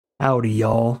Howdy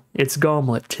y'all, it's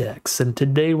Gauntlet Tex, and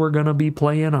today we're gonna be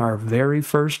playing our very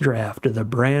first draft of the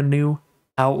brand new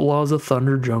Outlaws of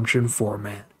Thunder Junction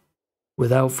format.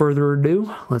 Without further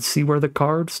ado, let's see where the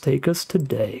cards take us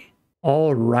today.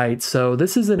 Alright, so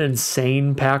this is an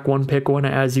insane pack one pick one.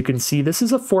 As you can see, this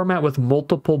is a format with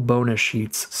multiple bonus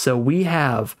sheets. So we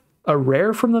have a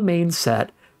rare from the main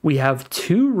set, we have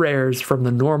two rares from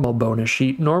the normal bonus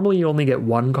sheet. Normally you only get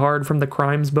one card from the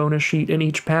crimes bonus sheet in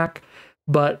each pack,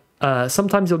 but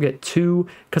sometimes you'll get two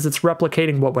because it's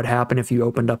replicating what would happen if you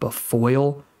opened up a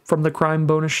foil from the crime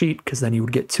bonus sheet, because then you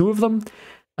would get two of them.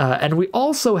 And we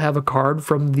also have a card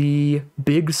from the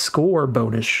big score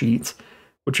bonus sheet,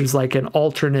 which is like an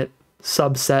alternate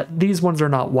subset. These ones are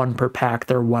not one per pack,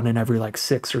 they're one in every like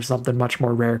 6 or something, much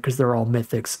more rare because they're all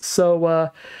mythics. So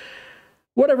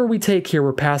whatever we take here,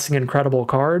 we're passing incredible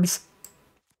cards.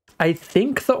 I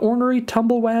think the Ornery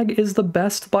Tumblewag is the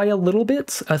best by a little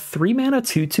bit. A 3-mana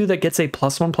 2/2 that gets a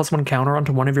 +1/+1 counter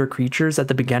onto one of your creatures at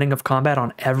the beginning of combat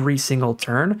on every single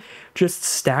turn just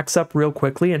stacks up real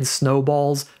quickly and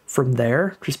snowballs from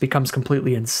there. Just becomes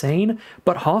completely insane.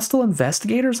 But Hostile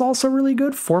Investigator is also really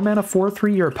good. 4-mana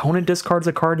 4/3, your opponent discards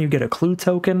a card and you get a clue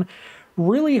token.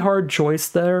 Really hard choice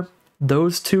there.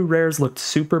 Those two rares looked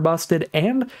super busted,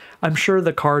 and I'm sure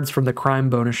the cards from the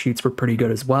crime bonus sheets were pretty good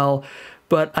as well.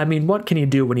 But, I mean, what can you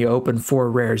do when you open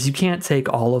 4 rares? You can't take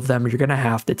all of them. You're going to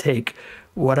have to take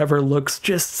whatever looks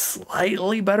just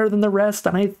slightly better than the rest.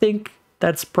 And I think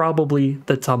that's probably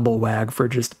the Tumblewag for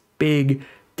just big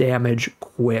damage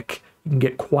quick. You can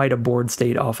get quite a board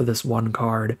state off of this one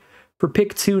card. For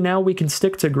pick 2 now, we can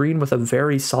stick to green with a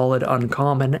very solid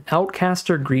uncommon.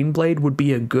 Outcaster Greenblade would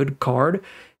be a good card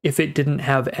if it didn't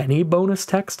have any bonus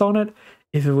text on it.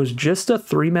 If it was just a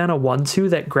 3-mana 1/2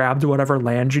 that grabbed whatever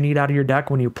land you need out of your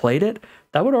deck when you played it,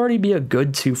 that would already be a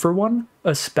good 2-for-1,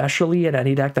 especially in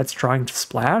any deck that's trying to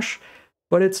splash.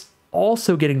 But it's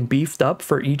also getting beefed up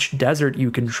for each desert you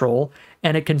control,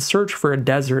 and it can search for a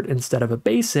desert instead of a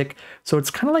basic, so it's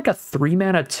kind of like a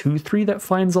 3-mana 2/3 that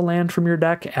finds a land from your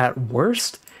deck at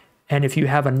worst. And if you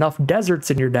have enough deserts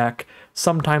in your deck,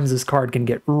 sometimes this card can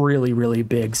get really, really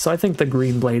big. So I think the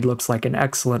Green Blade looks like an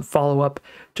excellent follow-up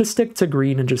to stick to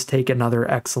green and just take another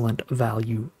excellent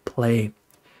value play.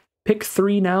 Pick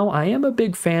 3 now. I am a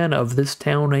big fan of This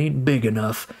Town Ain't Big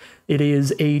Enough. It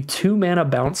is a 2-mana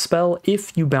bounce spell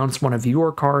if you bounce one of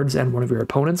your cards and one of your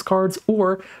opponent's cards,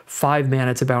 or 5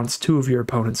 mana to bounce 2 of your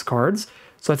opponent's cards.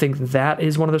 So I think that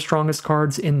is one of the strongest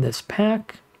cards in this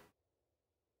pack.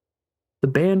 The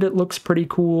Bandit looks pretty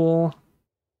cool.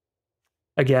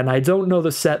 Again, I don't know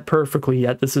the set perfectly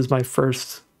yet. This is my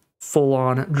first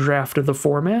full-on draft of the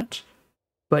format.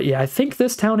 But yeah, I think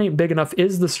This Town Ain't Big Enough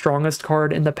is the strongest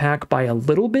card in the pack by a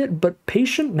little bit, but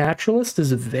Patient Naturalist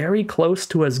is very close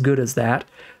to as good as that.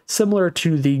 Similar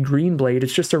to the Green Blade,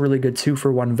 it's just a really good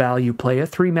 2-for-1 value play. A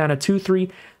 3-mana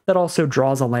 2/3 that also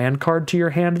draws a land card to your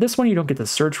hand. This one you don't get to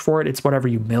search for it, it's whatever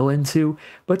you mill into.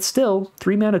 But still,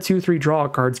 3-mana 2/3 draw a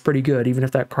card's pretty good, even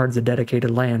if that card's a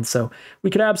dedicated land. So we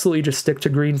could absolutely just stick to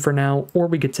green for now, or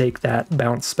we could take that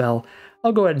bounce spell.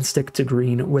 I'll go ahead and stick to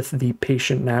green with the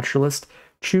Patient Naturalist.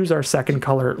 Choose our second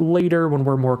color later when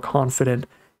we're more confident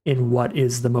in what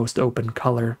is the most open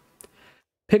color.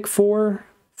 Pick 4,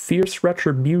 Fierce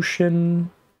Retribution.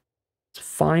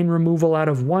 Fine removal out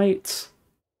of white.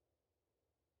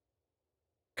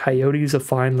 Coyote's a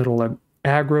fine little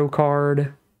aggro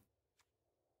card.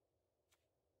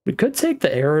 We could take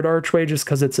the Arid Archway just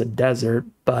because it's a desert,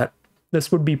 but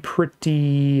this would be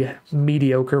pretty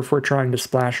mediocre if we're trying to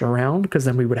splash around, because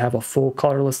then we would have a full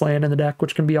colorless land in the deck,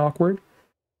 which can be awkward.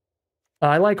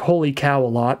 I like Holy Cow a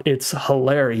lot. It's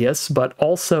hilarious, but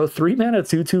also 3-mana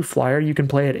 2/2 flyer you can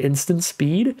play at instant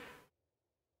speed,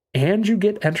 and you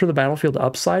get Enter the Battlefield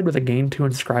upside with a gain 2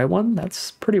 and scry 1.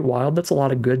 That's pretty wild. That's a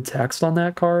lot of good text on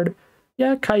that card.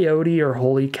 Yeah, Coyote or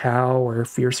Holy Cow or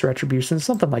Fierce Retribution,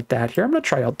 something like that here. I'm going to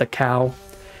try out the Cow.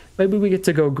 Maybe we get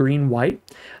to go green-white.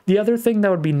 The other thing that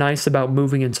would be nice about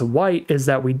moving into white is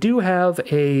that we do have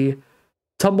a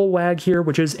Tumblewag here,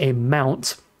 which is a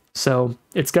mount. So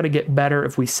it's going to get better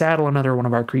if we saddle another one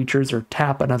of our creatures or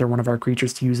tap another one of our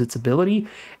creatures to use its ability.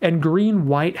 And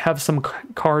green-white have some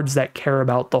cards that care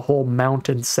about the whole mount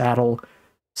and saddle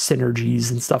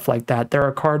synergies and stuff like that. There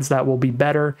are cards that will be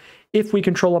better if we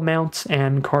control a mount,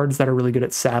 and cards that are really good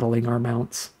at saddling our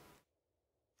mounts.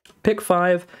 Pick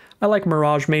 5. I like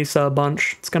Mirage Mesa a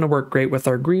bunch. It's going to work great with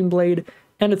our Green Blade,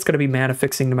 and it's going to be mana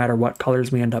fixing no matter what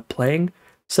colors we end up playing.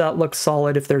 So that looks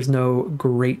solid if there's no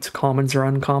great commons or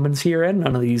uncommons here, and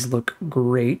none of these look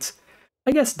great.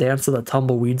 I guess Dance of the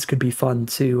Tumbleweeds could be fun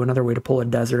too, another way to pull a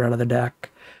desert out of the deck.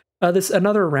 This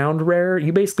another round rare,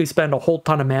 you basically spend a whole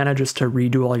ton of mana just to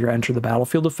redo all your enter the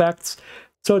battlefield effects,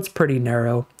 so it's pretty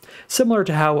narrow. Similar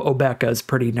to how Obeka is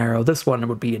pretty narrow, this one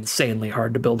would be insanely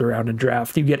hard to build around in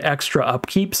draft. You get extra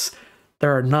upkeeps.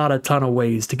 There are not a ton of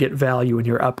ways to get value in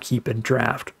your upkeep in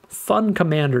draft. Fun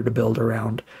commander to build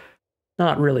around.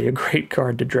 Not really a great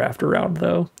card to draft around,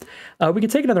 though. We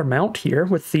could take another mount here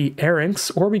with the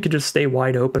Erynx, or we could just stay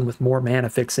wide open with more mana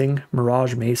fixing.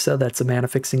 Mirage Mesa, that's a mana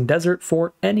fixing desert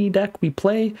for any deck we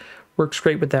play. Works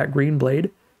great with that green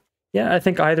blade. Yeah, I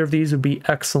think either of these would be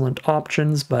excellent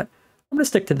options, but I'm going to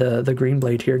stick to the green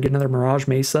blade here. Get another Mirage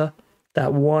Mesa. That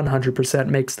 100%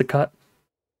 makes the cut.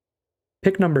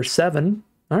 Pick number 7.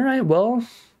 All right, well,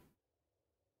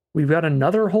 we've got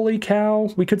another Holy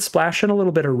Cow. We could splash in a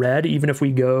little bit of red, even if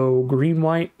we go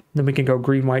green-white. Then we can go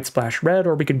green-white splash red,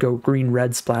 or we could go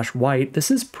green-red splash white. This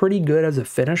is pretty good as a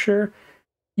finisher.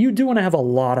 You do want to have a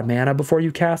lot of mana before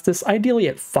you cast this. Ideally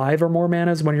at 5 or more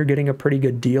manas when you're getting a pretty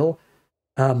good deal.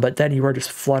 But then you are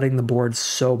just flooding the board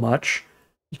so much.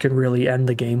 You can really end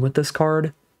the game with this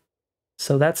card.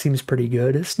 So that seems pretty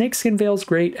good. Snakeskin Veil's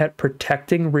great at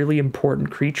protecting really important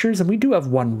creatures, and we do have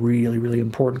one really, really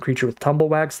important creature with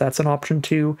Tumblewags. That's an option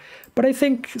too. But I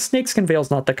think Snakeskin Veil's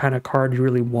not the kind of card you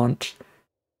really want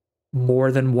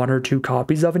more than 1 or 2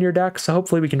 copies of in your deck, so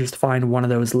hopefully we can just find one of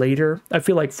those later. I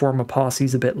feel like Form of Posse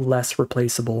is a bit less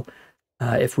replaceable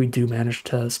if we do manage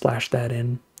to splash that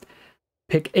in.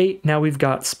 Pick 8, now we've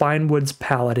got Spinewood's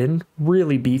Paladin,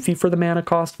 really beefy for the mana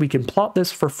cost. We can plot this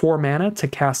for 4 mana to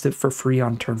cast it for free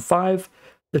on turn 5,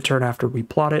 the turn after we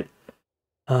plot it.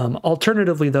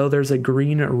 Alternatively though, there's a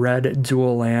green-red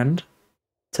dual land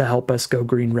to help us go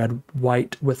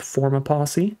green-red-white with Form of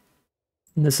Posse.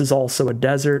 And this is also a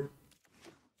desert.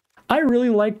 I really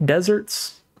like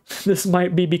deserts. This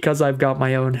might be because I've got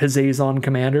my own Hazazon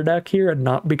commander deck here and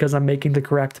not because I'm making the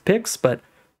correct picks, but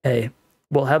hey,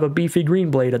 we'll have a beefy green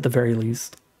blade at the very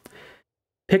least.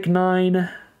 Pick 9,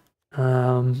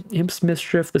 Imp's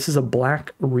Mischief. This is a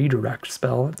black redirect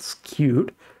spell. It's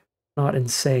cute, not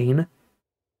insane.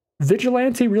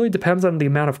 Vigilante really depends on the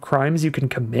amount of crimes you can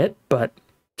commit, but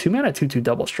 2 mana 2/2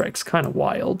 double strike's kind of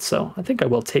wild, so I think I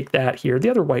will take that here. The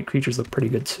other white creatures look pretty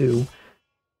good too,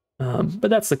 but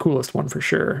that's the coolest one for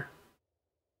sure.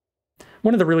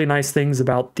 One of the really nice things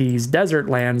about these desert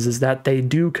lands is that they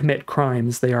do commit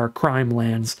crimes. They are crime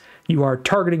lands. You are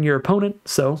targeting your opponent,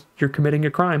 so you're committing a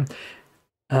crime.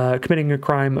 Committing a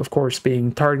crime, of course,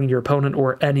 being targeting your opponent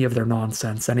or any of their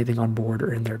nonsense, anything on board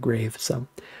or in their grave. So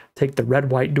take the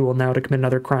red-white duel now to commit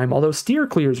another crime. Although Steer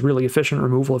Clear is really efficient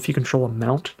removal if you control a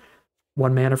mount.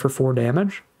 1 mana for 4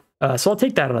 damage. So I'll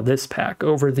take that out of this pack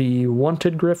over the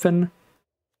Wanted Griffin.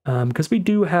 Because we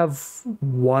do have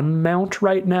 1 mount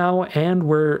right now, and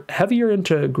we're heavier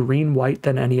into green-white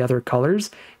than any other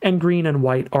colors, and green and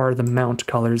white are the mount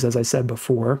colors, as I said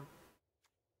before.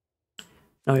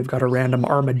 Now we've got a random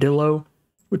armadillo,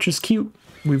 which is cute.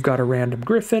 We've got a random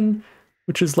griffin,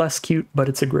 which is less cute, but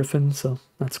it's a griffin, so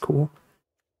that's cool.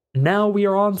 Now we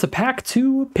are on to pack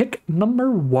 2, pick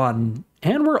number 1,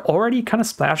 and we're already kind of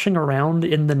splashing around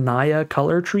in the Naya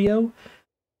color trio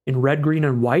in red, green,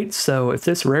 and white, so if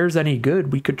this rare's any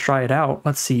good, we could try it out.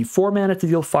 Let's see, 4 mana to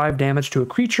deal 5 damage to a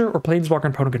creature or planeswalker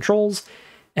opponent controls,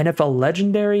 and if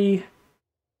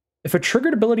a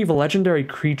triggered ability of a legendary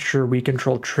creature we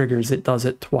control triggers, it does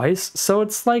it twice, so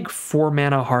it's like 4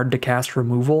 mana hard to cast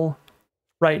removal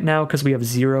right now because we have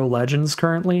 0 legends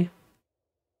currently.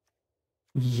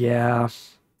 Yeah,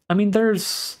 I mean,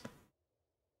 there's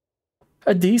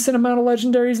a decent amount of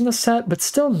legendaries in the set, but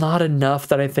still not enough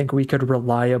that I think we could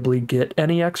reliably get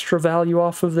any extra value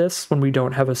off of this when we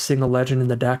don't have a single legend in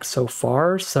the deck so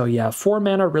far. So yeah, 4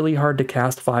 mana, really hard to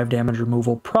cast, 5 damage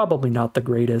removal, probably not the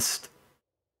greatest.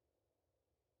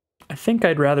 I think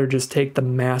I'd rather just take the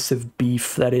massive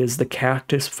beef that is the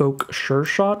Cactus Folk Sure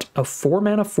Shot, a 4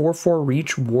 mana 4/4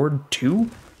 reach ward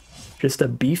 2. Just a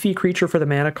beefy creature for the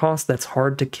mana cost that's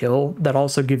hard to kill, that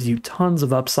also gives you tons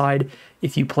of upside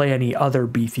if you play any other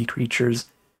beefy creatures.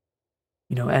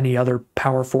 You know, any other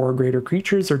power 4 or greater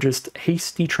creatures, or just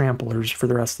hasty tramplers for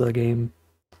the rest of the game.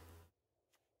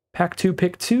 Pack 2,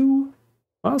 pick 2.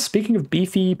 Well, speaking of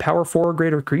beefy power 4 or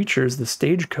greater creatures, the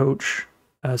Stagecoach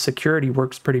security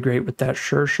works pretty great with that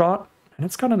Sure Shot, and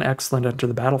it's got an excellent enter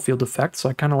the battlefield effect, so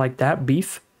I kind of like that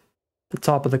beef. The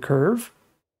top of the curve.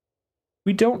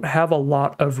 We don't have a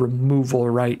lot of removal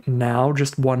right now,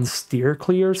 just 1 Steer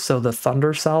Clear, so the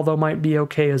Thunder Salvo might be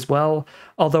okay as well,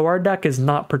 although our deck is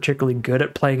not particularly good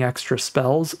at playing extra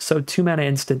spells, so 2 mana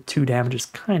instant 2 damage is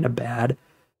kind of bad.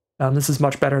 This is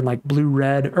much better in like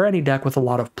blue-red, or any deck with a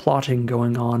lot of plotting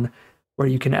going on, where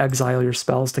you can exile your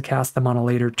spells to cast them on a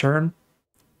later turn.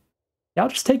 Yeah, I'll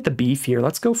just take the beef here.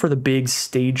 Let's go for the big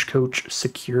stagecoach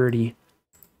security.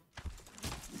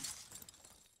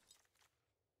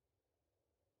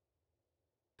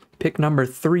 Pick number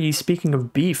 3, speaking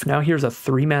of beef, now here's a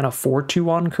 3-mana 4/2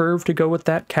 on curve to go with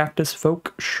that Cactus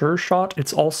Folk Sure Shot.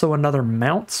 It's also another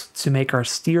mount to make our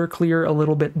steer clear a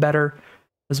little bit better,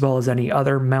 as well as any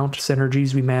other mount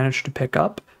synergies we managed to pick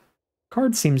up.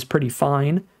 Card seems pretty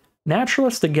fine.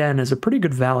 Naturalist, again, is a pretty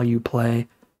good value play,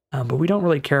 but we don't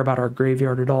really care about our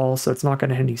graveyard at all, so it's not going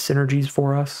to hit any synergies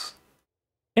for us.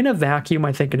 In a vacuum,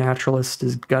 I think a Naturalist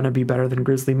is going to be better than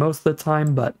Grizzly most of the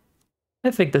time, but I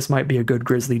think this might be a good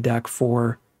Grizzly deck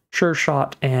for Sure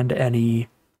Shot and any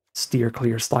steer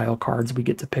clear style cards we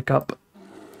get to pick up.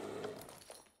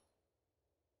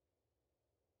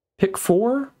 Pick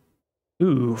 4.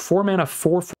 Ooh, 4-mana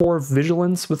 4/4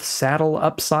 Vigilance with Saddle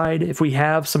Upside. If we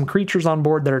have some creatures on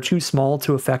board that are too small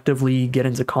to effectively get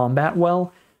into combat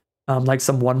well, like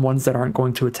some 1/1s that aren't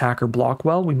going to attack or block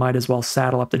well, we might as well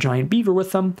saddle up the Giant Beaver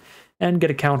with them and get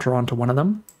a counter onto one of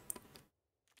them.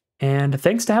 And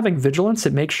thanks to having Vigilance,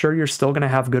 it makes sure you're still going to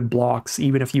have good blocks,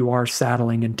 even if you are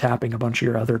saddling and tapping a bunch of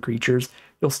your other creatures.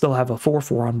 You'll still have a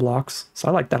 4/4 on blocks, so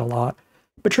I like that a lot.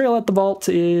 Betrayal at the Vault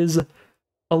is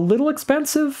a little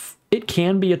expensive. It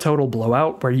can be a total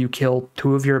blowout where you kill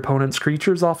 2 of your opponent's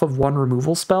creatures off of 1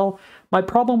 removal spell. My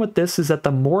problem with this is that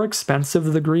the more expensive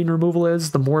the green removal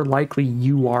is, the more likely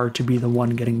you are to be the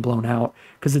one getting blown out,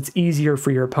 because it's easier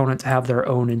for your opponent to have their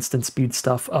own instant speed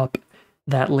stuff up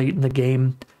that late in the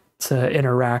game to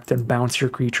interact and bounce your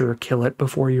creature or kill it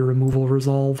before your removal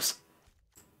resolves.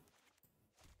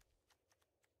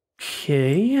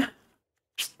 Okay.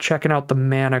 Just checking out the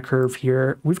mana curve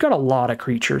here. We've got a lot of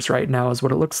creatures right now is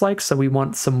what it looks like, so we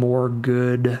want some more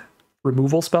good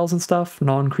removal spells and stuff,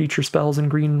 non-creature spells in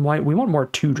green and white. We want more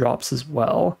 2-drops as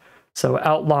well. So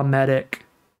Outlaw Medic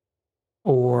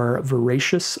or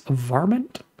Voracious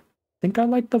Varmint. I think I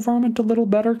like the Varmint a little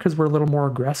better because we're a little more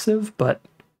aggressive, but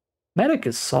Medic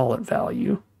is solid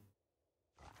value.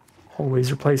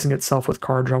 Always replacing itself with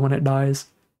card draw when it dies.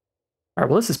 Alright,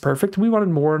 well this is perfect. We wanted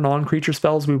more non-creature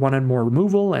spells, we wanted more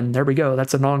removal, and there we go.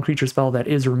 That's a non-creature spell that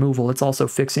is removal. It's also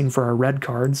fixing for our red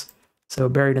cards. So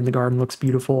Buried in the Garden looks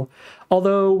beautiful.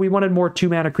 Although we wanted more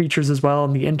 2-mana creatures as well,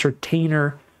 and the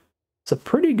Entertainer is a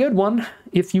pretty good one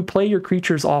if you play your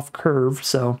creatures off curve.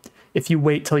 So if you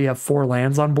wait till you have 4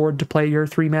 lands on board to play your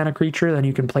 3-mana creature, then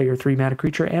you can play your 3-mana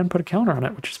creature and put a counter on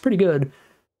it, which is pretty good.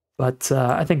 But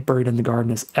I think Buried in the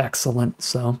Garden is excellent,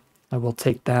 so I will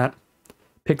take that.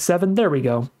 Pick 7, there we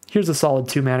go. Here's a solid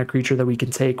 2-mana creature that we can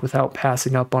take without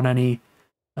passing up on any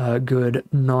good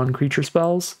non-creature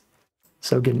spells.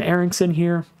 So get an Eric's in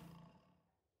here.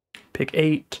 Pick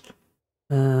 8.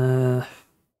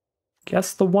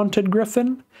 Guess the Wanted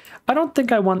Griffin. I don't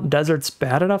think I want deserts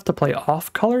bad enough to play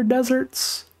off-color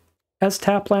deserts as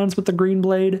tap lands with the green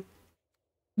blade.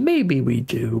 Maybe we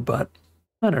do, but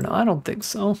I don't know. I don't think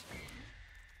so.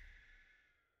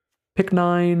 Pick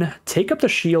 9. Take Up the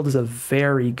Shield is a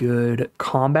very good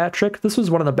combat trick. This was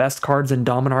one of the best cards in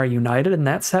Dominaria United, and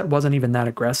that set wasn't even that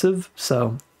aggressive,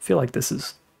 so I feel like this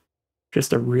is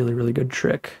just a really, really good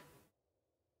trick.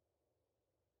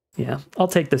 Yeah, I'll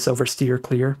take this over Steer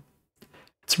Clear.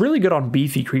 It's really good on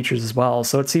beefy creatures as well,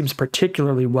 so it seems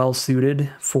particularly well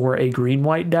suited for a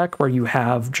green-white deck where you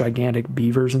have gigantic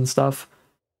beavers and stuff.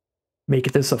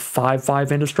 Make this a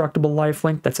 5/5 indestructible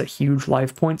lifelink. That's a huge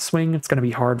life point swing. It's going to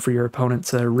be hard for your opponent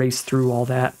to race through all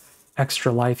that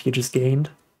extra life you just gained.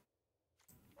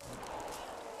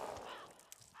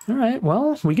 Alright,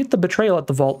 well, we get the Betrayal at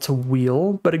the Vault to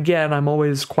wheel, but again, I'm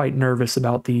always quite nervous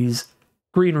about these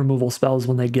green removal spells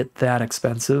when they get that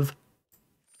expensive.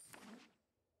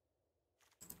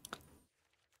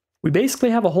 We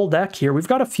basically have a whole deck here. We've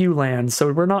got a few lands,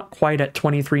 so we're not quite at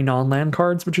 23 non-land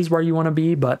cards, which is where you want to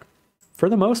be, but for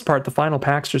the most part, the final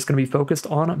pack's just going to be focused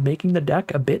on making the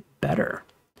deck a bit better.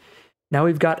 Now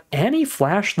we've got Annie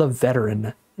Flash the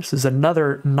Veteran. This is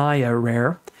another Naya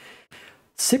rare.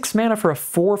 6 mana for a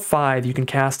 4/5. You can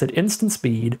cast at instant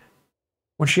speed.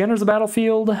 When she enters the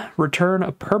battlefield, return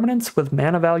a permanent with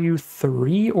mana value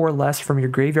 3 or less from your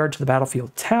graveyard to the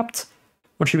battlefield tapped.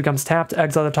 When she becomes tapped,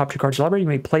 exile the top 2 cards of your library. You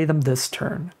may play them this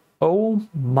turn. Oh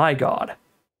my god.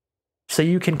 So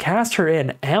you can cast her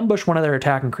in, ambush one of their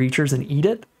attacking creatures, and eat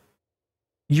it.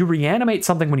 You reanimate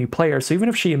something when you play her, so even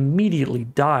if she immediately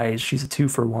dies, she's a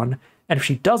 2-for-1. And if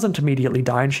she doesn't immediately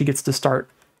die and she gets to start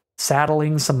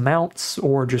saddling some mounts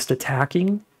or just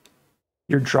attacking,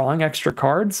 you're drawing extra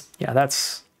cards. Yeah,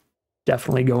 that's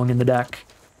definitely going in the deck.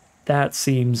 That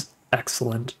seems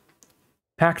excellent.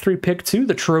 Pack 3, pick 2,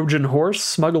 the Trojan Horse,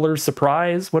 Smuggler's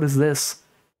Surprise. What is this?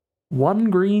 1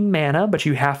 green mana, but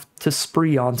you have to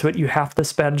spree onto it. You have to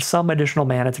spend some additional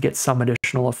mana to get some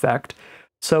additional effect.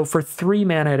 So for 3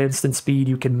 mana at instant speed,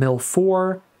 you can mill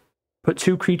 4, put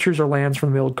 2 creatures or lands from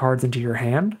the milled cards into your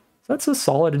hand. So that's a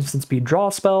solid instant speed draw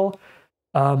spell.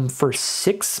 For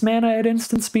 6 mana at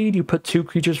instant speed, you put 2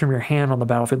 creatures from your hand on the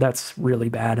battlefield. That's really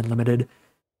bad and limited.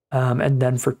 And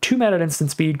then for 2 mana at instant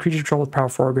speed, creature control with power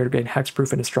 4 or greater gain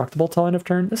hexproof and indestructible till end of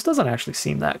turn. This doesn't actually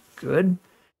seem that good.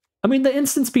 I mean, the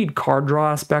instant speed card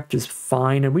draw aspect is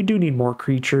fine, and we do need more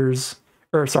creatures,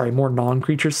 or sorry, more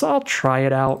non-creatures, so I'll try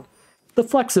it out. The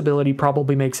flexibility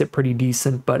probably makes it pretty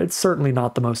decent, but it's certainly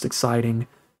not the most exciting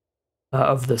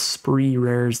of the spree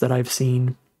rares that I've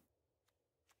seen.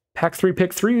 Pack 3,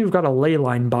 pick 3, we've got a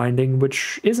Leyline Binding,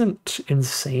 which isn't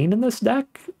insane in this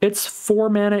deck. It's 4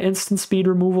 mana instant speed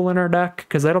removal in our deck,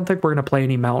 because I don't think we're going to play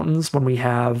any mountains when we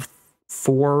have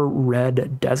 4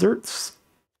 red deserts.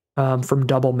 From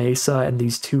Double Mesa and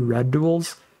these 2 red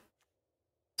duels.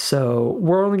 So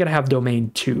we're only going to have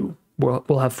Domain 2.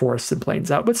 We'll have Forests and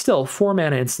Plains out, but still, 4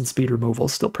 mana instant speed removal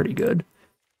is still pretty good.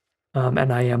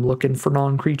 And I am looking for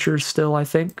non-creatures still, I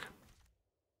think.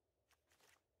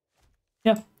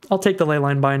 Yeah, I'll take the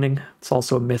Leyline Binding. It's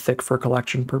also a mythic for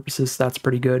collection purposes, so that's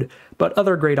pretty good. But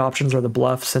other great options are the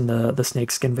Bluffs and the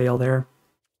Snakeskin Veil there.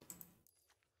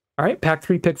 Alright, pack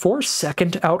 3, pick 4,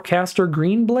 second Outcaster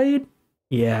Greenblade.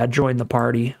 Yeah, join the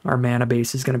party. Our mana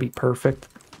base is going to be perfect.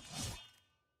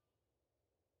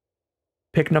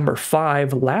 Pick number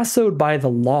 5, Lassoed by the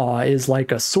Law, is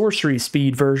like a sorcery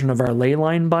speed version of our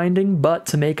Leyline Binding, but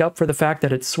to make up for the fact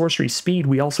that it's sorcery speed,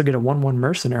 we also get a 1/1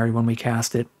 Mercenary when we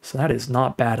cast it. So that is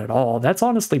not bad at all. That's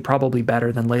honestly probably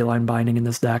better than Leyline Binding in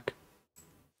this deck.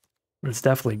 But it's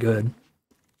definitely good.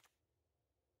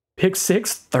 Pick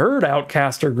 6, third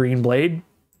Outcaster Greenblade.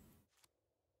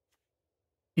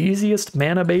 Easiest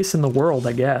mana base in the world,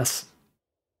 I guess.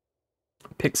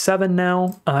 Pick 7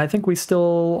 now. I think we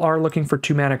still are looking for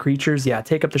 2 mana creatures. Yeah,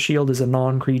 Take Up the Shield is a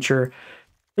non-creature.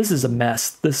 This is a mess.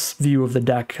 This view of the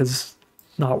deck has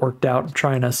not worked out. I'm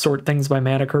trying to sort things by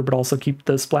mana curve, but also keep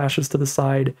the splashes to the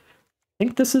side. I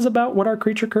think this is about what our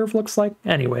creature curve looks like.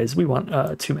 Anyways, we want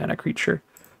a 2 mana creature.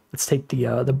 Let's take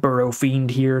the Burrow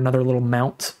Fiend here, another little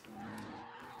mount.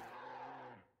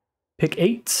 Pick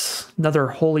 8, another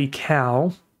Holy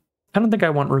Cow. I don't think I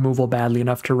want removal badly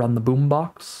enough to run the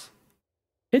Boombox.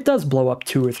 It does blow up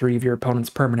 2 or 3 of your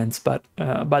opponent's permanents, but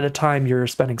by the time you're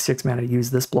spending 6 mana to use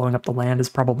this, blowing up the land is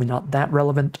probably not that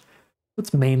relevant.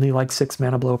 It's mainly like 6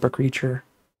 mana blow up a creature.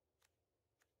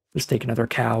 Just take another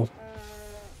cow.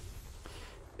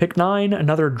 Pick 9,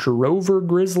 another Drover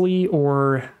Grizzly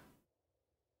or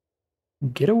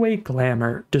Getaway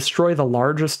Glamour. Destroy the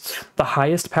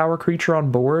highest power creature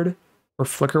on board, or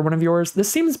flicker one of yours.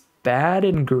 This seems bad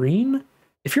in green.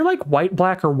 If you're like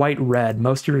white-black or white-red,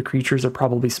 most of your creatures are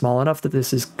probably small enough that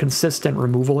this is consistent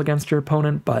removal against your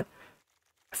opponent, but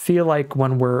I feel like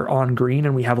when we're on green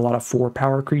and we have a lot of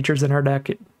 4-power creatures in our deck,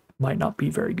 it might not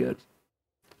be very good.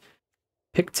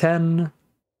 Pick 10.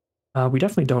 We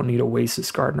definitely don't need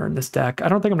Oasis Gardener in this deck. I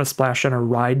don't think I'm going to splash in a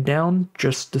Ride Down,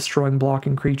 just destroying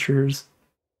blocking creatures.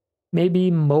 Maybe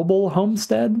Mobile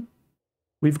Homestead?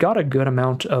 We've got a good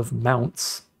amount of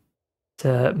mounts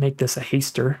to make this a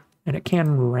haster, and it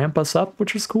can ramp us up,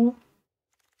 which is cool.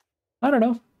 I don't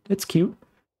know. It's cute.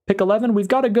 Pick 11. We've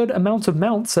got a good amount of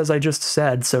mounts, as I just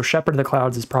said, so Shepherd of the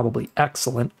Clouds is probably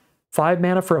excellent. 5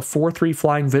 mana for a 4/3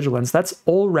 Flying Vigilance. That's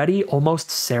already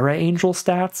almost Sarah Angel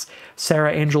stats.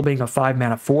 Sarah Angel being a 5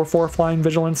 mana 4/4 Flying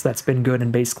Vigilance. That's been good in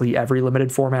basically every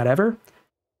limited format ever.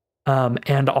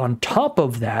 And on top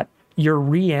of that, you're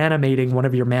reanimating one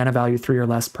of your mana value 3 or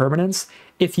less permanents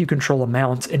if you control a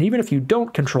mount, and even if you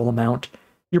don't control a mount,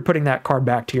 you're putting that card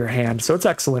back to your hand, so it's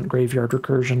excellent graveyard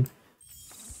recursion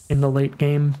in the late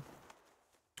game.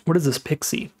 What is this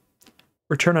Pixie?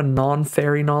 Return a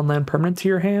non-fairy, non-land permanent to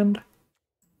your hand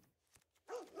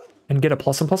and get a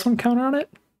 +1/+1 counter on it?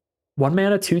 1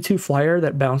 mana 2/2 flyer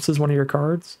that bounces one of your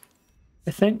cards,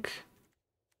 I think,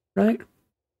 right?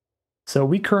 So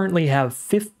we currently have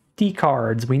 50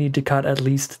 cards. We need to cut at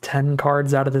least 10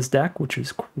 cards out of this deck, which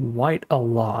is quite a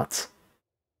lot.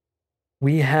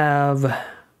 We have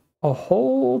a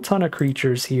whole ton of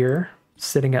creatures here,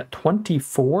 sitting at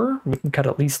 24. We can cut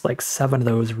at least like 7 of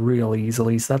those real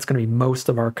easily, so that's going to be most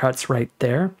of our cuts right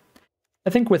there.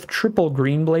 I think with triple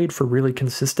Greenblade for really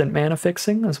consistent mana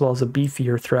fixing, as well as a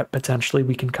beefier threat potentially,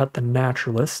 we can cut the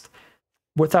Naturalist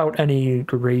without any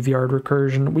graveyard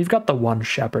recursion. We've got the 1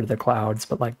 Shepherd of the Clouds,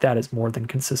 but like that is more than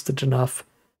consistent enough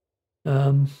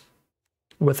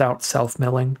without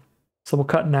self-milling. So we'll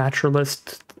cut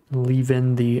Naturalist, leave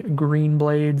in the Green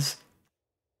Blades.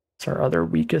 It's our other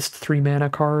weakest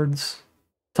 3-mana cards.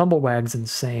 Tumblewag's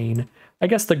insane. I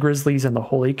guess the Grizzlies and the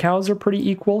Holy Cows are pretty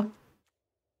equal.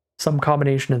 Some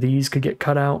combination of these could get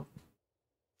cut out.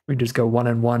 We just go 1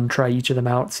 and 1, try each of them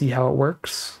out, see how it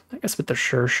works. I guess with the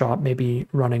Sure Shot, maybe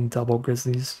running double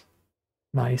Grizzlies.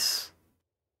 Nice.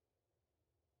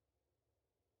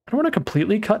 I don't want to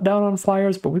completely cut down on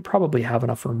flyers, but we probably have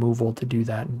enough removal to do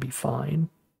that and be fine.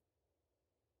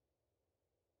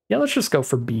 Yeah, let's just go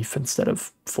for beef instead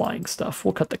of flying stuff.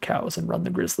 We'll cut the cows and run the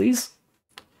Grizzlies.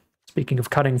 Speaking of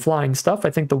cutting flying stuff, I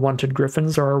think the Wanted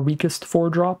Griffins are our weakest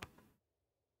 4-drop.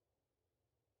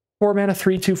 4 mana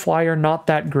 3/2 flyer, not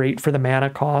that great for the mana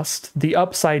cost. The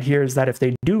upside here is that if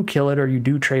they do kill it or you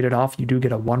do trade it off, you do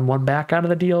get a 1/1 back out of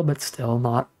the deal, but still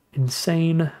not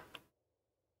insane.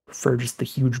 Prefer just the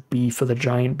huge beef of the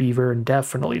giant beaver and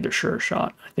definitely the Sure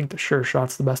Shot. I think the Sure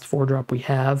Shot's the best 4-drop we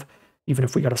have. Even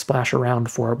if we got to splash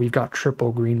around for it, we've got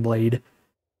triple Green Blade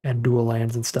and dual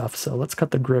lands and stuff. So let's cut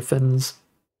the Griffins.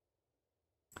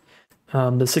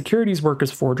 The securities work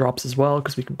as 4-drops as well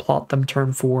because we can plot them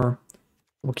turn 4.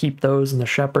 We'll keep those and the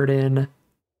Shepherd in.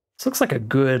 This looks like a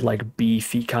good, like,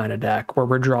 beefy kind of deck where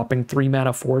we're dropping 3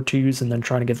 mana 4/2s and then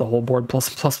trying to get the whole board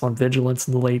 +1 vigilance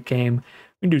in the late game.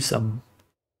 We can do some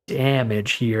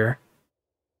damage here.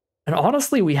 And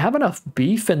honestly, we have enough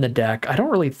beef in the deck. I don't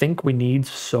really think we need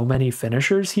so many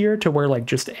finishers here to where, like,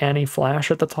 just anti-flash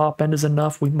at the top end is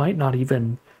enough. We might not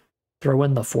even throw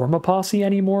in the Forma Posse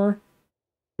anymore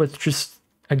with just,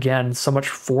 again, so much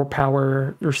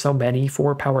 4-power, or so many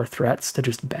 4-power threats to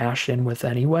just bash in with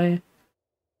anyway.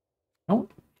 I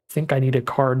don't think I need a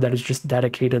card that is just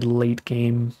dedicated late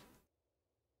game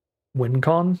win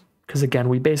con, because again,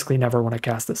 we basically never want to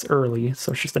cast this early,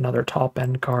 so it's just another top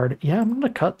end card. Yeah, I'm going to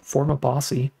cut Forma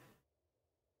Posse.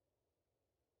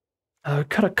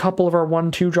 Cut a couple of our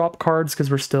 1/2 drop cards because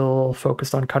we're still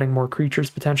focused on cutting more creatures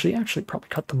potentially. Actually, probably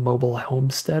cut the Mobile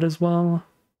Homestead as well.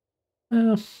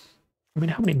 I mean,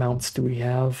 how many mounts do we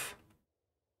have?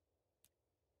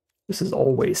 This is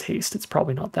always haste. It's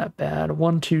probably not that bad.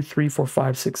 1, 2, 3, 4,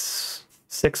 5, 6,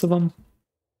 6 of them.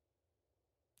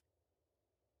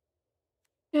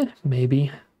 Yeah,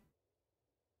 maybe.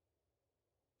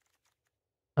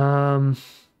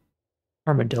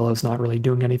 Armadillo's not really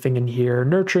doing anything in here.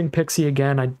 Nurturing Pixie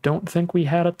again. I don't think we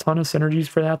had a ton of synergies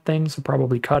for that thing, so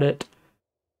probably cut it.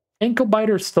 Ankle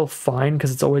Biter is still fine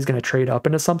because it's always going to trade up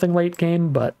into something late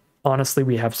game, but honestly,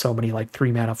 we have so many like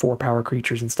 3 mana 4-power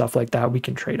creatures and stuff like that. We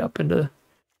can trade up into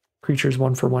creatures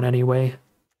 1-for-1 anyway.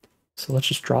 So let's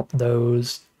just drop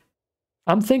those.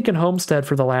 I'm thinking Homestead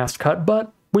for the last cut,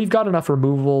 but we've got enough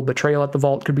removal. Betrayal at the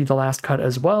Vault could be the last cut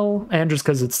as well, and just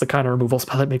because it's the kind of removal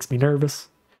spell that makes me nervous.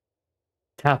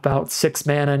 Tap out 6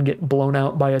 mana and get blown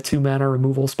out by a 2 mana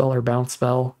removal spell or bounce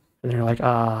spell. And you're like,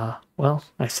 well,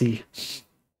 I see.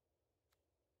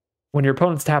 When your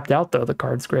opponent's tapped out, though, the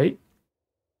card's great.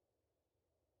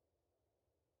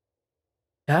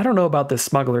 I don't know about this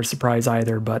Smuggler's Surprise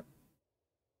either, but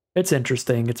it's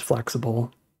interesting, it's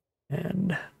flexible,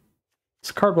 and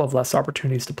this card will have less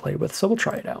opportunities to play with, so we'll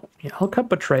try it out. Yeah, I'll cut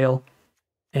Betrayal,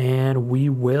 and we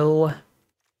will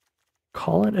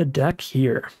call it a deck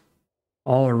here.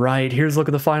 All right, here's a look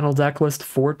at the final deck list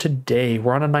for today.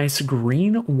 We're on a nice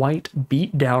green-white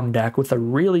beatdown deck with a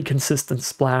really consistent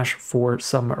splash for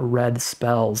some red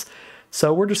spells.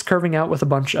 So we're just curving out with a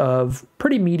bunch of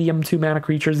pretty medium 2-mana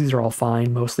creatures. These are all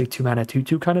fine, mostly 2-mana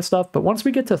 2/2 kind of stuff. But once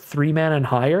we get to 3 mana and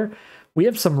higher, we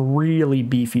have some really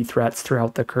beefy threats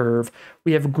throughout the curve.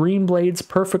 We have Green Blades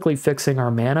perfectly fixing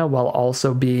our mana while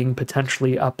also being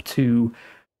potentially up to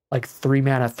like 3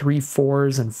 mana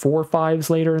 3/4s and 4/5s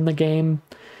later in the game.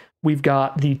 We've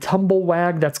got the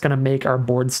Tumblewag that's going to make our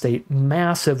board state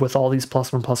massive with all these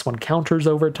 +1/+1 counters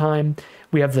over time.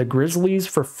 We have the Grizzlies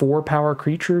for 4-power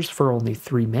creatures for only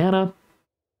 3 mana.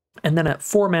 And then at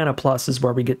 4 mana plus is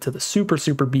where we get to the super,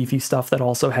 super beefy stuff that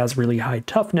also has really high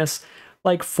toughness,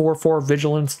 like 4/4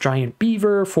 Vigilance Giant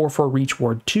Beaver, 4/4 Reach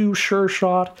Ward 2 Sure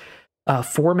Shot,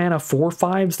 4 mana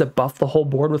 4/5s that buff the whole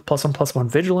board with +1/+1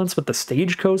 Vigilance with the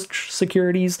Stagecoach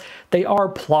securities. They are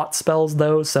plot spells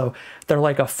though, so they're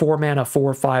like a 4 mana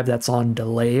 4/5 that's on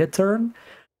delay a turn.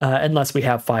 Unless we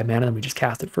have 5 mana and we just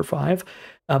cast it for 5.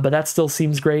 But that still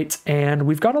seems great. And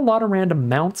we've got a lot of random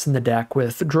mounts in the deck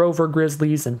with Drover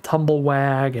Grizzlies and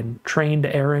Tumblewag and Trained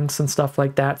Erranks and stuff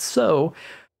like that. So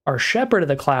our Shepherd of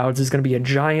the Clouds is going to be a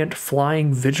giant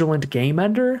flying vigilant game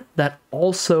ender that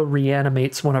also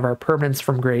reanimates one of our permanents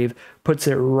from grave, puts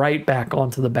it right back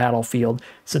onto the battlefield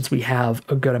since we have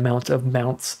a good amount of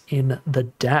mounts in the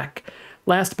deck.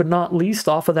 Last but not least,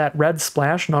 off of that red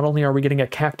splash, not only are we getting a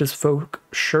Cactus Folk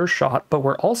Sure Shot, but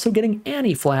we're also getting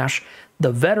Anti-Flash,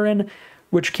 the veteran,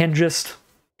 which can just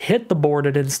hit the board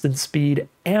at instant speed,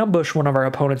 ambush one of our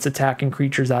opponent's attacking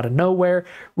creatures out of nowhere,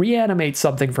 reanimate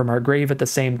something from our grave at the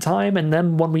same time, and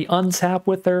then when we untap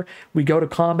with her, we go to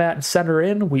combat and send her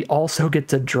in, we also get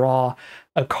to draw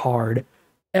a card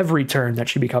every turn that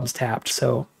she becomes tapped.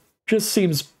 So just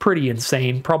seems pretty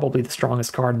insane. Probably the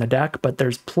strongest card in the deck, but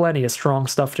there's plenty of strong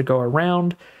stuff to go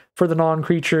around for the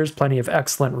non-creatures, plenty of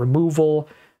excellent removal,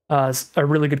 a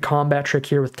really good combat trick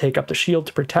here with Take Up the Shield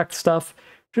to protect stuff.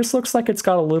 Just looks like it's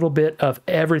got a little bit of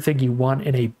everything you want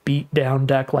in a beat-down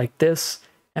deck like this,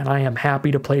 and I am happy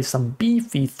to play some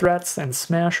beefy threats and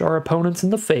smash our opponents in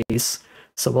the face,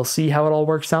 so we'll see how it all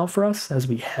works out for us as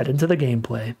we head into the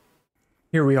gameplay.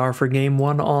 Here we are for game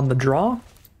 1 on the draw.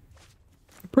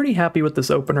 Pretty happy with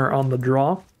this opener on the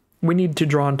draw. We need to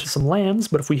draw into some lands,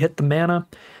 but if we hit the mana,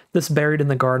 this Buried in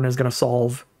the Garden is going to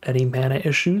solve any mana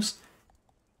issues,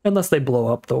 unless they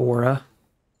blow up the aura.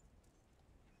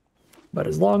 But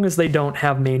as long as they don't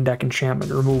have main deck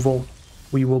enchantment removal,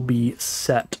 we will be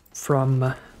set from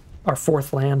our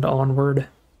 4th land onward.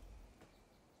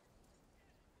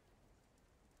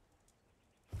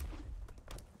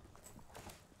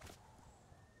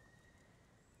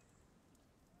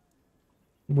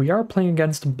 We are playing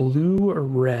against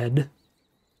blue-red.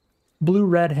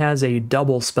 Blue-red has a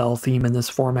double spell theme in this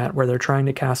format where they're trying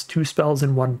to cast 2 spells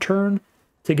in 1 turn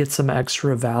to get some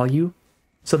extra value.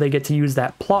 So they get to use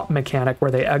that plot mechanic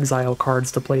where they exile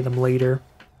cards to play them later.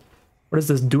 What is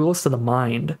this? Duelist of the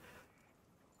Mind.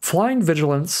 Flying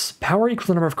Vigilance. Power equals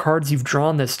the number of cards you've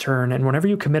drawn this turn, and whenever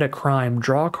you commit a crime,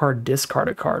 draw a card, discard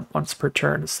a card once per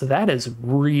turn. So that is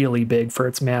really big for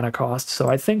its mana cost. So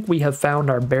I think we have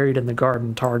found our Buried in the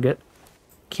Garden target.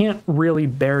 Can't really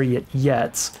bury it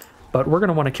yet, but we're going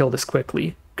to want to kill this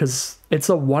quickly, because it's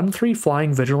a 1/3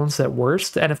 Flying Vigilance at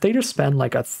worst, and if they just spend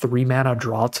like a 3 mana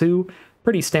draw 2,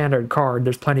 pretty standard card,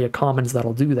 there's plenty of commons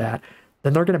that'll do that,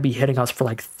 then they're going to be hitting us for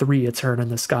like 3 a turn in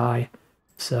the sky.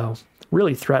 So,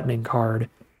 really threatening card.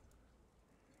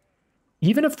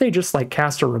 Even if they just like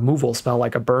cast a removal spell,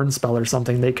 like a burn spell or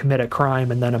something, they commit a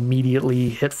crime and then immediately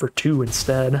hit for 2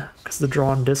 instead, because the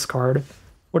draw and discard.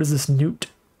 What is this Newt?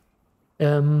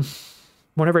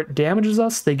 Whenever it damages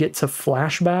us, they get to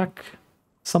flashback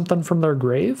something from their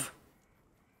grave?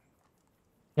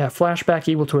 Yeah, flashback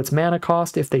equal to its mana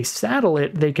cost. If they saddle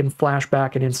it, they can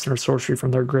flashback an instant or sorcery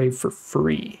from their grave for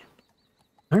free.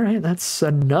 Alright, that's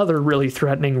another really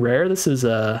threatening rare. This is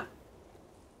a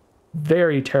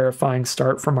very terrifying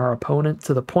start from our opponent,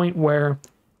 to the point where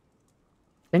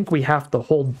I think we have to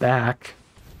hold back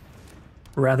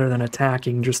rather than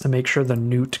attacking just to make sure the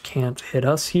Newt can't hit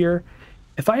us here.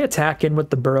 If I attack in with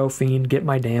the Burrow Fiend, get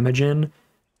my damage in,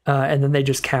 and then they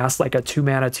just cast like a 2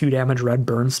 mana, 2 damage red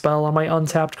burn spell on my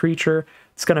untapped creature,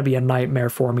 it's going to be a nightmare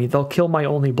for me. They'll kill my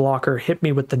only blocker, hit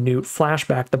me with the Newt,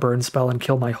 flashback the burn spell, and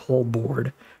kill my whole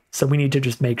board. So we need to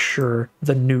just make sure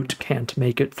the Newt can't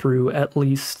make it through at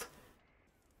least.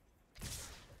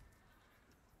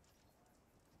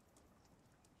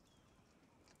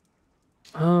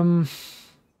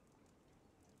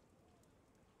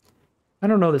 I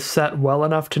don't know the set well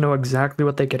enough to know exactly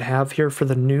what they could have here for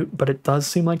the Newt, but it does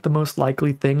seem like the most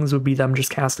likely things would be them just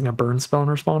casting a burn spell in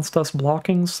response to us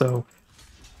blocking, so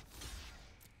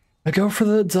I go for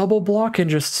the double block and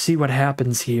just see what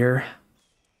happens here.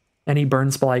 Any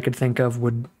burn spell I could think of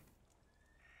would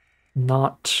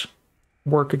not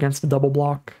work against a double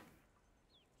block.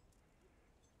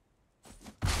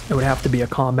 It would have to be a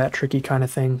combat tricky kind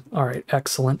of thing. Alright,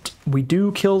 excellent. We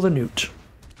do kill the Newt.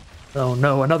 Oh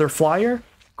no, another flyer?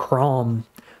 Crom.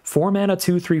 4 mana,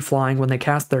 2/3 flying. When they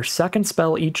cast their second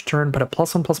spell each turn, put a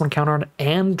 +1/+1 counter on it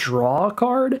and draw a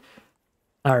card?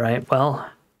 Alright, well.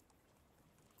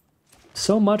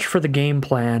 So much for the game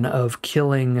plan of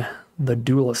killing the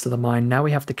Duelist of the Mind. Now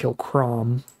we have to kill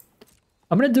Crom.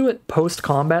 I'm going to do it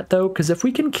post-combat though, because if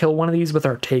we can kill one of these with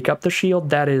our Take Up the Shield,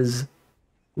 that is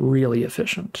really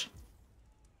efficient.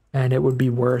 And it would be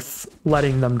worth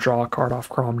letting them draw a card off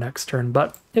Crom next turn.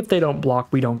 But if they don't block,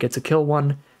 we don't get to kill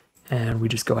one. And we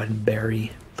just go ahead and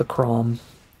bury the Crom.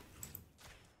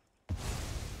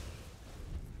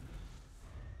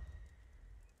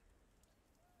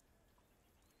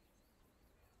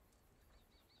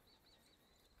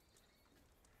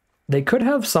 They could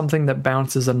have something that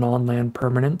bounces a non-land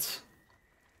permanent.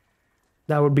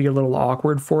 That would be a little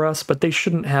awkward for us, but they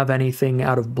shouldn't have anything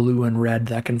out of blue and red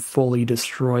that can fully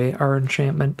destroy our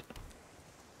enchantment.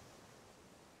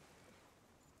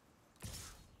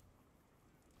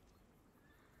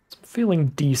 I'm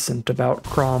feeling decent about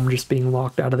Crom just being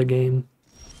locked out of the game.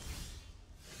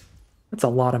 That's a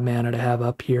lot of mana to have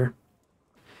up here.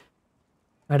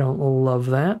 I don't love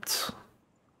that.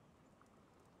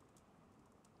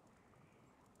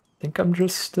 think I'm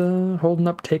just holding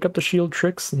up Take Up the Shield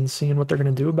tricks and seeing what they're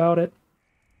going to do about it.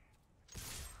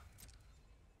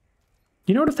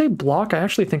 You know what, if they block, I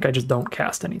actually think I just don't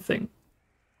cast anything.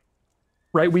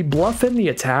 Right, we bluff in the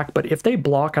attack, but if they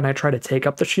block and I try to take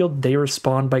up the shield, they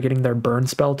respond by getting their burn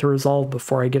spell to resolve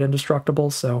before I get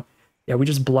indestructible, so yeah, we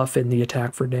just bluff in the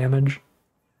attack for damage.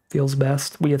 Feels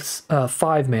best. We have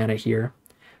 5 mana here.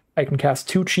 I can cast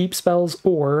 2 cheap spells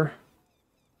or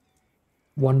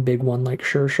 1 big one like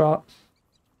Sure Shot.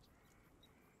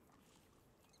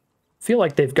 Feel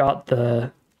like they've got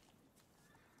the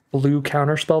blue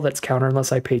counterspell that's counter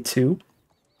unless I pay 2.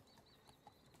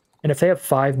 And if they have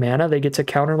 5 mana, they get to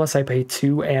counter unless I pay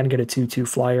 2 and get a 2/2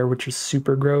 flyer, which is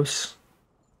super gross.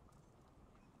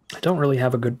 I don't really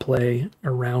have a good play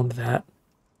around that.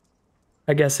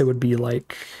 I guess it would be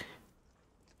like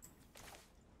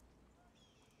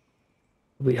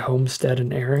probably Homestead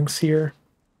and Erranks here.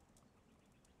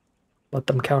 Let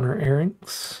them counter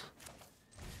Erranks.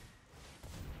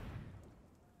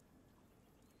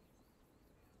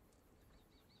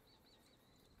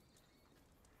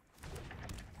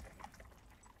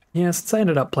 Yeah, since I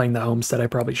ended up playing the Homestead, I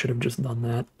probably should have just done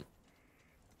that.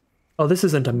 Oh, this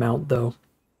isn't a mount, though.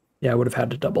 Yeah, I would have had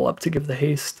to double up to give the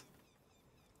haste.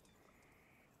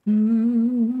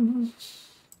 You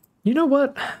know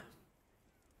what?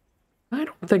 I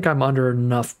don't think I'm under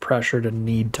enough pressure to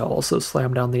need to also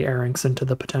slam down the Erranks into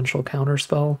the potential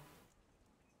counterspell.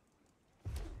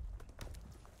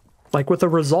 Like, with a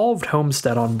resolved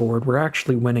Homestead on board, we're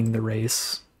actually winning the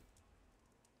race.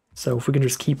 So if we can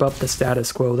just keep up the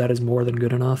status quo, that is more than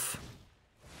good enough.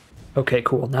 Okay,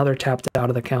 cool. Now they're tapped out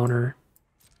of the counter.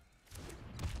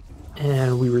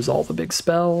 And we resolve a big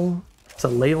spell. It's a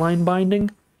Leyline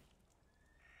Binding.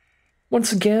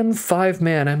 Once again, 5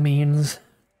 mana means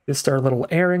just our little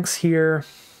Erranks here.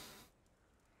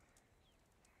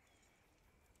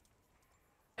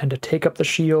 And to take up the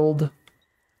shield,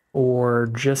 or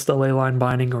just a Leyline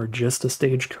Binding, or just a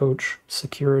Stagecoach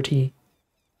Security.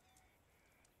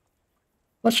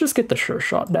 Let's just get the Sure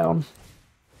Shot down.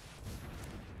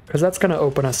 Because that's going to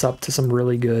open us up to some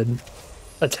really good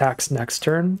attacks next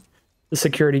turn. The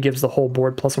Security gives the whole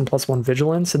board +1/+1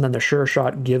 Vigilance, and then the Sure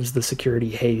Shot gives the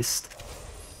Security haste.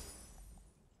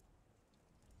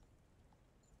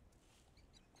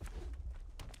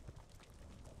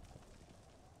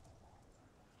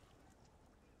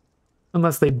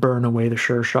 Unless they burn away the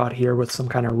Sure Shot here with some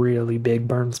kind of really big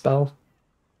burn spell.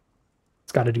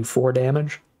 It's got to do 4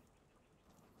 damage.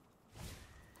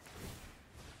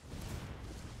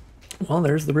 Well,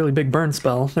 there's the really big burn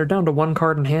spell. They're down to 1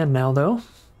 card in hand now, though.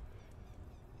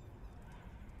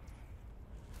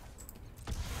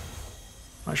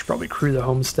 I should probably crew the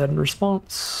Homestead in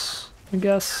response, I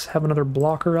guess. Have another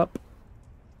blocker up.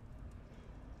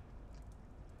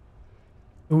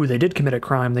 Ooh, they did commit a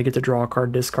crime. They get to draw a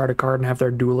card, discard a card, and have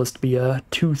their Duelist be a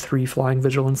 2/3 flying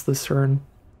Vigilance this turn.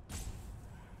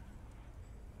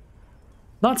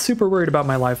 Not super worried about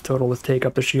my life total with Take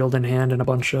Up the Shield in hand and a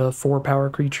bunch of 4 power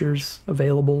creatures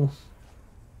available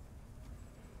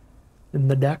in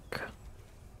the deck.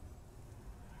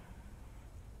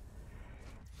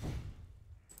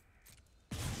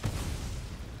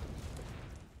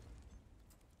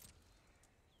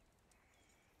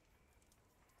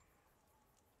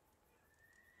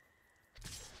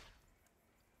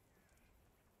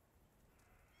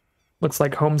 Looks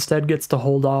like Homestead gets to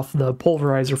hold off the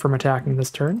Pulverizer from attacking this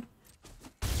turn.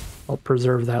 I'll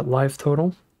preserve that life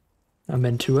total. I'm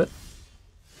into it.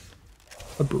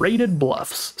 Abraded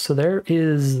Bluffs. So there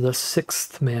is the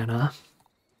 6th mana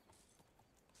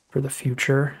for the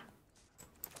future.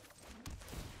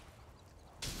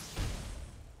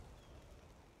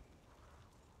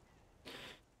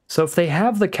 So if they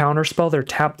have the counterspell, they're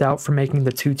tapped out for making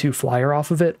the 2/2 flyer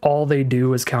off of it. All they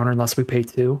do is counter unless we pay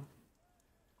 2.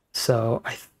 So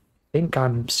I think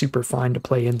I'm super fine to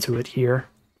play into it here.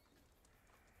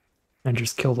 And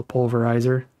just kill the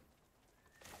Pulverizer.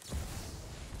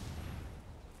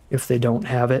 If they don't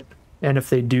have it. And if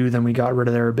they do, then we got rid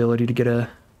of their ability to get a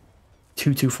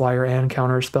 2/2 flyer and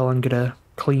counter spell and get a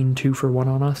clean 2-for-1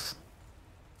 on us.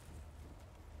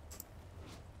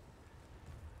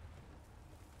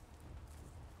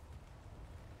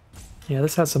 Yeah,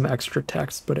 this has some extra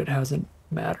text, but it hasn't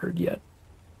mattered yet.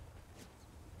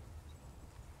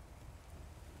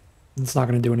 It's not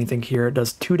going to do anything here. It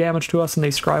does 2 damage to us and they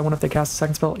scry 1 if they cast a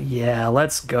second spell. Yeah,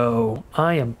 let's go.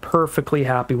 I am perfectly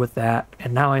happy with that.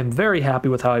 And now I am very happy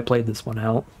with how I played this one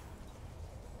out.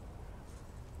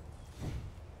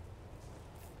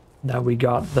 Now we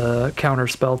got the counter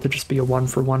spell to just be a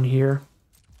 1-for-1 here.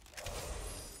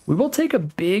 We will take a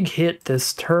big hit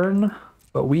this turn.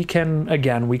 But we can,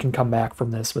 again, we can come back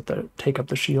from this with the take up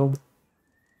the shield.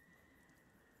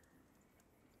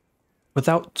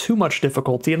 Without too much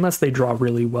difficulty, unless they draw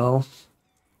really well.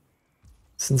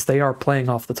 Since they are playing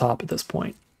off the top at this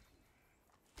point.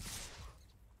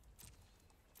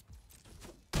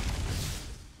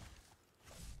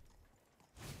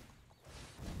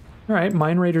 Alright,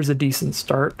 Mind Raider's a decent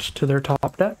start to their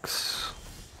top decks.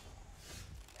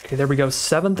 Okay, there we go.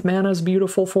 7th mana is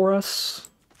beautiful for us.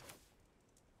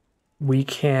 We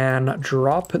can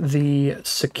drop the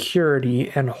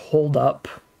security and hold up,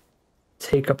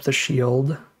 take up the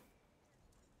shield.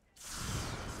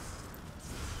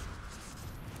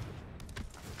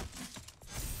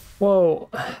 Whoa,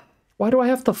 why do I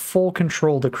have to full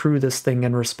control to crew this thing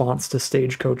in response to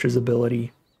Stagecoach's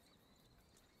ability?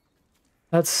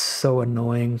 That's so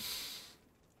annoying.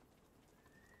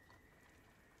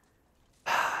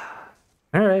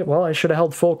 Alright, well, I should have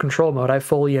held full control mode. I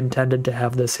fully intended to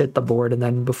have this hit the board, and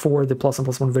then before the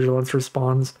 +1/+1 vigilance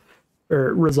responds,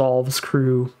 or resolves,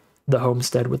 crew the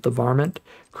homestead with the varmint.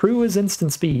 Crew is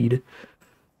instant speed.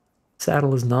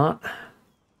 Saddle is not.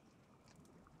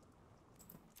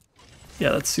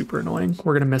 Yeah, that's super annoying.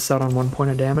 We're gonna miss out on 1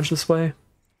 point of damage this way.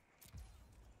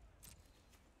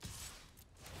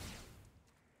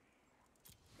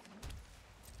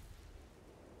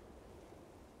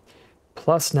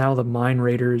 Plus now the Mind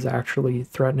Raider is actually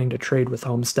threatening to trade with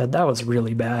Homestead. That was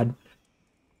really bad.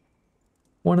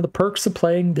 One of the perks of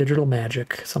playing digital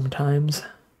Magic sometimes.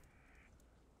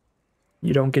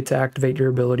 You don't get to activate your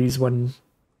abilities when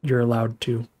you're allowed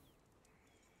to.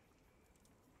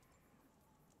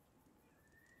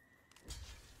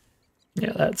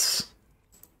 Yeah, that's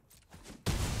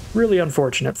really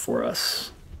unfortunate for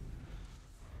us.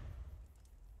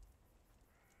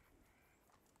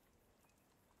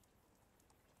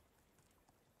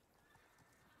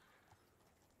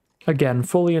 Again,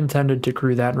 fully intended to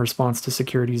crew that in response to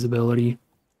Security's ability.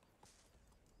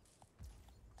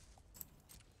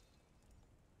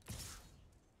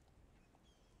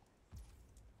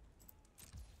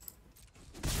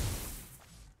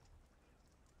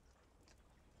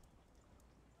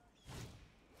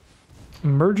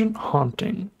 Emergent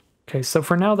Haunting. Okay, so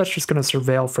for now that's just going to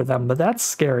surveil for them, but that's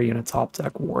scary in a top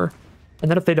deck war. And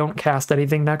then if they don't cast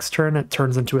anything next turn, it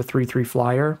turns into a 3/3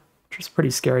 flyer, which is pretty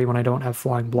scary when I don't have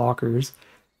flying blockers.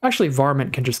 Actually,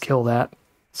 Varmint can just kill that,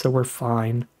 so we're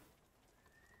fine.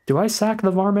 Do I sack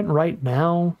the Varmint right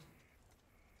now?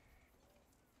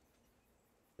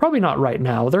 Probably not right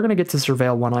now. They're going to get to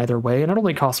surveil one either way, and it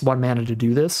only costs 1 mana to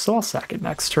do this, so I'll sack it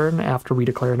next turn after we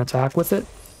declare an attack with it.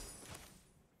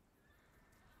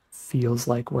 Feels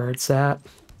like where it's at.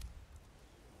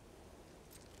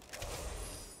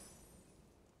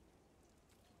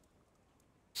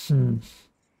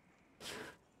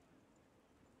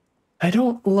 I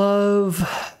don't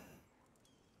love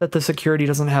that the security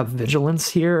doesn't have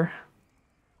vigilance here.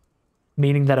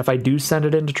 Meaning that if I do send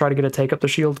it in to try to get a take up the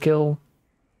shield kill,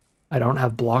 I don't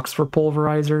have blocks for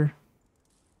Pulverizer.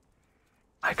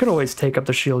 I could always take up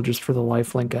the shield just for the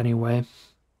lifelink anyway.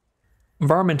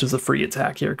 Varmint is a free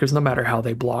attack here, because no matter how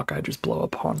they block, I just blow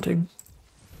up Haunting.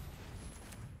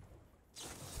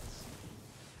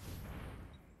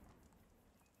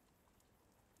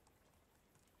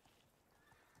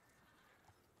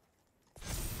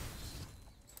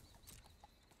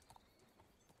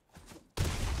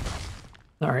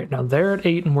 Alright, now they're at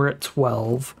 8 and we're at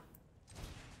 12.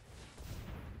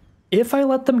 If I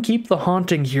let them keep the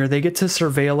Haunting here, they get to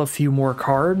surveil a few more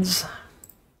cards.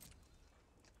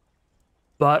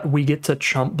 But we get to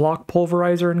chump block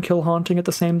Pulverizer and kill Haunting at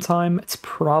the same time. It's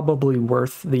probably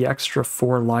worth the extra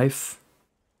 4 life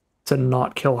to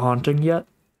not kill Haunting yet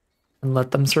and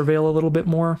let them surveil a little bit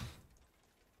more.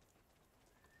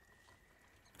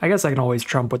 I guess I can always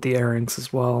trump with the Airings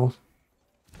as well.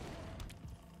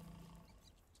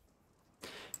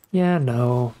 Yeah,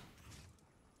 no.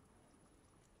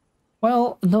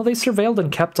 Well, no, they surveilled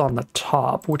and kept on the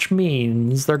top, which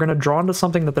means they're going to draw into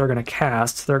something that they're going to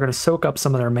cast. They're going to soak up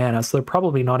some of their mana, so they're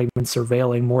probably not even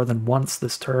surveilling more than once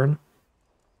this turn.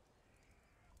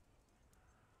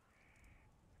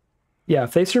 Yeah,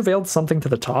 if they surveilled something to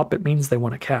the top, it means they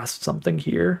want to cast something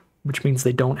here, which means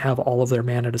they don't have all of their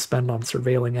mana to spend on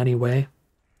surveilling anyway.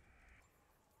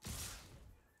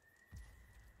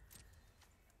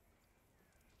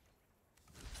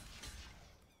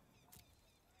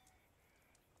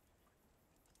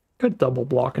 Could double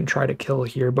block and try to kill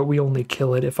here, but we only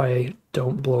kill it if I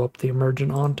don't blow up the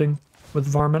Emergent Haunting with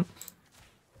Varmint.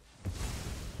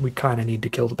 We kind of need to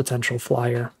kill the potential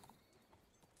flyer.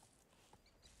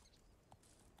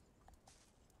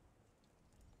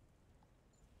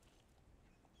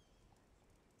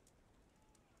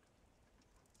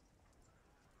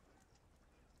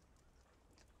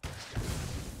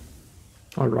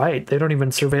 All right, they don't even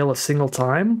surveil a single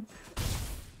time.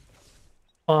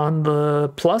 On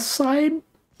the plus side,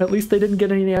 at least they didn't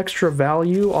get any extra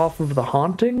value off of the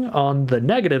haunting. On the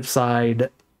negative side,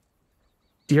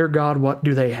 dear God, what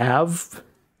do they have?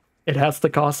 It has to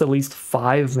cost at least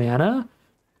 5 mana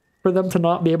for them to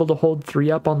not be able to hold 3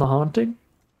 up on the haunting.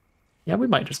 Yeah, we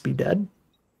might just be dead.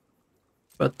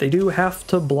 But they do have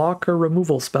to block a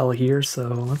removal spell here, so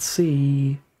let's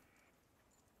see.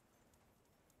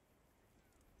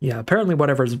 Yeah, apparently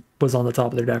whatever was on the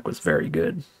top of their deck was very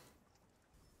good.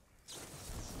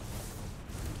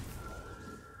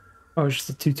 Oh, it's just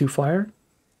a 2/2 flyer?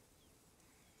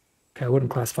 Okay, I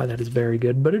wouldn't classify that as very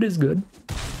good, but it is good.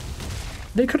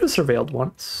 They could have surveilled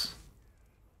once.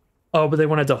 Oh, but they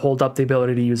wanted to hold up the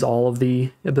ability to use all of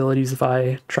the abilities if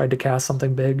I tried to cast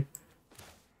something big.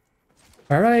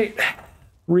 Alright.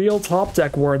 Real top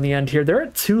deck war in the end here. They're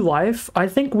at 2 life. I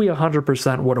think we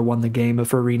 100% would have won the game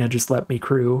if Arena just let me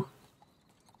crew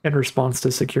in response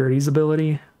to Security's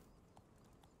ability.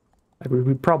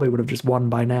 We probably would have just won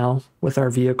by now with our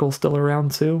vehicle still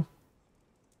around too.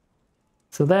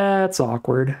 So that's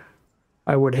awkward.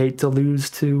 I would hate to lose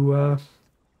to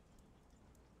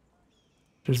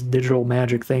just digital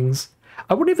magic things.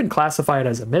 I wouldn't even classify it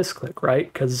as a misclick,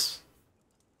 right? Because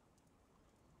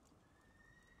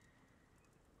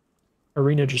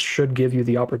Arena just should give you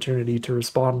the opportunity to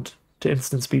respond to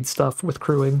instant speed stuff with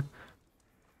crewing.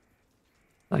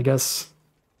 I guess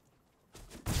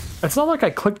it's not like I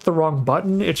clicked the wrong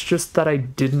button, it's just that I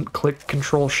didn't click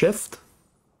Control Shift.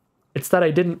 It's that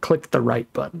I didn't click the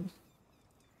right button.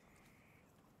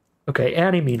 Okay,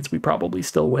 Annie means we probably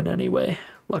still win anyway,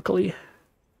 luckily.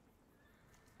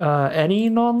 Any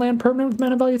non-land permanent with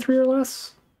mana value 3 or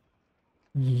less?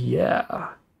 Yeah.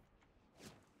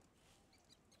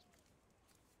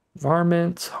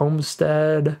 Varmint,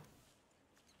 Homestead,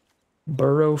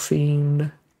 Burrow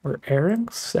Fiend, or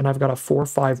Erranks, and I've got a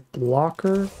 4/5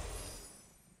 blocker.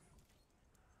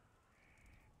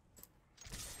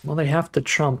 Well, they have to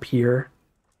chump here.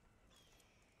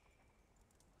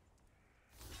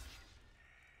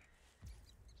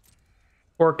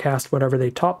 Or cast whatever they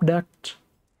top decked.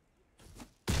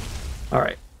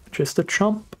 Alright, just a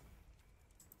chump.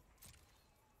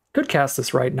 Could cast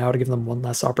this right now to give them one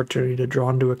less opportunity to draw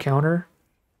into a counter.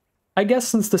 I guess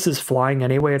since this is flying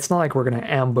anyway, it's not like we're going to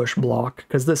ambush block,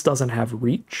 because this doesn't have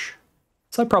reach.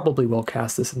 So I probably will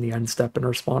cast this in the end step in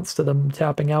response to them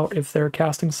tapping out if they're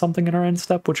casting something in our end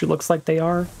step, which it looks like they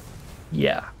are.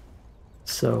 Yeah.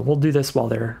 So we'll do this while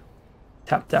they're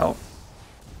tapped out.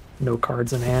 No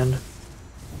cards in hand.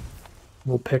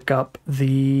 We'll pick up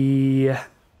the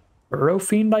Burrow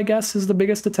Fiend, I guess, is the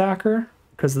biggest attacker,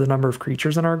 because of the number of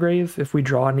creatures in our grave, if we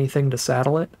draw anything to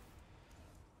saddle it.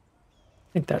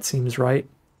 I think that seems right.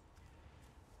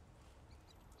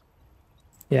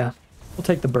 Yeah, we'll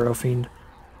take the Burrow Fiend.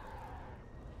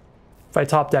 If I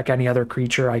top deck any other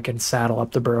creature, I can saddle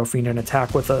up the Burrow Fiend and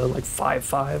attack with a, like,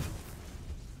 5/5.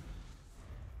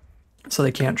 So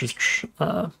they can't just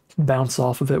bounce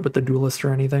off of it with the Duelist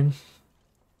or anything.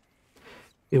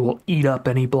 It will eat up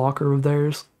any blocker of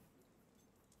theirs.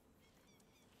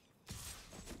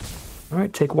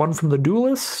 Alright, take one from the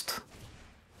Duelist.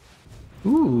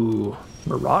 Ooh,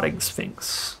 Marauding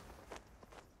Sphinx.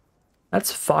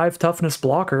 That's 5 toughness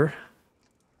blocker.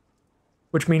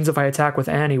 Which means if I attack with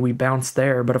Annie, we bounce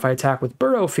there, but if I attack with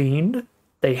Burrow Fiend,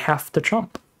 they have to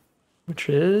chump. Which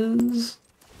is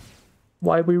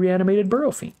why we reanimated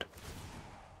Burrow Fiend.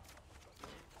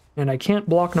 And I can't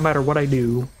block no matter what I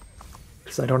do,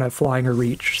 because I don't have flying or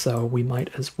reach, so we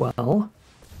might as well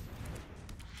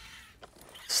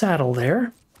saddle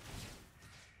there.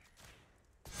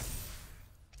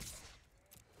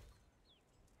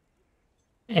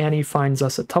 Annie finds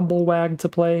us a Tumblewag to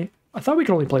play. I thought we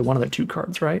could only play one of the 2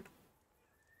 cards, right?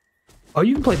 Oh,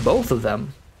 you can play both of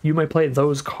them. You may play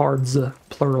those cards,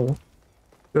 plural.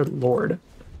 Good lord.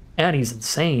 Annie's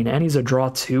insane. Annie's a draw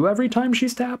 2 every time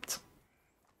she's tapped.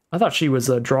 I thought she was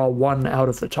a draw 1 out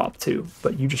of the top 2,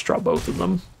 but you just draw both of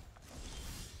them.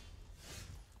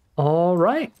 All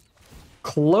right.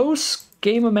 Close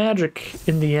game of Magic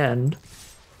in the end.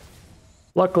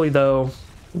 Luckily, though,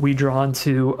 we draw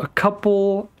into a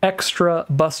couple extra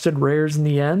busted rares in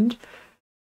the end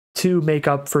to make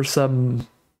up for some,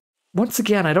 once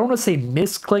again, I don't want to say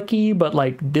misclicky, but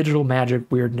like digital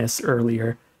magic weirdness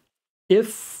earlier.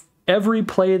 If every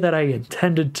play that I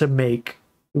intended to make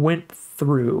went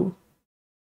through,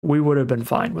 we would have been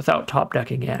fine without top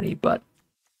decking Annie, but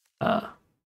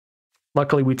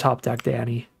luckily we top decked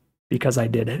Annie because I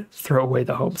did throw away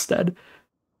the Homestead.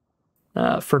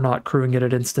 For not crewing it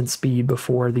at instant speed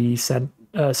before the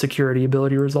security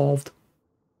ability resolved.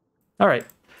 All right.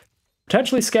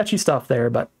 Potentially sketchy stuff there,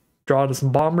 but draw to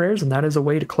some bomb rares, and that is a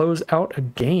way to close out a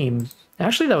game.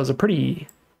 Actually, that was a pretty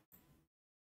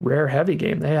rare heavy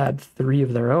game. They had 3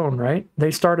 of their own, right?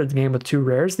 They started the game with 2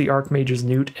 rares, the Archmage's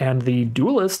Newt and the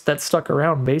Duelist that stuck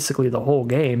around basically the whole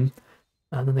game.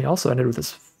 And then they also ended with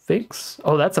this Sphinx.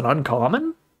 Oh, that's an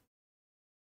uncommon?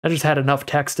 I just had enough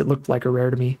text, it looked like a rare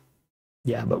to me.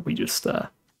 Yeah, but we just,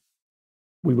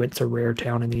 we went to Rare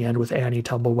Town in the end with Annie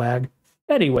Tumblewag.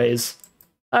 Anyways,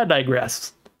 I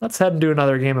digress. Let's head and do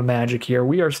another game of Magic here.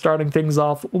 We are starting things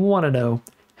off 1-0,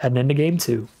 heading into game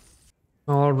 2.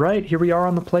 All right, here we are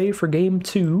on the play for game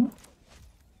 2.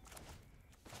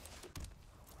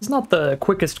 It's not the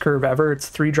quickest curve ever. It's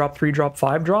 3-drop, 3-drop,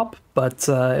 5-drop. But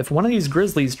if one of these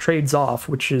Grizzlies trades off,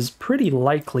 which is pretty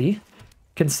likely,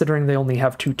 considering they only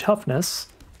have 2 toughness,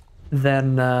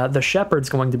 then the Shepherd's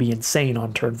going to be insane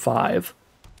on turn 5.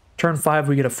 Turn 5,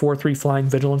 we get a 4-3 Flying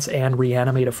Vigilance and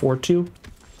reanimate a 4-2.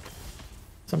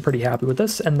 So I'm pretty happy with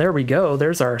this. And there we go.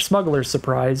 There's our Smuggler's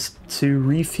Surprise to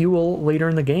refuel later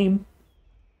in the game.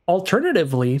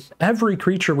 Alternatively, every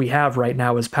creature we have right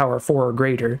now is power 4 or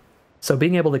greater, so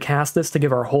being able to cast this to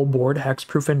give our whole board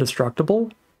hexproof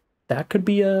indestructible, that could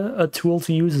be a tool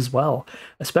to use as well,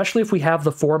 especially if we have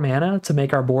the 4 mana to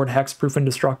make our board hexproof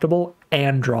indestructible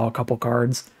and draw a couple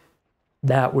cards.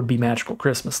 That would be Magical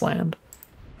Christmas Land.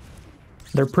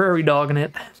 They're prairie dogging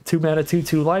it. 2 mana,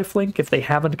 2/2 lifelink. If they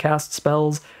haven't cast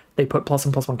spells, they put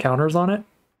 +1/+1 counters on it.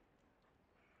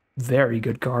 Very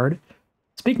good card.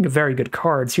 Speaking of very good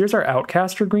cards, here's our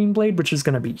Outcaster Greenblade, which is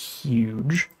going to be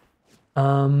huge.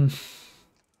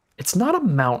 It's not a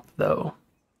mount, though.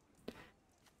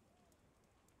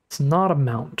 It's not a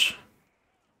mount.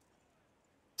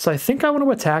 So I think I want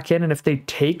to attack in, and if they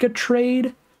take a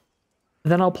trade,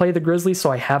 then I'll play the Grizzly,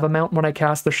 so I have a mount when I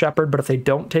cast the Shepherd, but if they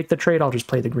don't take the trade, I'll just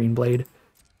play the Greenblade.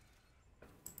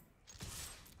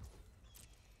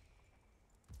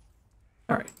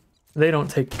 Alright, they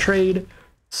don't take the trade.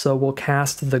 So we'll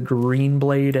cast the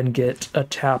Greenblade and get a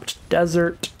tapped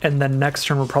Desert, and then next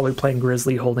turn we're probably playing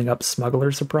Grizzly holding up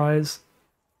Smuggler Surprise.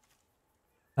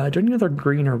 Do I need another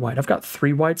green or white? I've got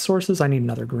 3 white sources, I need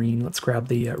another green. Let's grab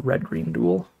the red-green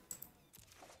duel.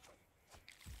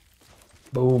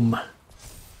 Boom.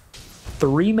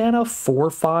 3 mana,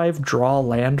 4/5, draw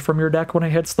land from your deck when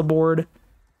it hits the board.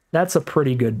 That's a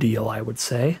pretty good deal, I would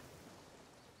say.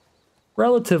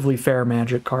 Relatively fair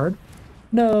Magic card.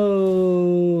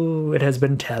 No, it has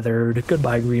been tethered.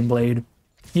 Goodbye, Greenblade.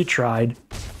 You tried.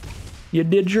 You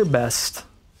did your best.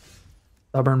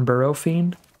 Stubborn Burrow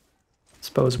Fiend.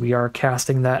 Suppose we are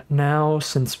casting that now,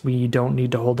 since we don't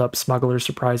need to hold up Smuggler's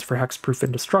Surprise for Hexproof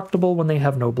Indestructible when they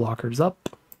have no blockers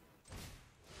up.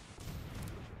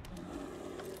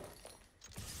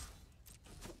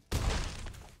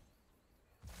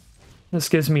 This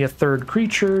gives me a 3rd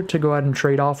creature to go ahead and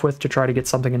trade off with to try to get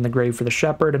something in the grave for the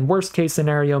Shepherd, and worst case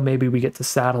scenario, maybe we get to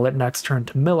saddle it next turn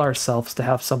to mill ourselves to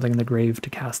have something in the grave to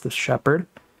cast this Shepherd.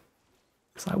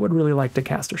 Because I would really like to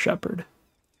cast a Shepherd.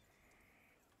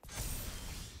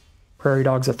 Prairie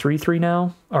Dog's a 3/3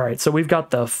 now. Alright, so we've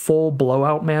got the full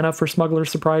blowout mana for Smuggler's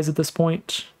Surprise at this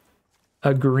point.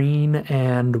 A green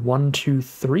and 1, 2,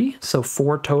 3, so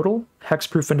 4 total.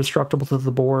 Hexproof Indestructible to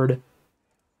the board.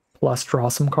 Plus draw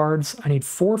some cards. I need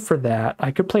 4 for that. I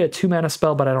could play a 2 mana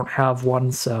spell, but I don't have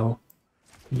one, so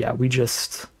yeah, we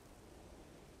just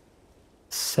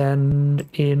send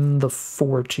in the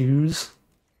 4/2s.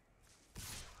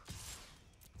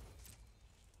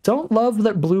 Don't love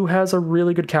that blue has a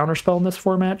really good counterspell in this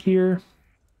format here.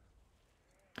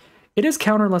 It is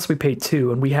counter unless we pay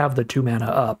 2, and we have the 2 mana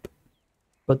up,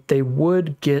 but they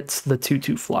would get the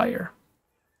 2/2 flyer.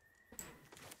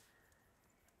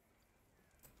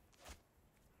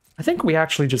 I think we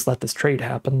actually just let this trade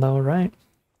happen, though, right?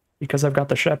 Because I've got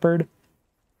the Shepherd.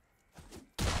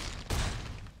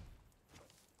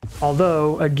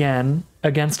 Although, again,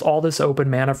 against all this open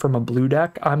mana from a blue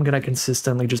deck, I'm going to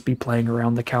consistently just be playing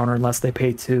around the counter unless they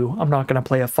pay 2. I'm not going to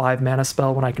play a 5 mana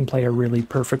spell when I can play a really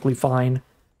perfectly fine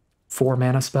 4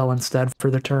 mana spell instead for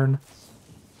the turn.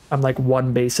 I'm like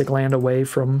 1 basic land away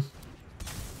from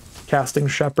casting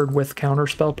Shepherd with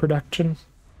counterspell protection.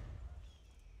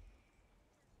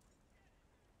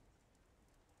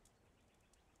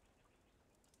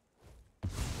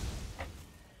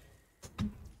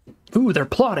 Ooh, they're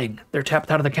plotting. They're tapped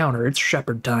out of the counter. It's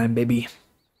Shepherd time, baby.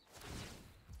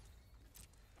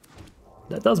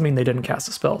 That does mean they didn't cast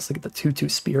a spell, so they get the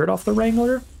 2/2 Spirit off the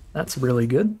Wrangler. That's really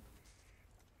good.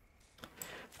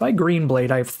 If I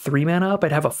Greenblade, I have 3 mana up.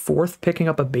 I'd have a 4th picking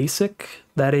up a basic.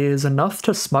 That is enough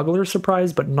to Smuggler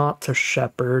Surprise, but not to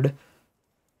Shepherd.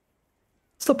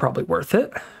 Still probably worth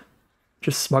it.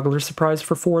 Just Smuggler Surprise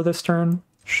for 4 this turn?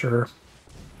 Sure.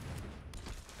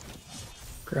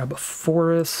 Grab a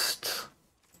forest.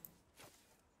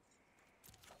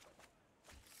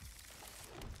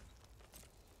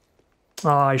 Oh,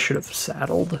 I should have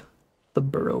saddled the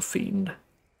Burrow Fiend.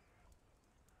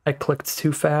 I clicked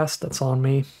too fast, that's on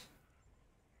me.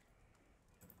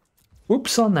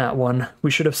 Whoops on that one. We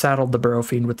should have saddled the Burrow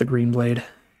Fiend with the Green Blade.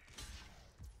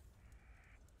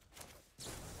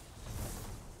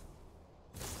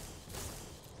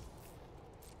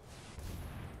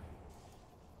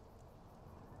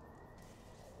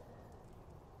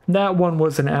 That one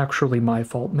wasn't actually my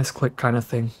fault, misclick kind of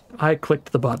thing. I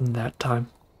clicked the button that time.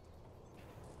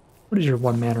 What is your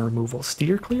 1-mana removal?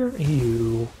 Steer Clear?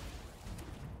 Ew.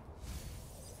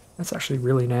 That's actually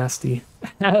really nasty.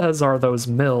 As are those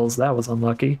mills. That was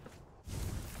unlucky.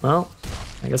 Well,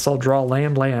 I guess I'll draw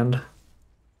land.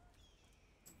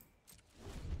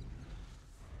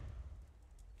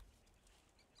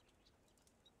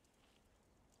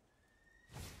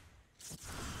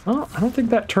 Well, I don't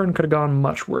think that turn could have gone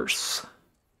much worse.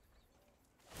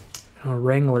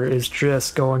 Wrangler is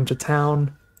just going to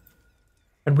town.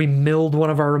 And we milled one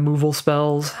of our removal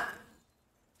spells.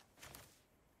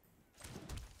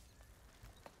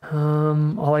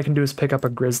 All I can do is pick up a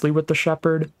Grizzly with the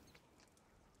Shepherd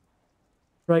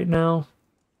right now.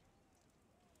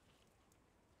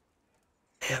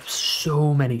 They have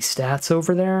so many stats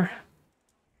over there.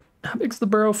 How big's the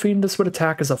Burrow Fiend? This would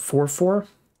attack as a 4/4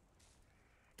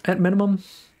 at minimum.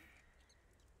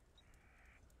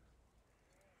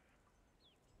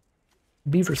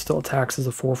 Beaver still attacks as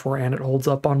a 4/4 and it holds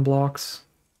up on blocks.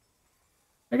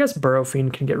 I guess Burrow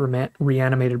Fiend can get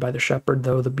reanimated by the Shepherd,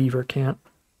 though the Beaver can't.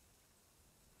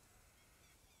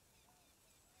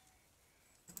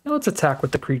 Now let's attack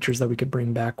with the creatures that we could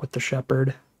bring back with the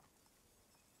Shepherd.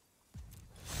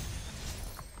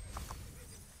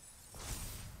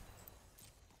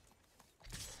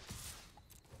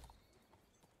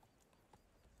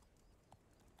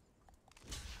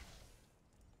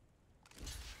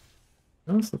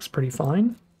 Oh, this looks pretty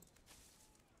fine.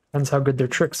 Depends how good their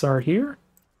tricks are here.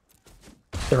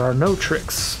 There are no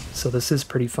tricks, so this is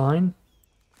pretty fine.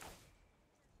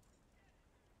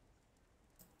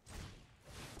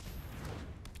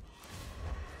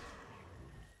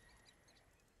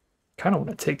 Kind of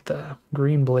want to take the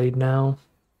Green Blade now.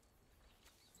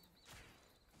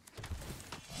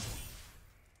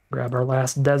 Grab our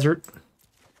last desert.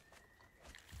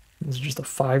 This is just a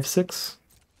 5/6.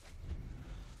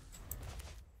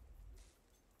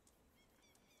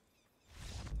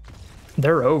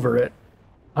 They're over it.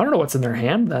 I don't know what's in their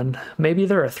hand then. Maybe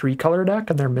they're a 3-color deck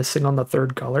and they're missing on the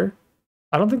 3rd color.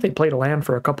 I don't think they played a land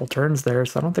for a couple turns there,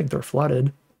 so I don't think they're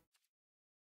flooded.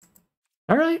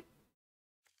 Alright.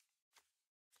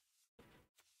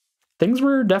 Things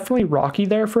were definitely rocky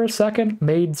there for a second.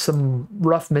 Made some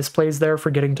rough misplays there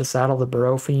forgetting to saddle the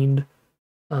Burrow Fiend.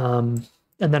 And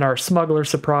then our Smuggler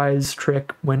Surprise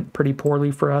trick went pretty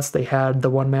poorly for us. They had the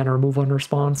 1-mana removal in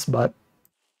response, but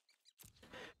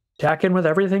attack in with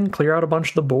everything, clear out a bunch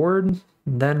of the board,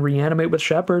 then reanimate with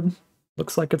Shepherd.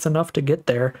 Looks like it's enough to get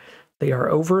there. They are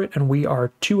over it, and we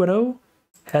are 2-0,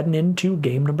 heading into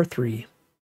game number 3.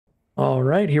 All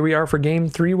right, here we are for game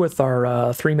 3 with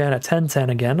our 3-mana 10/10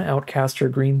 again.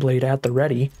 Outcaster Green Blade at the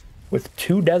ready with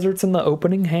 2 deserts in the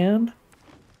opening hand.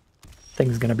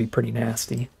 Thing's going to be pretty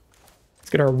nasty. Let's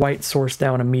get our white source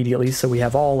down immediately so we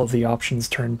have all of the options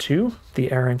turn 2. The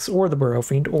Erranx or the Burrow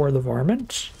Fiend or the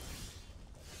Varmint.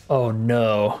 Oh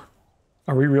no.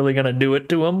 Are we really going to do it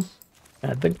to him?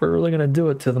 I think we're really going to do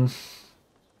it to them.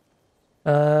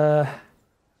 I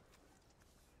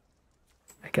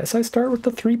guess I start with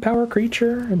the 3-power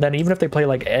creature, and then even if they play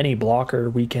like any blocker,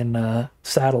 we can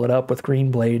saddle it up with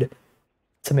Green Blade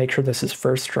to make sure this is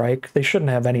first strike. They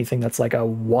shouldn't have anything that's like a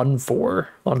 1/4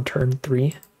 on turn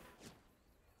 3.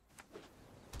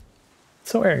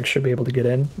 So Erranx should be able to get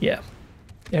in. Yeah.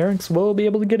 Erranx will be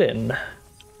able to get in.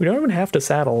 We don't even have to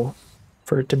saddle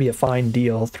for it to be a fine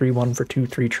deal. 3-1 for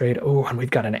 2/3 trade. Oh, and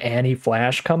we've got an Annie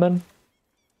Flash coming.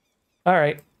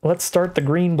 Alright, let's start the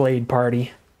Green Blade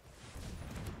party.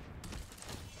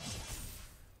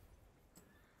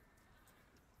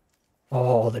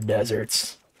 Oh, the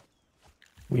deserts.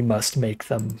 We must make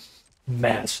them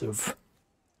massive.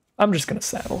 I'm just going to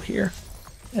saddle here.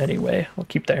 Anyway, I'll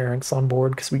keep the Erranx on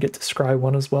board because we get to scry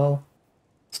one as well.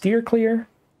 Steer Clear.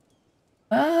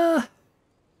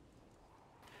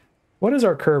 What is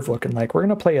our curve looking like? We're going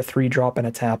to play a 3-drop and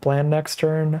a tap land next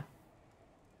turn.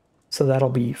 So that'll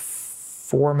be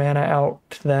 4 mana out.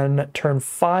 Then turn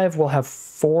 5, we'll have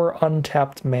 4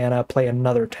 untapped mana, play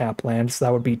another tap land. So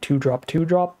that would be 2-drop,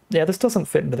 2-drop. Yeah, this doesn't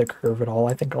fit into the curve at all.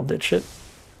 I think I'll ditch it.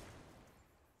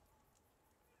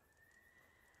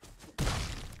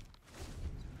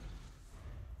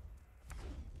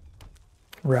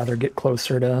 Rather get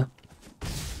closer to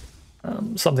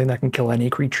something that can kill any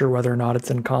creature, whether or not it's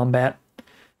in combat.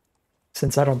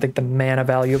 Since I don't think the mana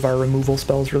value of our removal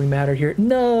spells really matter here.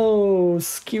 No!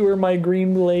 Skewer my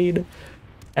green blade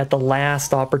at the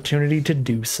last opportunity to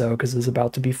do so, because it's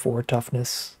about to be 4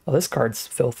 toughness. Oh, this card's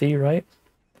filthy, right?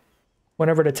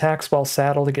 Whenever it attacks while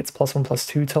saddled, it gets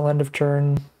 +1/+2 till end of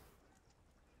turn.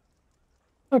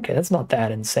 Okay, that's not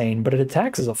that insane, but it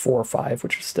attacks as a 4/5,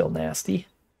 which is still nasty.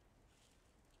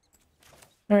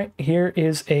 Alright, here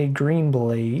is a green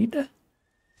blade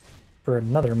for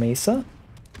another Mesa.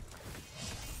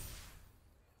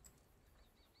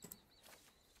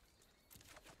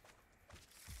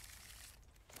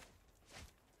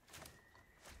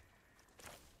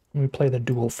 We play the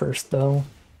duel first, though.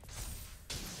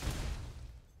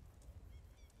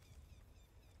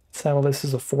 Saddle this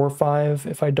is a 4/5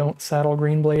 if I don't saddle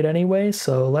green blade anyway,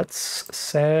 so let's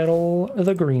saddle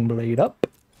the green blade up,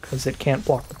 because it can't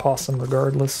block the possum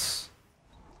regardless.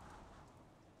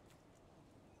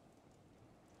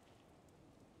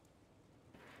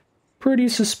 Pretty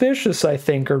suspicious, I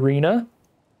think, Arena.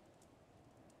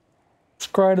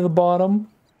 Scry to the bottom,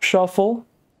 shuffle.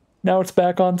 Now it's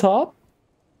back on top.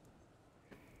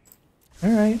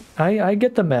 Alright, I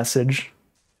get the message.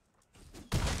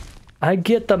 I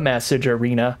get the message,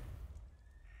 Arena.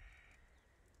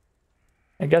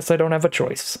 I guess I don't have a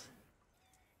choice.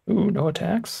 Ooh, no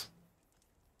attacks?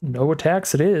 No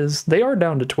attacks it is. They are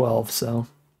down to 12, so...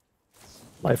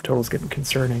 life total's getting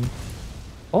concerning.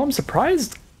 Oh, I'm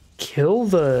surprised. Kill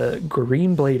the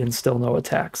green blade and still no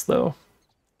attacks, though.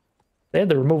 They had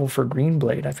the removal for green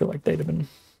blade. I feel like they'd have been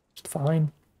just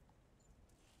fine.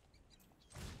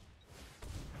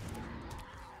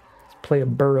 Play a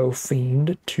Burrow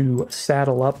Fiend to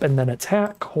saddle up and then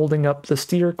attack, holding up the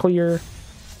steer clear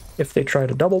if they try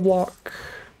to double block.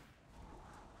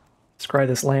 Scry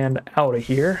this land out of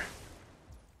here.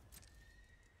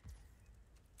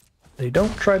 They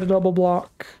don't try to double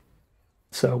block,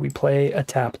 so we play a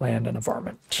tap land and a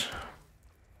varmint.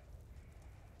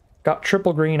 Got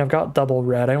triple green, I've got double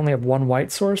red. I only have 1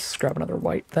 white source. Let's grab another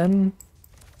white then.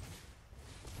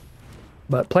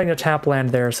 But playing a tap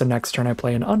land there, so next turn I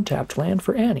play an untapped land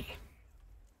for Annie.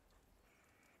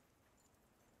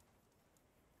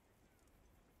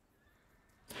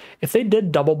 If they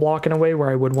did double block in a way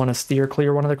where I would want to steer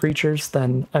clear one of the creatures,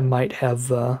 then I might have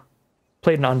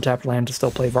played an untapped land to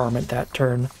still play Varmint that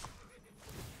turn.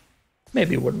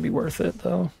 Maybe it wouldn't be worth it,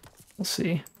 though. We'll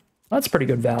see. That's pretty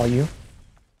good value.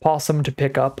 Possum to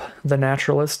pick up the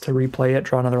Naturalist to replay it,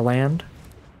 draw another land.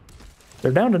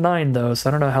 They're down to 9, though, so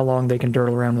I don't know how long they can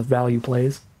dirtle around with value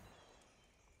plays.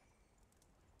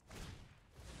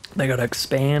 They gotta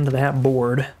expand that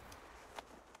board.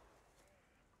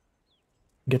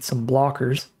 Get some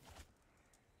blockers.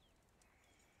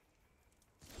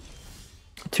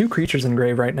 2 creatures in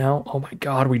grave right now. Oh my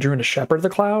god, we drew into Shepherd of the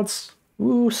Clouds?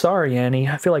 Ooh, sorry, Annie.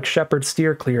 I feel like Shepherd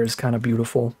Steer Clear is kind of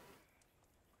beautiful.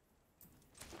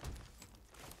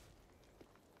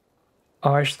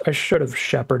 Oh, I should have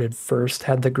shepherded first,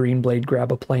 had the green blade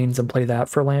grab a plains and play that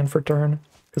for land for turn.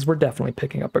 Because we're definitely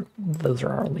picking up those are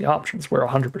our only options. We're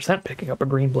 100% picking up a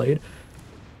green blade.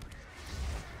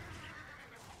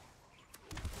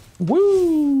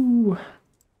 Woo!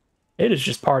 It is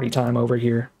just party time over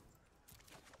here.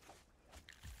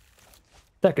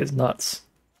 Deck is nuts.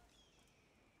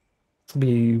 This will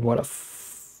be, what, a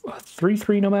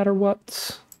 3/3 no matter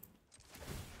what?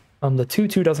 The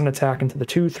 2/2 doesn't attack into the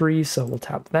 2/3, so we'll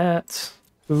tap that.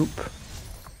 Oop.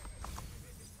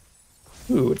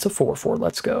 Ooh, it's a 4/4,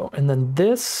 let's go. And then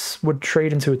this would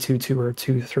trade into a 2/2 or a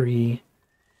 2/3,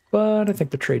 but I think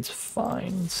the trade's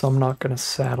fine, so I'm not going to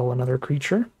saddle another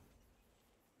creature.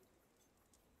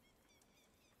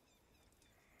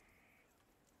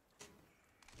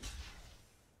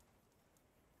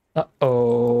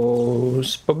 Uh-oh,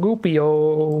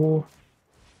 Spagoopio.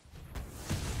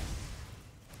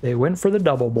 They went for the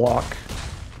double block,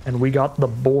 and we got the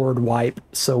board wipe,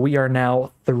 so we are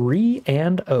now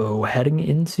 3-0 heading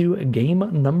into game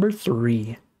number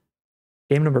 3.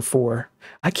 Game number 4.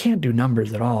 I can't do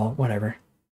numbers at all, whatever.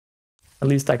 At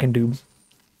least I can do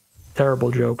terrible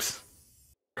jokes.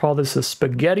 Call this a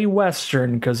spaghetti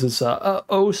western, because it's a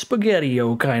uh-oh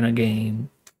spaghetti-o kind of game.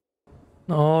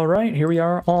 Alright, here we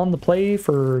are on the play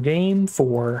for game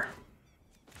 4.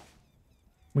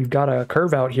 We've got a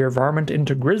curve out here, Varmint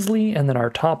into Grizzly, and then our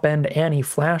top end Annie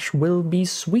Flash will be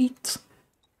sweet.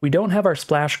 We don't have our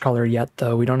splash color yet,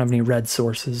 though. We don't have any red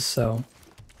sources, so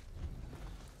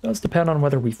it does depend on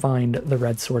whether we find the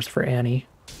red source for Annie.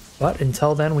 But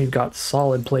until then, we've got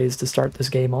solid plays to start this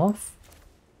game off.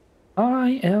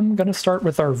 I am going to start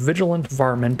with our Vigilant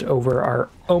Varmint over our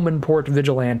Omenport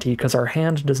Vigilante, because our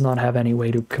hand does not have any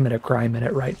way to commit a crime in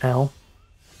it right now.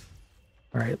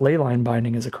 Alright, Leyline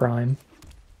Binding is a crime.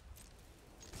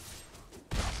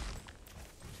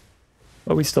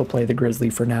 But we still play the Grizzly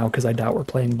for now, because I doubt we're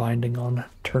playing Binding on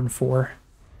turn 4.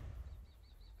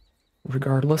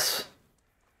 Regardless.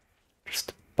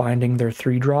 Just binding their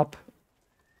 3-drop.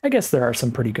 I guess there are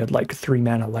some pretty good, like,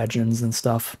 3-mana legends and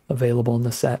stuff available in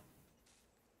the set.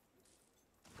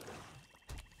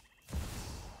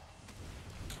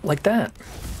 Like that.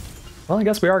 Well, I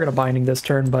guess we are going to Binding this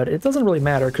turn, but it doesn't really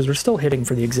matter, because we're still hitting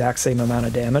for the exact same amount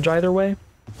of damage either way.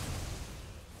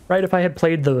 Right, if I had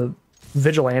played the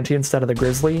Vigilante instead of the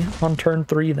Grizzly on turn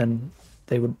 3, then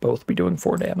they would both be doing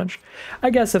 4 damage. I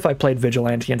guess if I played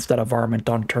Vigilante instead of Varmint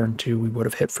on turn 2, we would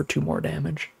have hit for 2 more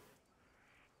damage.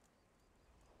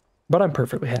 But I'm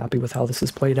perfectly happy with how this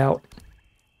has played out.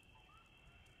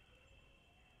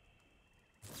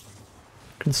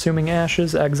 Consuming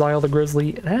Ashes, exile the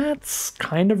Grizzly. That's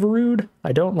kind of rude.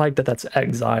 I don't like that that's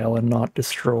exile and not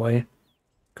destroy,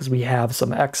 because we have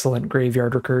some excellent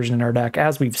graveyard recursion in our deck,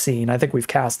 as we've seen. I think we've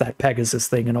cast that Pegasus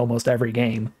thing in almost every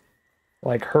game.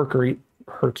 Like Hercules,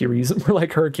 we're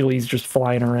like Hercules just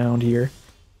flying around here.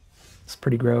 It's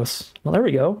pretty gross. Well, there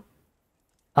we go.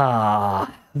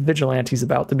 Ah, Vigilante's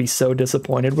about to be so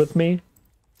disappointed with me.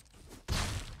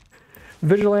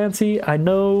 Vigilante, I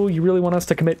know you really want us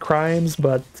to commit crimes,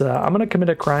 but I'm going to commit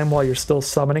a crime while you're still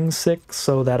summoning 6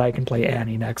 so that I can play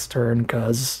Annie next turn,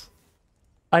 because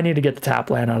I need to get the tap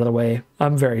land out of the way.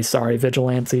 I'm very sorry,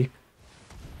 Vigilante.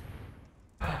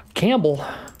 Campbell.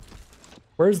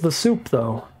 Where's the soup,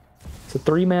 though? It's a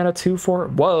 3-mana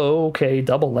 2/4. Whoa, okay,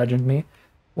 double legend me.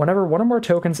 Whenever one or more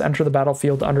tokens enter the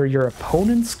battlefield under your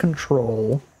opponent's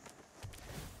control,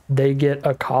 they get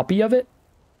a copy of it.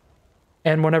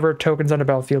 And whenever tokens enter the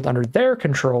battlefield under their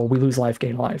control, we lose life,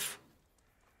 gain life.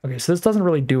 Okay, so this doesn't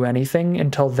really do anything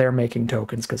until they're making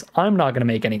tokens, because I'm not going to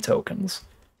make any tokens.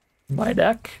 My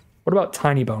deck. What about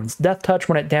Tiny Bones? Death Touch,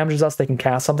 when it damages us, they can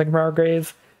cast something from our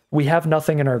grave. We have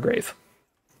nothing in our grave.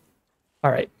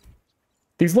 Alright.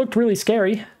 These looked really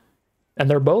scary, and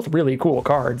they're both really cool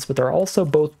cards, but they're also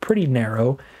both pretty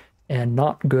narrow and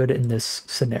not good in this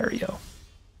scenario.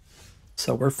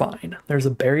 So we're fine. There's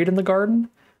a Buried in the Garden.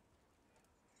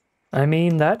 I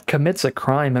mean, that commits a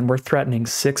crime and we're threatening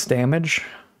 6 damage.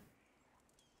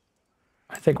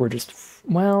 I think we're just...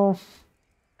 well...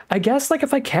 I guess, like,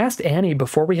 if I cast Annie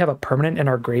before we have a permanent in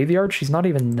our graveyard, she's not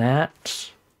even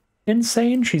that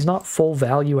insane. She's not full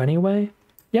value anyway.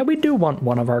 Yeah, we do want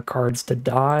one of our cards to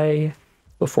die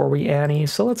before we Annie,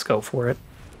 so let's go for it.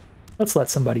 Let's let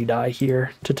somebody die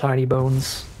here to Tiny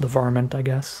Bones, the Varmint, I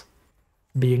guess,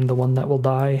 being the one that will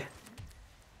die.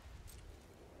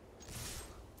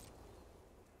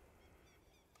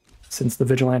 Since the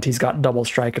Vigilante's got double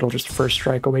strike, it'll just first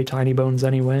strike away Tiny Bones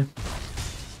anyway.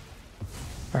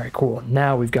 Alright, cool.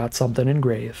 Now we've got something in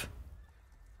grave.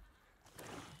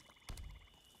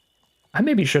 I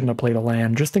maybe shouldn't have played a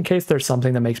land, just in case there's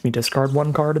something that makes me discard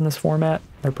 1 card in this format.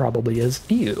 There probably is.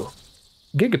 Ew.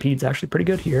 Gigapede's actually pretty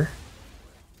good here.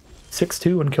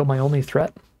 6/2 and kill my only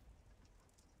threat.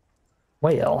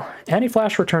 Well,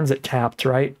 Anti-Flash returns it tapped,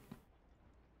 right?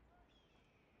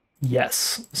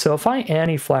 Yes. So if I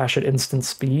Anti-Flash at instant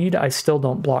speed, I still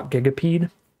don't block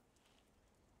Gigapede.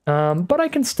 But I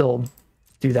can still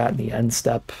do that in the end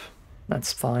step.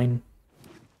 That's fine.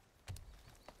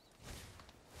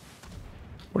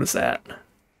 What is that?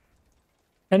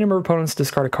 Any number of opponents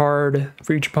discard a card.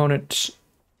 For each opponent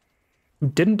who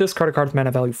didn't discard a card with mana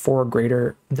value 4 or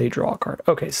greater, they draw a card.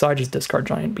 Okay, so I just discard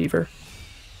Giant Beaver.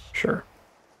 Sure.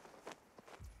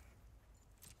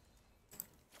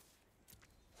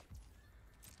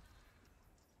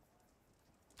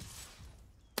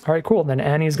 Alright, cool. Then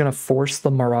Annie's going to force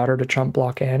the Marauder to chump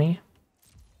block Annie.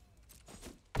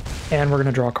 And we're going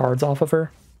to draw cards off of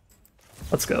her.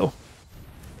 Let's go.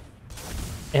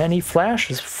 Annie Flash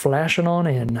is flashing on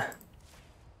in.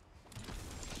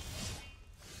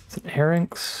 It's an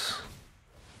Herynx.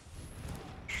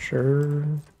 Sure.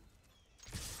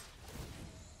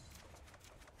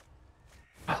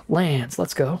 Lands,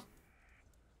 let's go.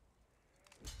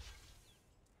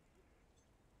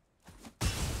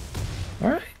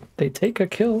 Alright, they take a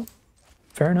kill.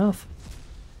 Fair enough.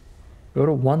 Go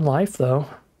to 1 life, though.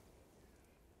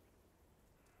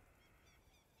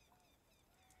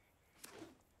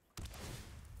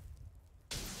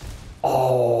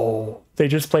 They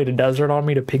just played a desert on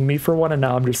me to ping me for one, and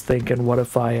now I'm just thinking, what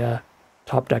if I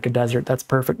top deck a desert? That's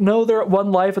perfect. No, they're at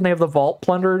 1 life and they have the Vault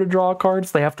Plunderer to draw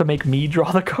cards. They have to make me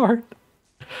draw the card.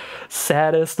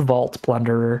 Saddest Vault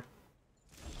Plunderer.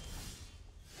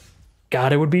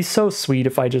 God, it would be so sweet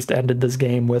if I just ended this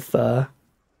game with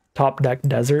top deck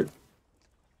desert.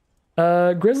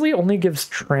 Grizzly only gives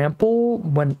trample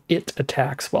when it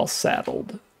attacks while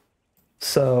saddled.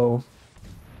 So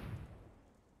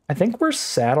I think we're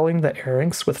saddling the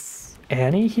Erynx with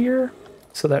Annie here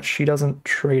so that she doesn't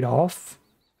trade off.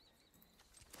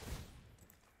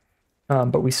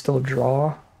 But we still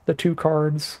draw the 2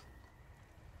 cards.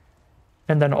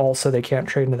 And then also they can't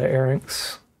trade into the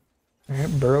Erynx.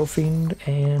 Alright, Burrow Fiend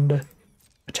and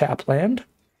a tap land.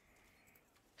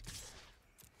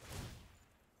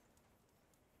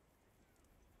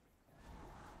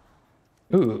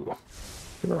 Ooh.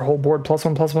 Give our whole board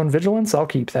 +1/+1 vigilance. I'll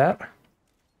keep that.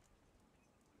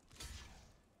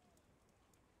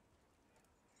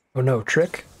 Oh no,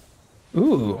 trick.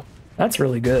 Ooh, that's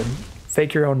really good.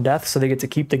 Fake your own death so they get to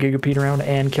keep the Gigapede around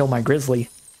and kill my Grizzly.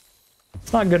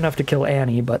 It's not good enough to kill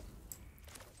Annie, but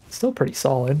still pretty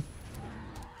solid.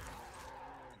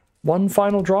 One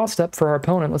final draw step for our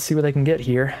opponent. Let's see what they can get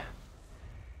here.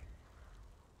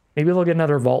 Maybe they'll get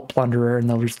another Vault Plunderer and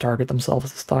they'll just target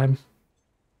themselves this time.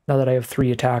 Now that I have 3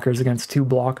 attackers against 2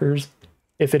 blockers.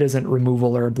 If it isn't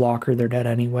removal or a blocker, they're dead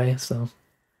anyway, so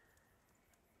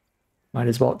might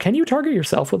as well. Can you target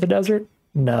yourself with a desert?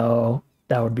 No,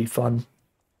 that would be fun.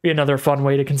 Be another fun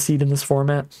way to concede in this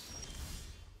format.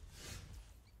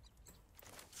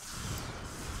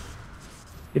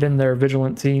 Get in there,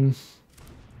 Vigilant team.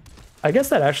 I guess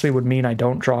that actually would mean I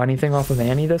don't draw anything off of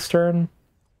Annie this turn.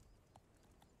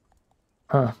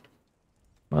 Huh.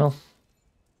 Well,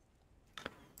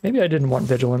 maybe I didn't want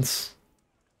Vigilance.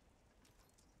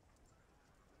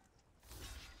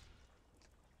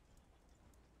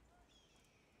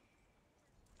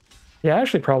 Yeah, I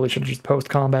actually probably should have just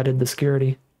post-combated the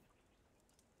Security.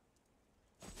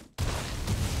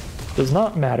 Does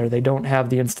not matter, they don't have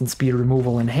the instant speed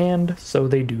removal in hand, so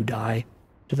they do die.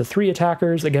 To the 3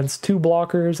 attackers against 2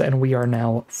 blockers, and we are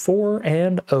now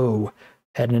 4-0,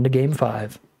 heading into game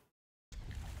 5.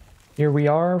 Here we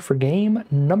are for game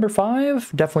number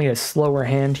 5. Definitely a slower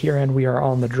hand here, and we are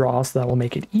on the draw, so that will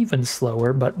make it even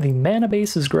slower, but the mana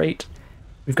base is great.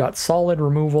 We've got solid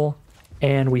removal,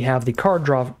 and we have the card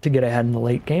draw to get ahead in the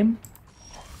late game.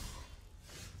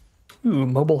 Ooh,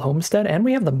 Mobile Homestead, and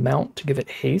we have the Mount to give it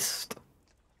haste.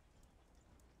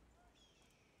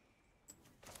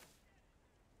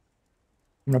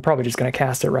 I'm probably just going to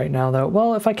cast it right now, though.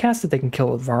 Well, if I cast it, they can kill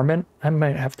it with Varmint. I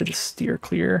might have to just steer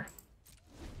clear.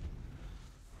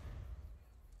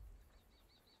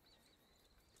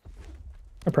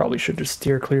 I probably should just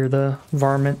steer clear the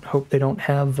Varmint. Hope they don't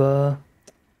have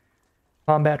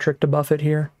Combat Trick to buff it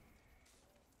here.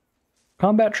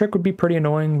 Combat Trick would be pretty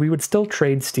annoying. We would still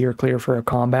trade steer clear for a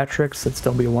Combat Trick, so it'd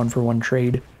still be a 1-for-1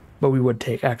 trade, but we would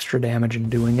take extra damage in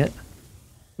doing it.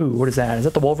 Ooh, what is that? Is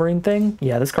that the Wolverine thing?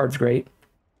 Yeah, this card's great.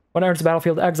 When it enters the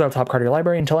battlefield, exile top card of your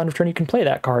library. Until end of turn, you can play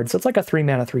that card. So it's like a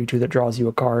 3-mana 3/2 that draws you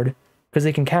a card. Because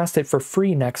they can cast it for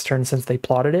free next turn since they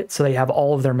plotted it. So they have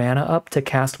all of their mana up to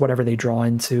cast whatever they draw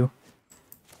into.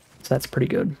 So that's pretty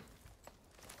good.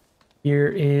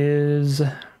 Here is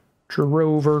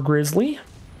Drover Grizzly.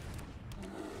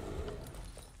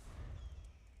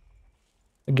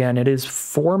 Again, it is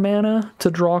 4 mana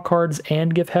to draw cards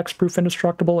and give Hexproof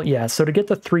Indestructible. Yeah, so to get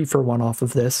the 3-for-1 off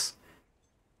of this,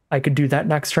 I could do that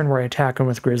next turn where I attack him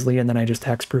with Grizzly and then I just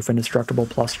Hexproof Indestructible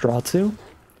plus draw 2.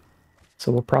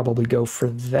 So we'll probably go for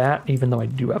that, even though I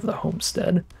do have the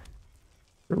Homestead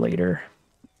for later.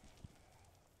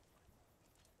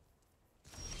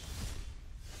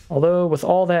 Although with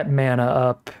all that mana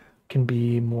up, can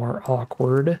be more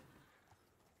awkward.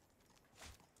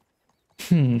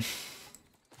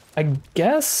 I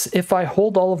guess if I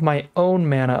hold all of my own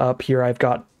mana up here, I've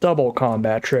got double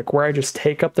Combat Trick, where I just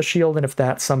take up the shield, and if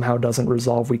that somehow doesn't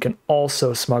resolve, we can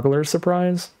also Smuggler's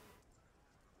Surprise.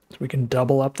 So we can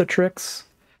double up the tricks.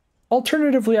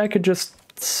 Alternatively, I could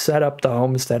just set up the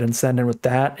Homestead and send in with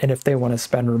that, and if they want to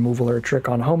spend removal or a trick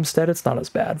on Homestead, it's not as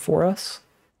bad for us.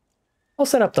 I'll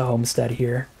set up the Homestead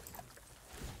here.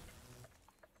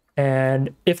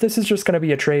 And if this is just going to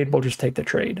be a trade, we'll just take the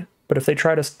trade. But if they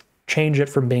try to change it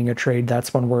from being a trade,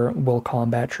 that's when we'll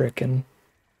Combat Trick and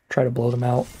try to blow them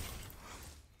out.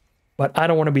 But I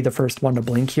don't want to be the first one to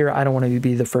blink here. I don't want to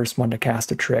be the first one to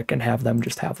cast a trick and have them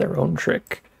just have their own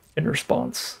trick in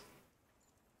response.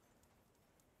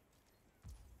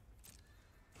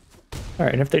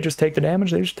 Alright, and if they just take the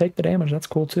damage, they just take the damage. That's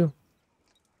cool too.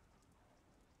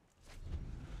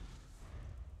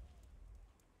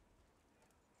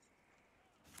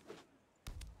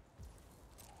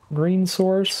 green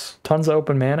source. Tons of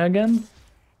open mana again.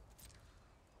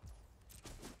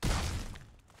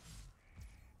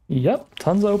 Yep,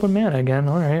 tons of open mana again.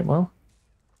 Alright, well.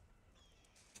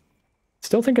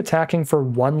 Still think attacking for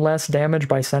 1 less damage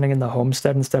by sending in the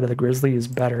Homestead instead of the Grizzly is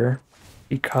better,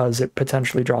 because it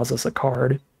potentially draws us a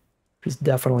card, which is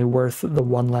definitely worth the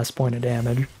 1 less point of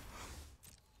damage.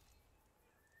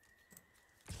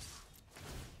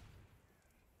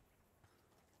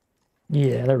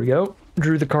 Yeah, there we go.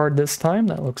 Drew the card this time.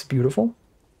 That looks beautiful.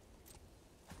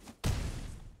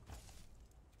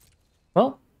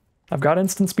 Well, I've got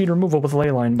instant speed removal with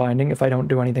Leyline Binding if I don't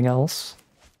do anything else.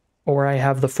 Or I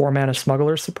have the 4-mana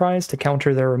Smuggler's Surprise to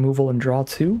counter their removal and draw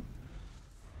 2.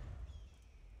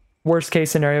 Worst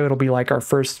case scenario, it'll be like our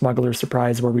first Smuggler's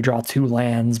Surprise where we draw 2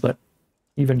 lands, but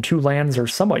even 2 lands are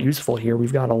somewhat useful here.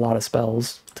 We've got a lot of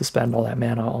spells to spend all that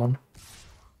mana on.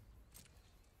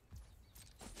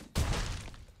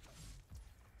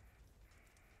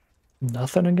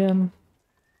 Nothing again?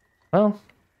 Well,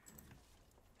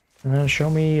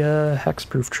 show me a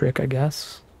hexproof trick, I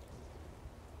guess.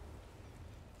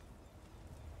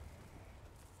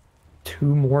 2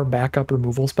 more backup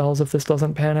removal spells if this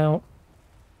doesn't pan out.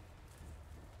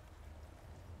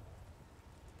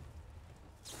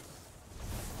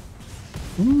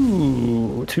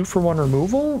 Ooh, 2 for 1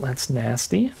 removal? That's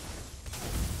nasty.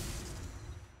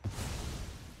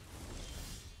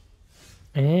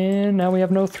 And now we have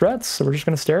no threats, so we're just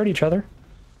going to stare at each other.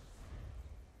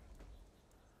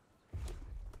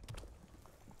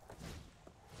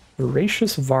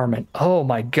 Voracious Varmint. Oh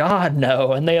my god,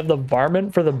 no. And they have the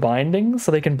Varmint for the binding, so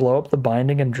they can blow up the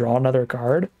binding and draw another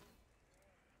card?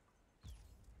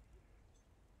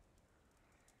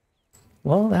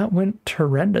 Well, that went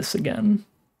horrendous again.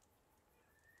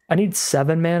 I need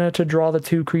 7 mana to draw the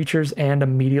 2 creatures and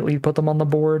immediately put them on the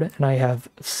board, and I have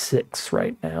 6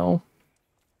 right now.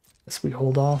 Guess we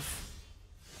hold off.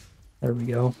 There we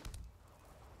go.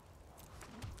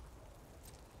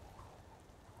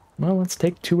 Well, let's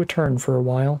take 2 a turn for a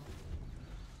while.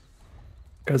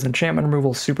 Because enchantment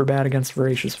removal is super bad against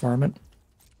Voracious Varmint.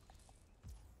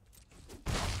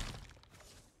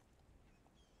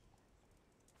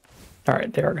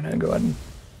 Alright, they are going to go ahead and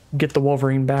get the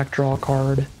Wolverine back, draw a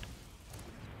card.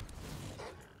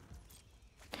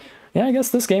 Yeah, I guess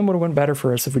this game would have went better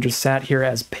for us if we just sat here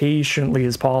as patiently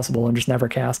as possible and just never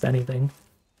cast anything.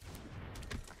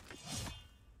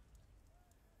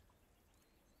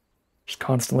 Just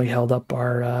constantly held up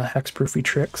our hexproofy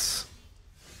tricks.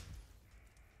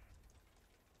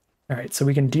 Alright, so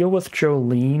we can deal with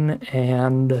Jolene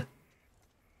and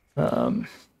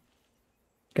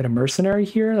get a mercenary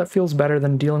here. That feels better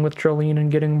than dealing with Jolene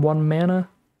and getting 1 mana.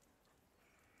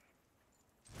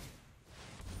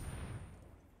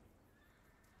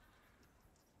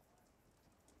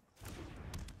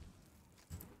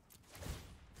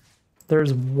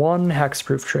 There's 1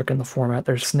 hexproof trick in the format.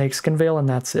 There's Snakeskin Veil, and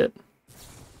that's it.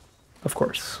 Of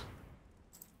course.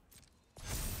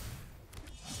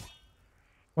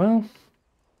 Well,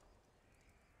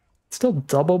 still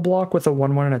double block with a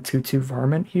 1/1 and a 2/2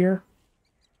 Varmint here.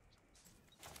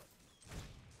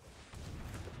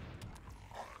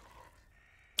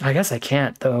 I guess I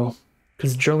can't, though,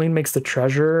 because Jolene makes the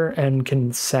treasure and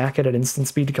can sack it at instant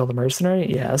speed to kill the mercenary.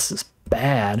 Yeah, this is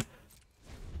bad.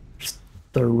 Just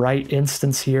the right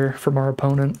instance here from our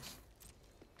opponent.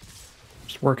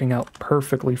 Just working out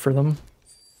perfectly for them.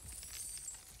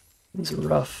 These are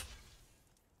rough.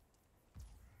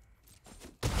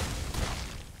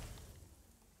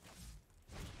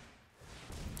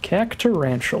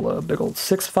 Cactarantula, big old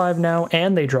 6/5 now,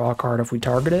 and they draw a card if we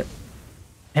target it.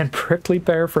 And Prickly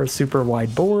Pear for a super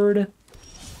wide board.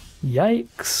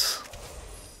 Yikes.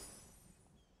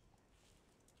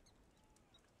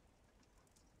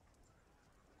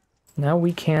 Now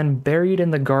we can Buried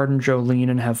in the Garden Jolene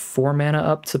and have 4 mana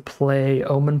up to play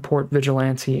Omenport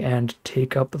Vigilante and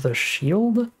take up the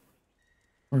shield.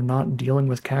 We're not dealing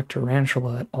with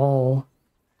Cactarantula at all.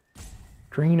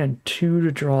 Green and 2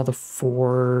 to draw the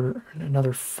 4, and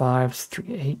another 5,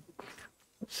 3, 8,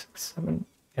 6, 7.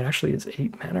 It actually is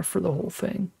 8 mana for the whole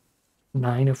thing.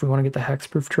 9 if we want to get the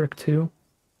hexproof trick too.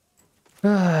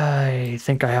 I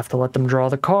think I have to let them draw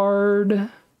the card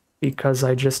because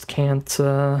I just can't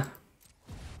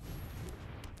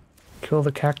kill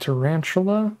the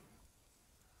Cactarantula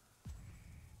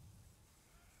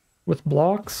with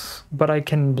blocks, but I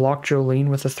can block Jolene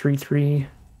with a 3/3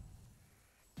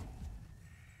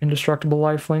 indestructible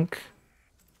lifelink.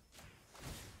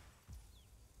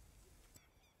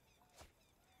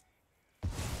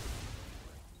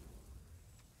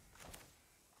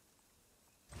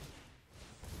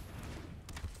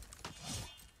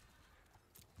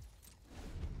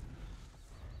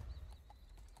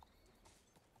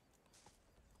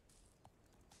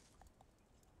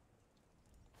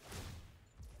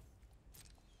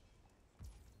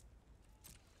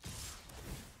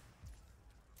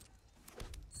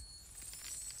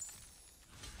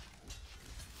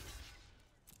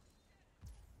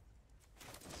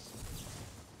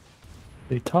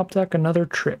 They top deck another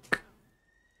trick.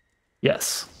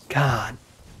 Yes. God.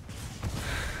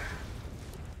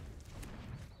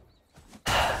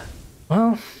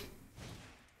 Well,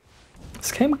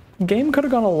 this game could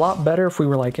have gone a lot better if we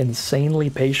were like insanely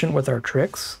patient with our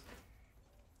tricks.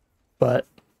 But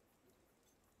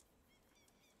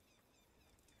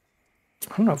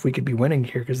I don't know if we could be winning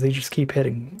here because they just keep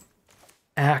hitting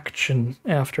action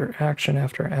after action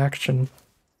after action.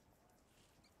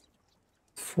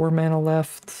 4 mana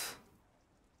left.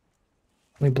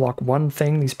 We block one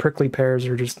thing. These prickly pears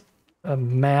are just a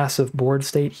massive board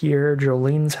state here.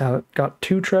 Jolene's got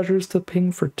 2 treasures to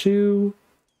ping for 2.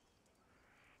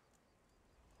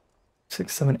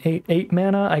 6, 7, 8. 8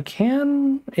 mana. I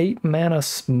can 8 mana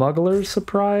Smuggler's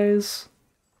Surprise,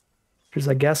 which is,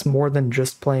 I guess, more than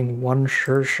just playing one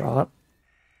sure shot.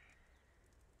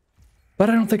 But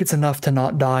I don't think it's enough to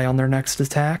not die on their next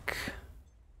attack.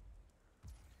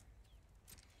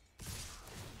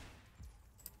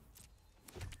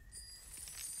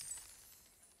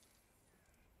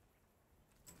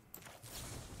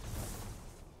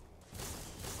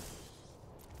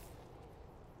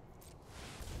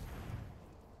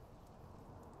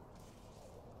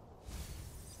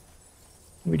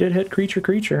 We did hit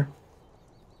creature.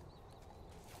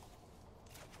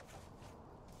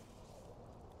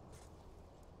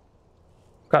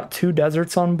 Got 2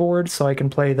 deserts on board, so I can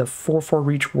play the 4/4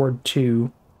 reach ward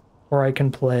 2, or I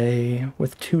can play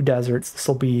with 2 deserts. This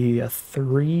will be a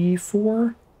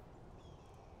 3/4.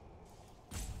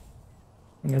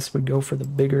 I guess we go for the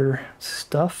bigger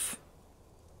stuff.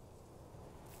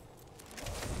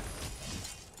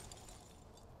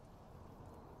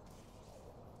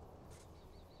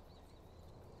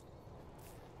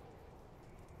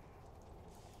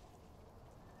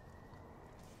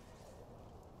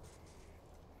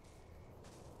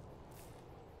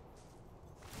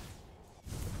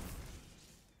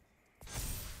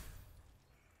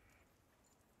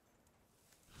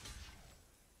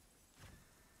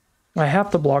 I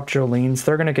have to block Jolene's.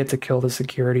 They're going to get to kill the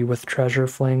security with treasure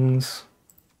flings.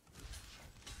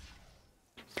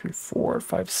 3, 4,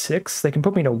 5, 6. They can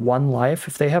put me to 1 life.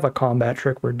 If they have a combat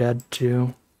trick, we're dead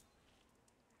too.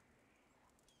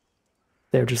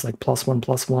 They're just like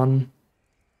 +1/+1.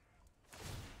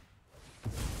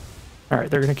 Alright,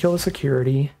 they're going to kill the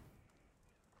security.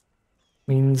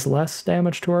 Means less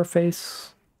damage to our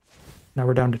face. Now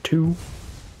we're down to 2.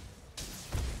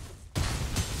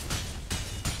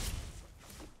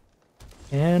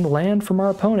 And land from our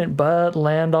opponent, but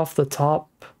land off the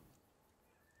top.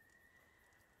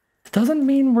 Doesn't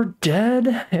mean we're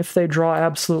dead. If they draw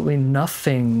absolutely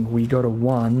nothing, we go to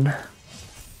 1.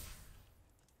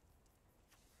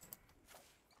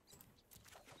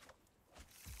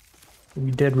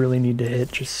 We did really need to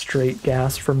hit just straight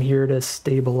gas from here to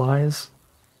stabilize.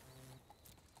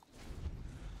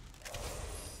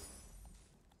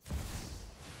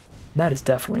 That is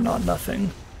definitely not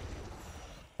nothing.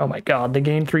 Oh my god, they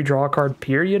gain 3 draw card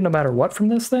period no matter what from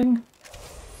this thing?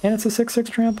 And it's a 6/6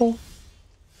 trample?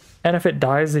 And if it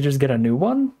dies, they just get a new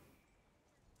one?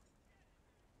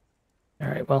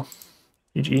 Alright, well,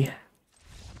 GG.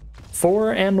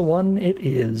 4-1 it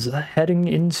is, heading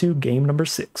into game number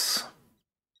 6.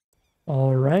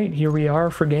 Alright, here we are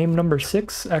for game number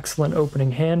 6. Excellent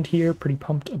opening hand here, pretty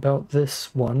pumped about this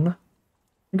one.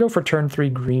 We go for turn 3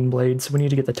 Green Blade, so we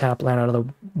need to get the tap land out of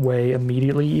the way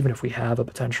immediately, even if we have a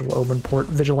potential Omen Port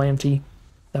Vigilante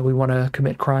that we want to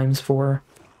commit crimes for.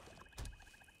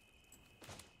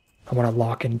 I want to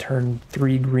lock in turn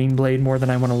 3 Green Blade more than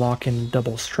I want to lock in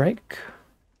Double Strike.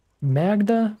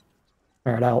 Magda?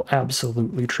 Alright, I'll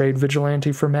absolutely trade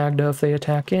Vigilante for Magda if they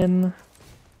attack in.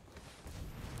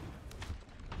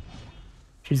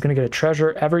 She's going to get a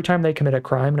treasure every time they commit a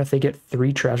crime, and if they get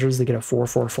 3 treasures, they get a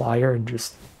 4/4 flyer and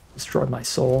just destroy my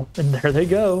soul. And there they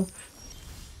go.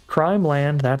 Crime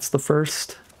land, that's the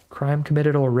first crime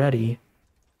committed already.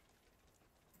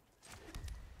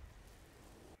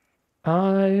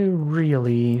 I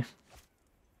really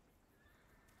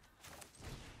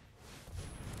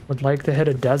would like to hit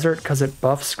a desert because it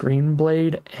buffs Green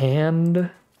Blade and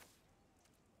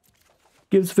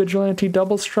gives Vigilante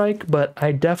double strike, but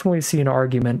I definitely see an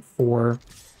argument for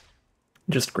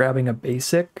just grabbing a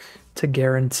basic to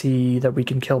guarantee that we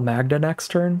can kill Magda next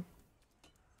turn.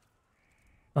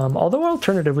 Although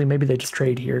alternatively, maybe they just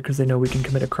trade here because they know we can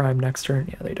commit a crime next turn.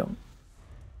 Yeah, they don't.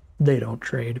 They don't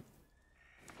trade.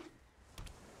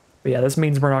 But yeah, this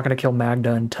means we're not going to kill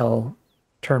Magda until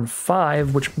turn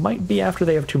 5, which might be after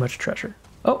they have too much treasure.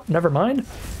 Oh, never mind.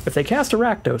 If they cast a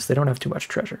Rakdos, they don't have too much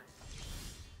treasure.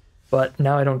 But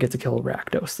now I don't get to kill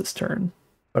Rakdos this turn.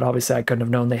 But obviously I couldn't have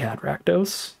known they had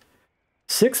Rakdos.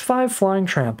 6/5 flying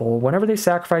trample. Whenever they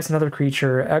sacrifice another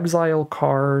creature, exile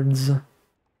cards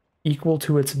equal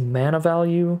to its mana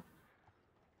value.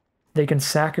 They can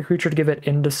sack a creature to give it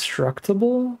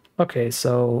indestructible. Okay,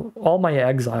 so all my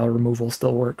exile removal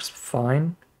still works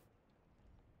fine.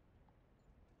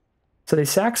 So they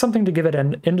sack something to give it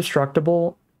an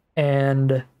indestructible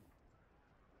and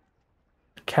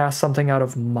cast something out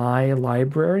of my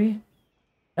library.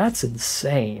 That's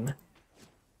insane.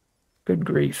 Good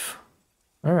grief.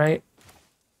 All right.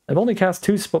 I've only cast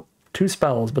two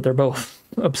spells, but they're both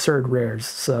absurd rares,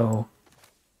 so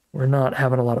we're not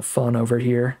having a lot of fun over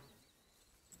here.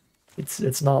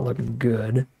 It's not looking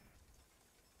good.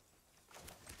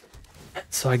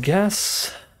 So I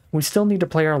guess we still need to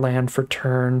play our land for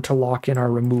turn to lock in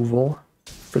our removal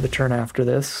for the turn after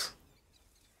this.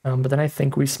 But then I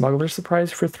think we Smuggler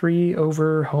Surprise for 3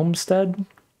 over Homestead.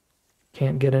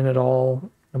 Can't get in at all,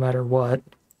 no matter what.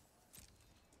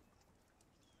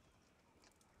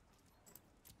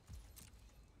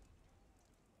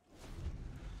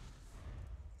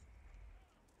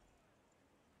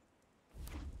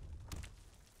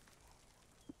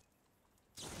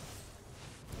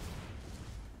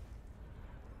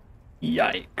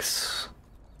 Yikes.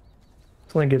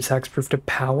 This only gives hexproof to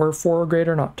power 4 or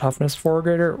greater, not toughness 4 or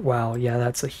greater. Wow, yeah,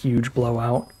 that's a huge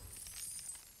blowout.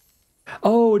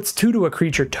 Oh, it's 2 to a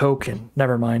creature token.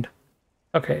 Never mind.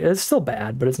 Okay, it's still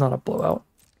bad, but it's not a blowout.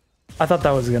 I thought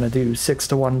that was going to do 6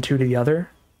 to 1, 2 to the other.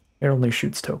 It only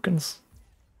shoots tokens.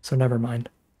 So never mind.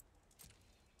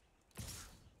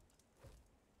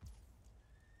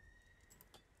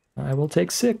 I will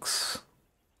take 6.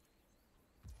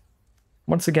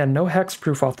 Once again, no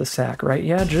hexproof off the sack, right?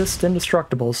 Yeah, just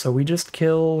indestructible, so we just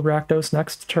kill Rakdos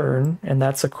next turn, and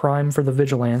that's a crime for the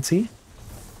Vigilancy.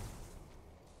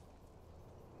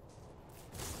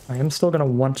 I am still going to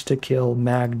want to kill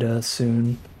Magda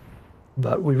soon,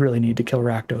 but we really need to kill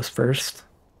Rakdos first.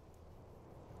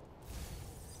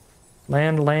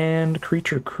 Land,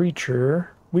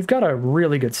 creature. We've got a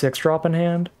really good 6-drop in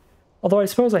hand, although I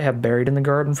suppose I have Buried in the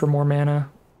Garden for more mana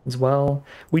as well.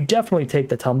 We definitely take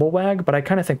the Tumblewag, but I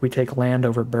kind of think we take land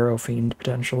over Burrow Fiend,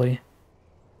 potentially.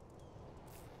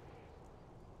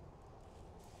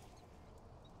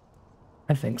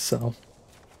 I think so.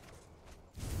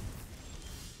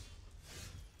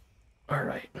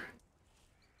 Alright.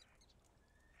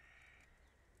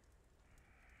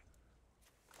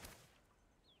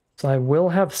 So I will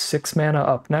have 6 mana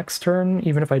up next turn,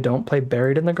 even if I don't play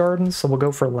Buried in the Garden, so we'll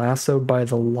go for Lassoed by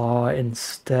the Law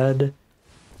instead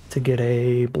to get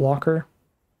a blocker.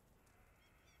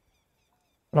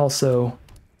 And also,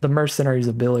 the Mercenary's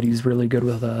ability is really good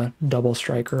with a double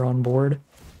striker on board.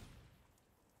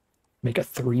 Make a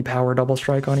 3-power double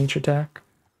strike on each attack.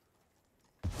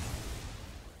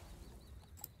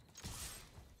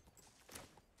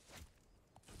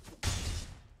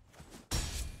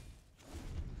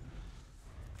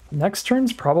 Next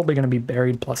turn's probably going to be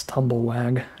Buried plus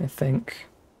Tumblewag, I think.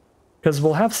 Because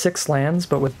we'll have 6 lands,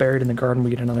 but with Buried in the Garden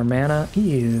we get another mana.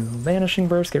 Ew, Vanishing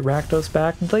Burst, get Rakdos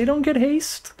back. They don't get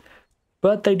haste,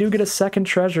 but they do get a second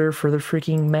treasure for the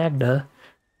freaking Magda.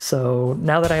 So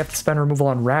now that I have to spend removal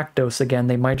on Rakdos again,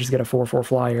 they might just get a 4/4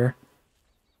 flyer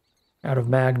out of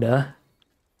Magda.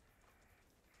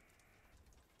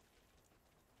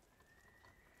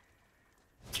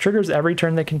 This triggers every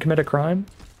turn they can commit a crime.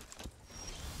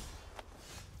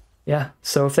 Yeah,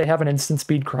 so if they have an instant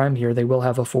speed crime here, they will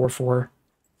have a 4/4.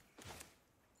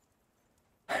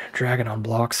 Dragon on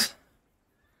blocks.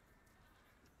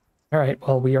 Alright,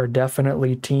 well, we are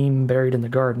definitely team Buried in the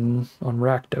Garden on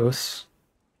Rakdos.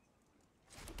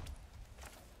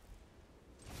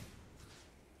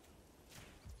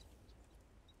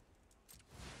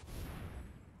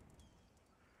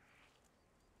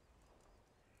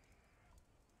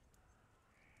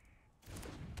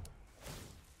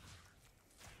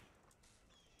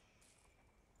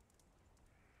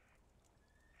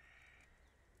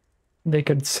 They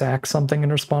could sack something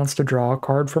in response to draw a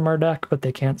card from our deck, but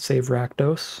they can't save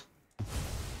Rakdos.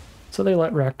 So they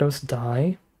let Rakdos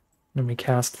die. Then we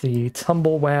cast the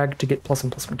Tumblewag to get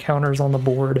 +1/+1 counters on the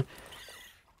board.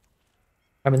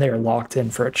 I mean, they are locked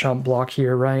in for a chump block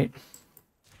here, right?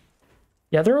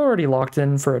 Yeah, they're already locked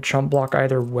in for a chump block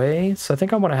either way, so I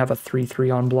think I want to have a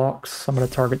 3/3 on blocks. I'm going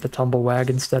to target the Tumblewag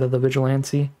instead of the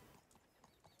Vigilancy.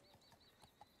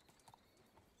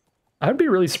 I'd be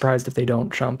really surprised if they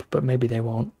don't chump, but maybe they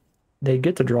won't. They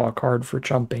get to draw a card for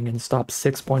chumping and stop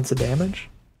 6 points of damage.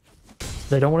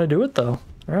 They don't want to do it, though.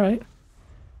 Alright.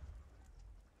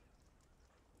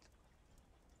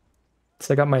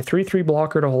 So I got my 3/3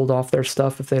 blocker to hold off their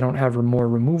stuff if they don't have more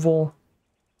removal.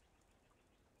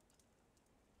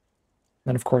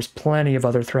 And of course, plenty of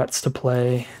other threats to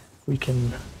play. We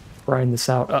can grind this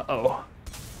out. Uh-oh.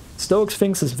 Stoic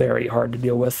Sphinx is very hard to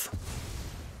deal with.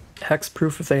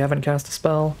 Hexproof if they haven't cast a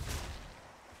spell.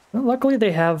 Well, luckily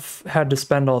they have had to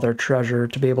spend all their treasure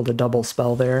to be able to double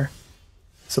spell there.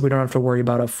 So we don't have to worry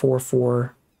about a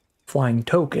 4/4 flying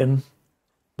token.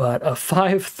 But a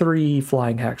 5/3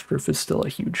 flying hexproof is still a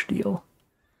huge deal.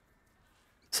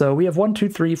 So we have 1, 2,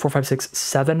 3, 4, 5, 6,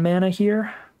 7 mana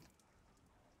here.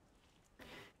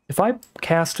 If I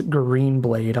cast Green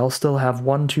Blade, I'll still have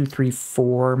 1, 2, 3,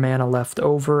 4 mana left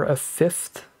over, a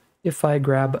 5th if I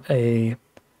grab a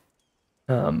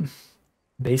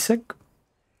basic.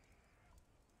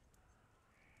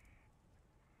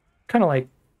 Kind of like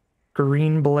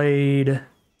Green Blade.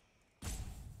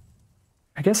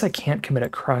 I guess I can't commit a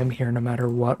crime here no matter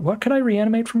what. What could I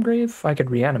reanimate from grave? I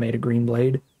could reanimate a Green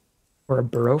Blade or a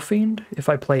Burrow Fiend if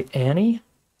I play Annie.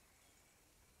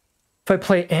 If I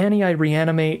play Annie, I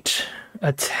reanimate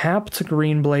a tapped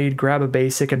Green Blade, grab a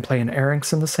basic, and play an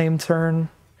Erynx in the same turn.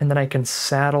 And then I can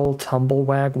saddle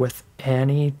Tumblewag with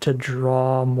Annie to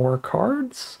draw more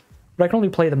cards. But I can only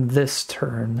play them this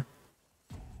turn.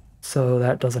 So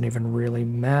that doesn't even really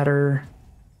matter.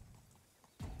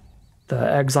 The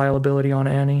exile ability on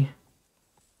Annie.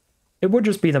 It would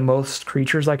just be the most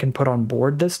creatures I can put on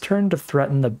board this turn to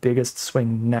threaten the biggest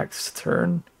swing next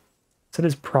turn. So it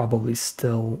is probably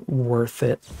still worth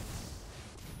it.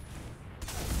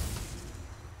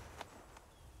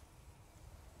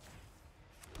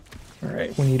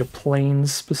 Alright, we need a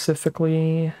plains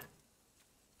specifically.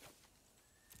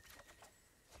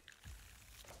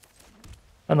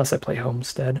 Unless I play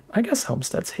Homestead. I guess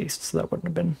Homestead's haste, so that wouldn't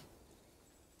have been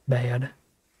bad.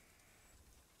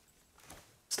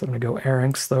 Still gonna go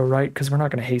Erynx though, right? Because we're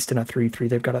not gonna haste in a 3/3.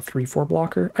 They've got a 3/4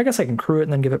 blocker. I guess I can crew it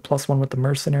and then give it +1 with the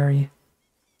Mercenary.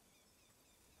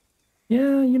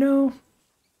 Yeah, you know,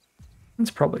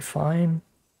 that's probably fine.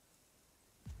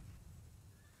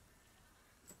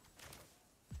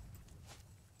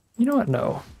 You know what?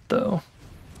 No, though.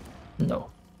 No.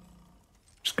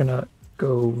 Just gonna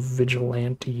go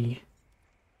Vigilante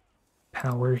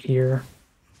power here.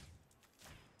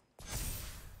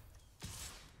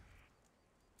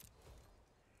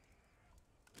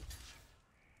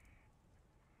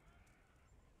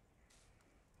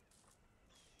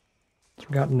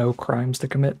 We've got no crimes to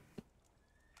commit.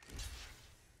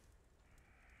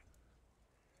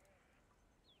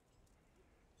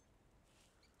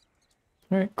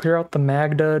 Alright, clear out the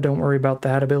Magda. Don't worry about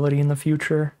that ability in the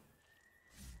future.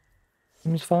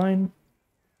 Seems fine.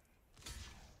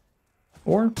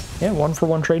 Or, yeah,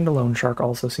 1-for-1 trade into Loan Shark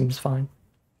also seems fine.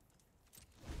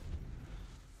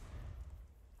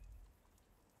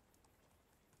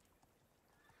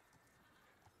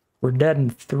 We're dead in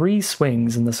 3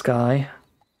 swings in the sky.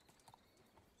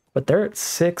 But they're at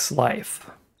 6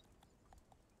 life.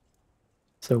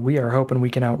 So we are hoping we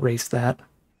can outrace that.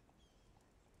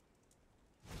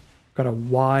 Got a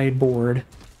wide board.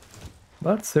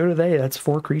 But so do they. That's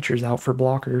 4 creatures out for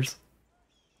blockers.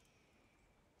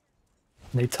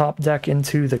 They top deck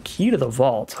into the Key to the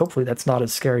Vault. Hopefully that's not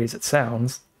as scary as it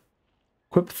sounds.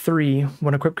 Equip 3.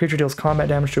 When a equipped creature deals combat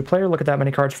damage to a player, look at that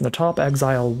many cards from the top.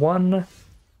 Exile 1.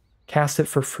 Cast it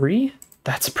for free?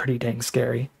 That's pretty dang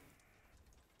scary.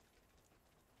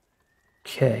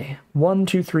 Okay. 1,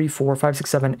 2, 3, 4, 5, 6,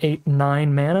 7, 8,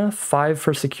 9 mana. 5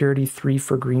 for security, 3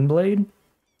 for Green Blade.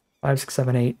 5, 6,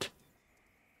 7, 8.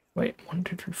 Wait, 1,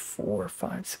 2, 3, 4,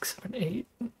 5, 6, 7, 8.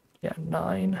 Yeah,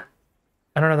 9.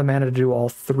 I don't have the mana to do all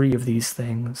 3 of these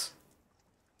things.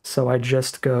 So I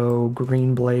just go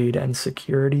Green Blade and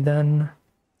security then.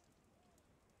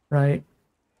 Right?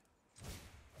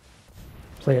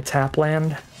 Play a tap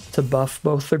land to buff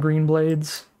both the Green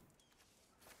Blades.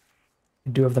 I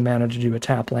do have the mana to do a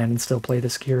tap land and still play the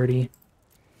security.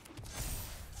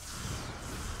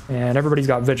 And everybody's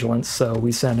got Vigilance, so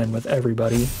we send in with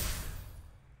everybody.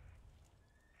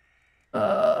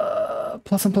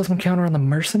 +1/+1 counter on the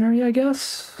Mercenary, I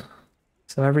guess?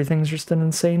 So everything's just an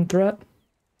insane threat.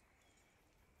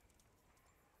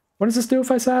 What does this do if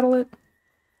I saddle it?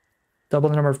 Double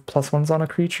the number of +1s on a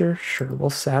creature? Sure, we'll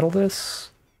saddle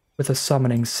this with a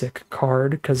Summoning Sick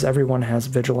card, because everyone has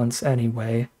Vigilance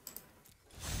anyway.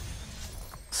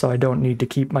 So I don't need to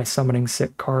keep my Summoning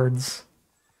Sick cards.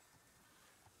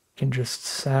 Can just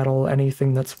saddle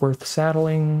anything that's worth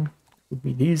saddling. Would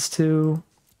be these 2.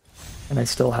 And I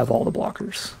still have all the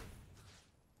blockers.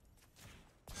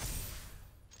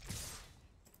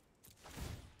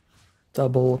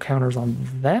 Double counters on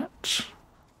that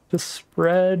to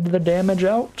spread the damage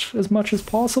out as much as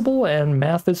possible, and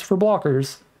math is for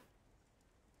blockers.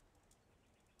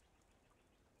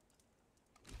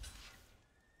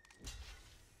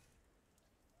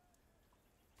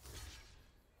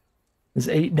 Is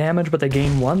 8 damage, but they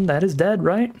gain 1. That is dead,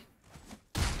 right?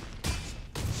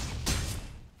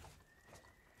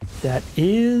 That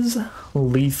is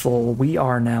lethal. We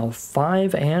are now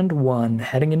 5-1,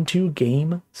 heading into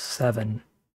Game 7.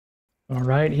 All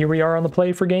right, here we are on the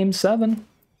play for Game 7.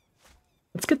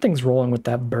 Let's get things rolling with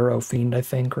that Burrow Fiend, I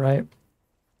think, right?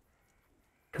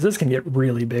 Because this can get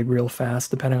really big real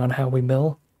fast, depending on how we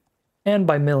mill. And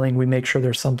by milling, we make sure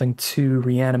there's something to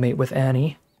reanimate with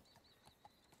Annie.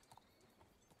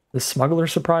 The Smuggler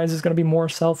Surprise is going to be more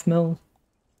self-mill.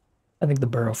 I think the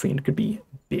Burrow Fiend could be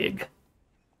big.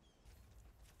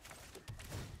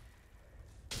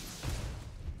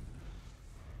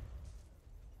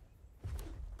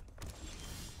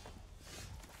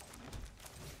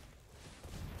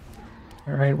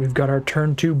 Alright, we've got our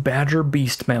turn 2 Badger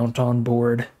Beast mount on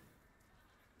board.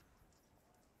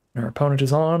 Our opponent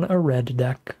is on a red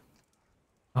deck.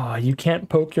 Ah, you can't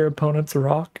poke your opponent's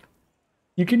rock.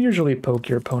 You can usually poke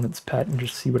your opponent's pet and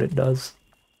just see what it does.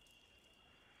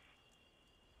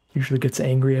 Usually gets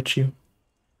angry at you.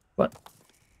 But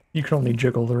you can only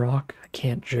jiggle the rock. I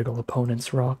can't jiggle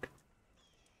opponent's rock.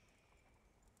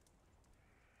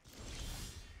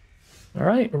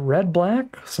 Alright,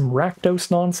 red-black. Some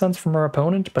Rakdos nonsense from our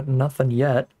opponent, but nothing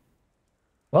yet.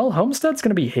 Well, Homestead's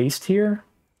going to be haste here.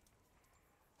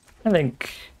 I think,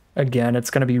 again,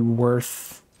 it's going to be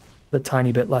worth the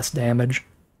tiny bit less damage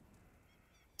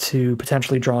to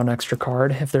potentially draw an extra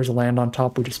card. If there's a land on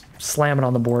top, we just slam it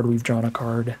on the board. We've drawn a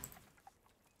card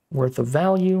worth of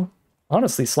value.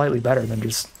 Honestly, slightly better than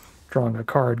just drawing a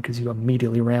card, because you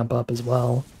immediately ramp up as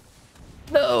well.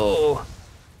 No!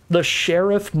 The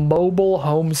Sheriff Mobile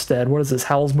Homestead. What is this,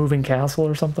 Howl's Moving Castle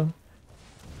or something?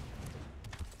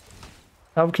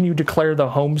 How can you declare the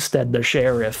homestead the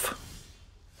sheriff?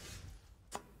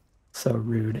 So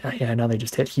rude. Yeah, now they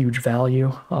just hit huge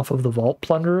value off of the Vault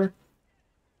Plunderer.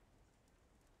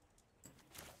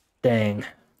 Dang.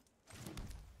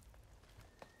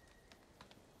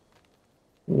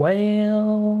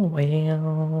 Well.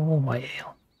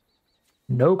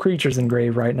 No creatures in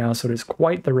grave right now, so it is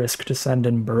quite the risk to send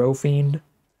in Burrow Fiend.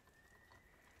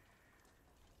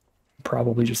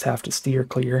 Probably just have to steer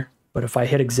clear. But if I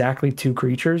hit exactly 2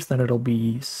 creatures, then it'll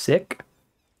be sick.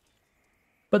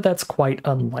 But that's quite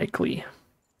unlikely.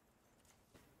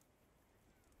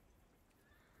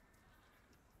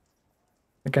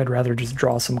 I think I'd rather just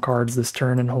draw some cards this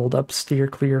turn and hold up steer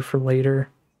clear for later.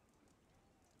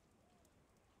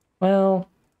 Well,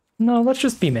 no, let's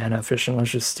just be mana efficient.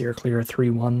 Let's just steer clear a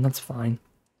 3-1. That's fine.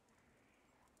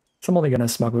 So I'm only going to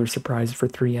Smuggler Surprise for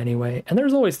 3 anyway. And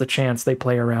there's always the chance they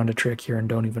play around a trick here and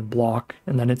don't even block.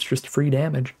 And then it's just free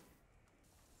damage.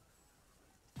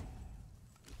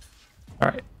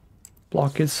 Alright.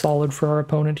 Block is solid for our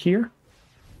opponent here.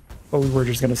 But we were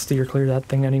just going to steer clear that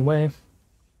thing anyway.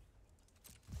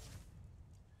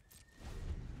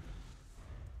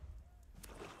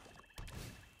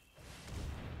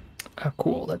 Oh,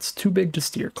 cool. That's too big to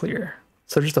steer clear.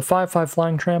 So just a 5/5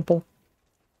 Flying Trample.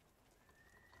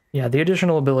 Yeah, the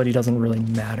additional ability doesn't really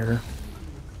matter.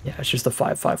 Yeah, it's just a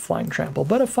 5/5 Flying Trample.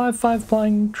 But a 5/5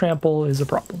 Flying Trample is a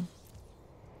problem.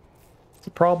 It's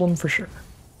a problem for sure.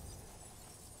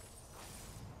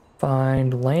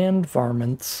 Find land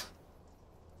varmints.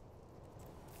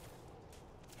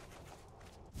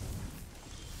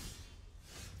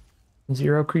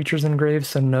 Zero creatures in grave,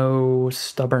 so no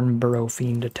stubborn Burrow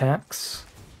Fiend attacks.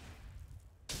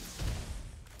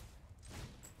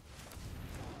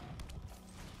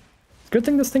 Good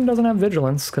thing this thing doesn't have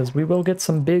vigilance, because we will get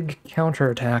some big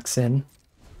counterattacks in.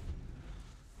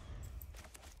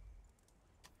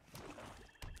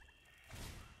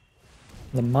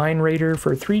 The Mine Raider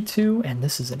for 3/2, and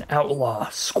this is an Outlaw,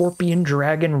 Scorpion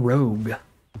Dragon Rogue.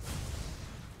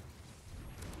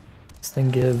 This thing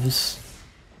gives...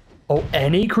 Oh,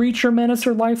 any creature menace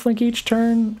or lifelink each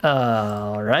turn?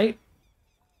 Alright.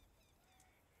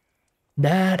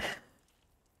 That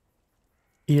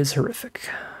is horrific.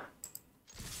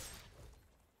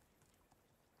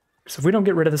 So if we don't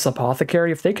get rid of this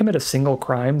Apothecary, if they commit a single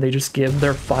crime, they just give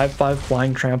their 5/5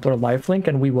 Flying Trampler lifelink,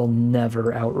 and we will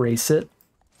never outrace it.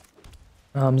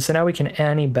 So now we can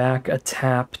Annie back a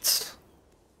tapped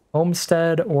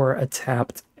Homestead or a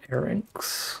tapped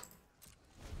Errinx.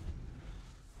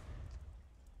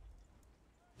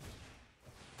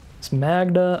 It's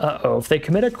Magda. Uh-oh, if they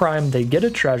commit a crime, they get a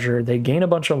treasure, they gain a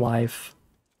bunch of life.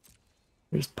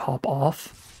 They just pop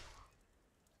off.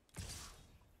 I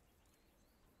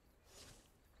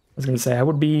was going to say, I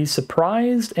would be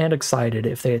surprised and excited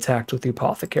if they attacked with the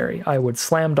Apothecary. I would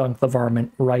slam dunk the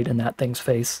varmint right in that thing's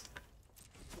face.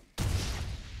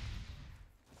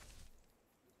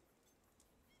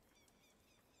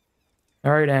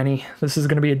 Alright, Annie, this is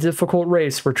going to be a difficult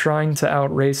race. We're trying to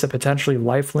outrace a potentially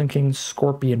life-linking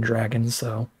scorpion dragon,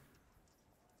 so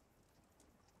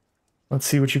let's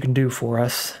see what you can do for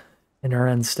us in our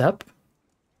end step.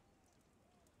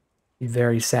 Be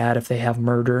very sad if they have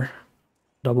murder.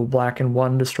 Double black and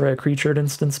 1, destroy a creature at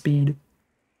instant speed.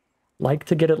 Like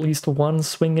to get at least one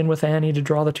swing in with Annie to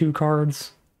draw the 2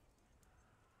 cards.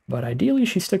 But ideally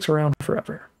she sticks around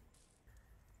forever.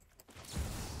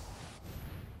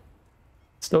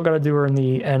 Still gotta do her in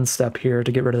the end step here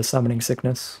to get rid of the summoning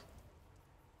sickness.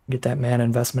 Get that mana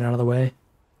investment out of the way.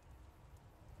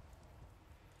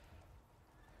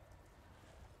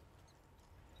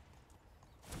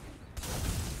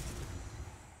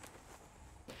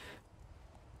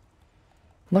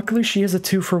 Luckily she is a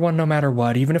 2-for-1 no matter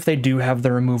what. Even if they do have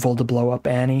the removal to blow up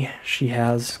Annie, she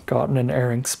has gotten an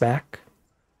Errinx back.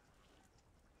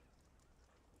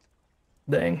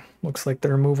 Dang, looks like the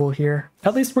removal here.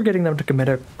 At least we're getting them to commit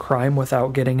a crime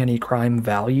without getting any crime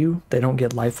value. They don't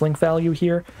get lifelink value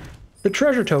here. The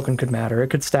treasure token could matter, it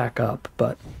could stack up,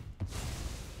 but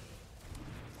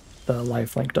the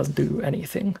lifelink doesn't do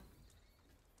anything.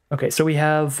 Okay, so we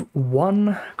have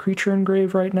 1 creature in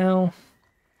grave right now.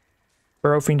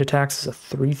 Burrow Fiend attacks is a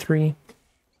 3/3.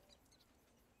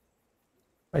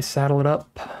 I saddle it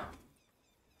up.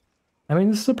 I mean,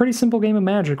 this is a pretty simple game of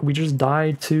Magic. We just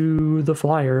die to the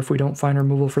flyer if we don't find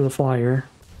removal for the flyer.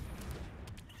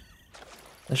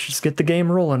 Let's just get the game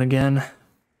rolling again.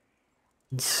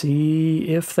 And see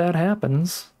if that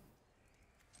happens.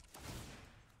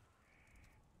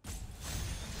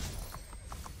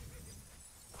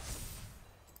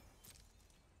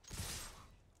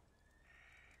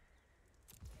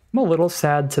 I'm a little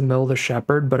sad to mill the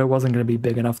Shepherd, but it wasn't going to be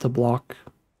big enough to block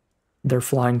their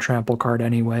flying trample card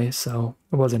anyway, so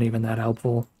it wasn't even that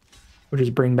helpful. We'll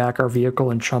just bring back our vehicle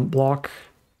and chump block.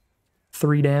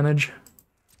 3 damage.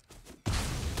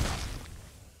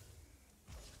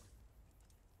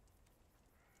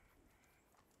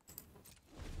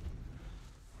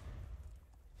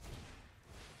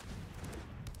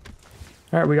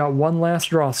 Alright, we got 1 last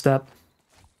draw step.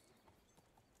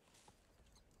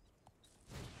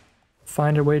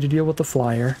 Find a way to deal with the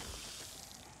flyer.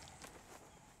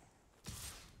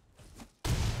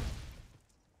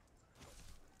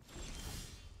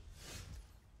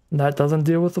 That doesn't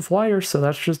deal with the flyer, so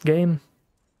that's just game.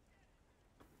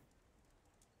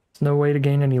 There's no way to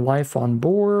gain any life on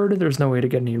board. There's no way to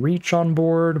get any reach on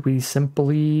board. We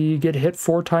simply get hit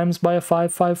 4 times by a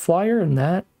 5/5 flyer, and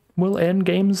that will end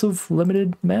games of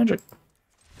limited Magic.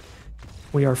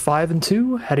 We are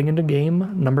 5-2, heading into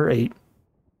game number 8.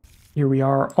 Here we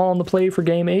are on the play for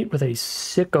game 8 with a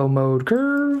sicko mode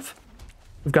curve.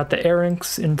 We've got the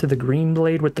Errinx into the Green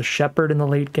Blade with the Shepherd in the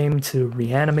late game to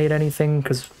reanimate anything,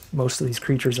 because most of these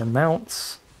creatures are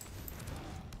mounts.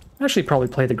 Actually probably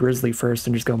play the Grizzly first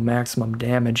and just go maximum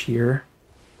damage here,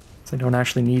 so I don't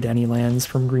actually need any lands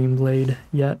from Green Blade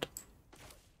yet.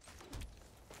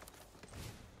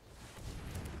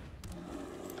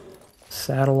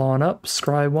 Saddle on up,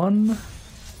 scry 1.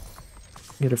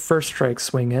 Get a first strike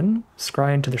swing in.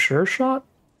 Scry into the sure shot?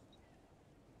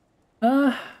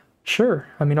 Sure.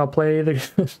 I mean, I'll play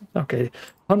the... okay,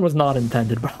 pun was not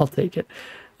intended, but I'll take it.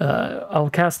 I'll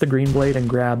cast the Green Blade and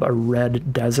grab a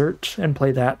red desert and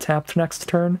play that tapped next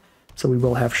turn. So we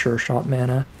will have sure shot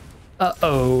mana.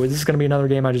 Uh-oh, is this going to be another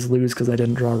game I just lose because I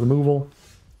didn't draw removal?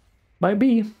 Might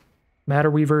be. Matter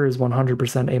Weaver is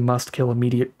 100% a must-kill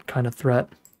immediate kind of threat.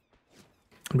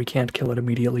 We can't kill it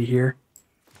immediately here.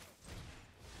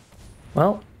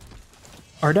 Well,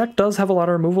 our deck does have a lot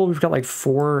of removal. We've got like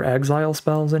 4 exile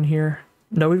spells in here.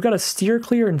 No, we've got a Steer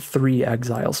Clear and 3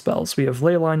 exile spells. We have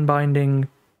Leyline Binding.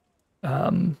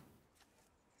 Got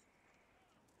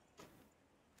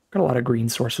a lot of green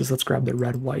sources. Let's grab the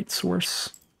red-white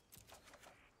source.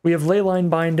 We have Leyline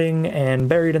Binding and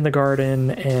Buried in the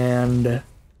Garden and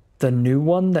the new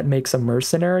one that makes a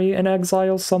mercenary and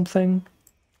exiles something.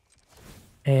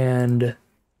 And...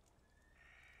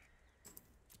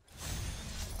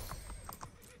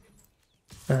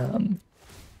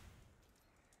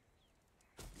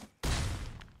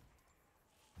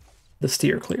 the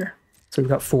Steer Clear. So we've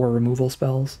got 4 removal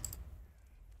spells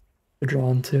to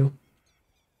draw into.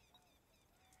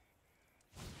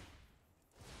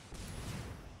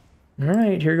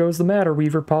 Alright, here goes the Matter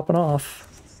Weaver popping off.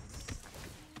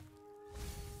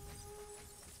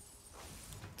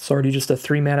 It's already just a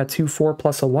 3 mana 2/4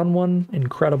 plus a 1/1.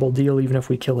 Incredible deal even if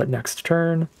we kill it next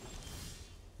turn.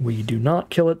 We do not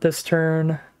kill it this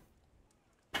turn.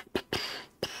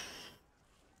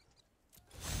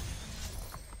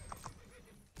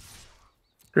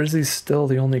 Grizzly's still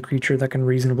the only creature that can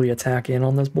reasonably attack in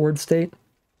on this board state.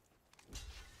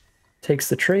 Takes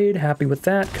the trade, happy with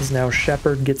that, because now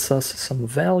Shepherd gets us some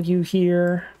value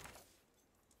here.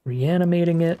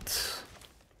 Reanimating it.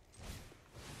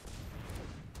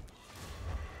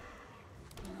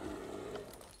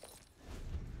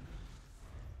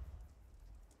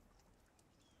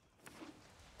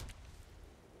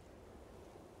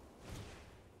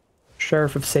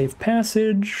 Sheriff of Safe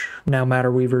Passage. Now Matter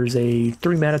Weaver's a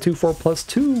 3 mana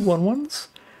 2/4/+2 1/1s.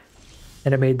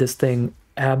 And it made this thing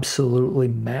absolutely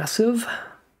massive.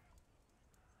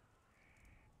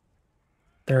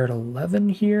 They're at 11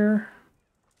 here.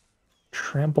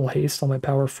 Trample Haste on my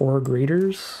power 4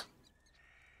 graders,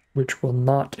 which will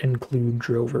not include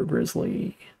Drover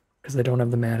Grizzly, because I don't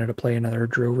have the mana to play another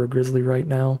Drover Grizzly right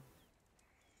now.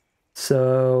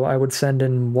 So I would send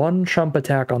in one chump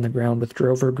attack on the ground with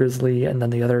Drover Grizzly, and then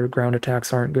the other ground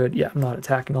attacks aren't good. Yeah, I'm not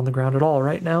attacking on the ground at all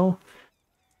right now.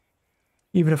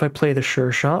 Even if I play the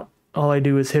Sure Shot, all I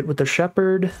do is hit with the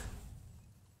Shepherd.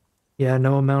 Yeah,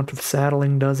 no amount of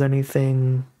saddling does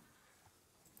anything.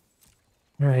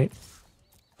 Alright.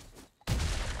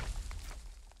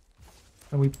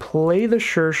 And we play the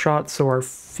Sure Shot so our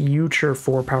future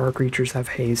 4-power creatures have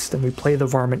haste, and we play the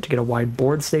Varmint to get a wide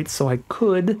board state, so I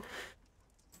could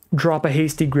drop a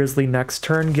Hasty Grizzly next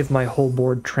turn, give my whole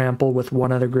board trample with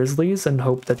one other Grizzlies, and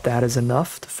hope that that is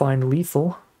enough to find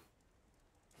lethal.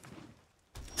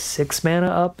 6 mana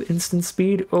up, instant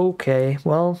speed? Okay,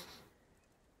 well,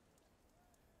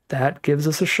 that gives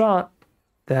us a shot.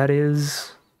 That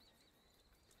is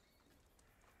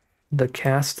the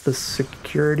cast the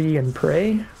security and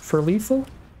pray for lethal.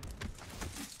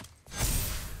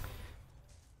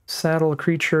 Saddle a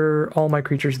creature. All my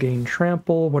creatures gain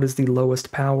trample. What is the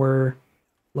lowest power?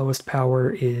 Lowest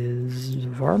power is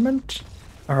Varmint.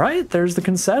 Alright, there's the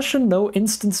concession. No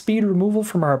instant speed removal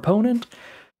from our opponent.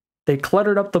 They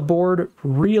cluttered up the board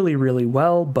really, really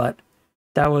well, but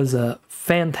that was a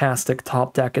fantastic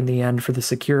top deck in the end for the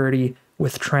security,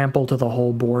 with trample to the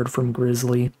whole board from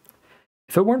Grizzly.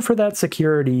 If it weren't for that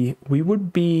security, we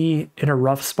would be in a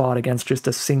rough spot against just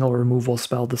a single removal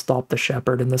spell to stop the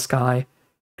Shepherd in the sky.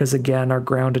 Because again, our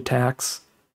ground attacks,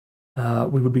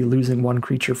 we would be losing one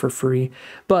creature for free.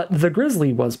 But the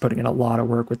Grizzly was putting in a lot of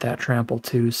work with that trample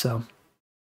too, so.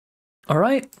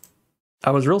 Alright.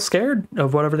 I was real scared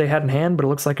of whatever they had in hand, but it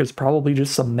looks like it's probably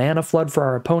just some mana flood for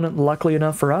our opponent, luckily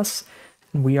enough for us.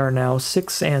 We are now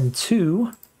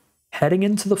 6-2, heading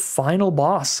into the final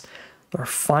boss. Our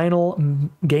final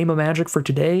game of Magic for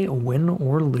today, win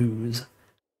or lose.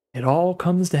 It all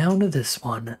comes down to this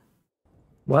one.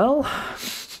 Well,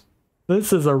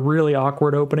 this is a really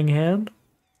awkward opening hand.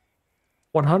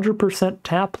 100%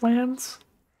 tap lands?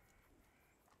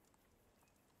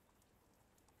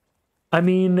 I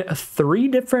mean, 3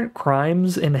 different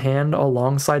crimes in hand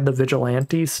alongside the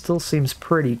Vigilante still seems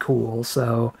pretty cool,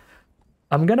 so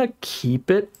I'm gonna keep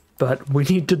it. But we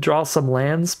need to draw some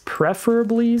lands,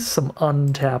 preferably some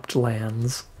untapped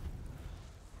lands.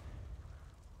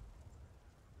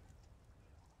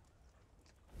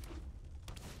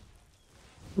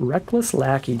 Reckless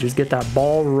Lackey, just get that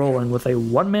ball rolling with a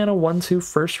 1 mana 1/2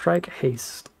 first strike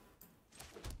haste.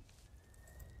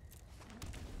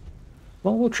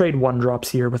 Well, we'll trade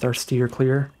 1-drops here with our Steer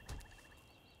Clear.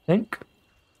 I think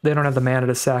they don't have the mana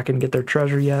to sack and get their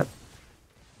treasure yet.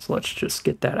 So let's just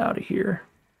get that out of here.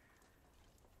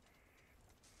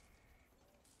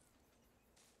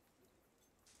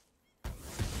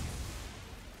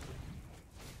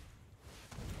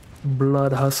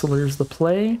 Blood Hustler's the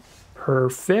play.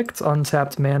 Perfect.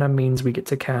 Untapped mana means we get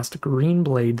to cast Green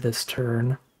Blade this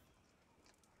turn.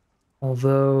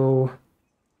 Although,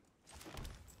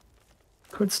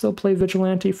 could still play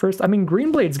Vigilante first. I mean,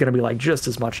 Green Blade's going to be like just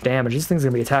as much damage. This thing's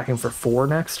going to be attacking for 4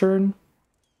 next turn.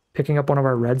 Picking up one of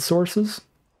our red sources.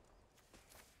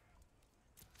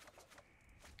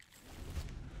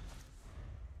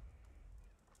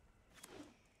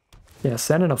 Yeah,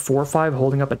 sending a 4/5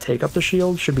 holding up a Take Up the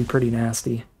Shield should be pretty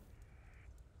nasty.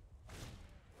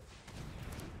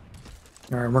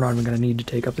 Alright, we're not even going to need to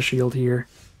take up the shield here.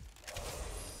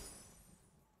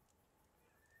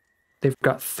 They've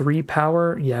got 3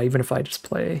 power. Yeah, even if I just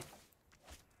play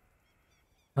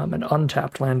an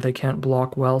untapped land, they can't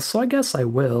block well, so I guess I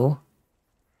will.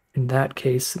 In that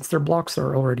case, since their blocks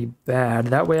are already bad,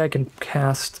 that way I can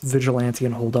cast Vigilante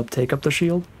and hold up Take Up the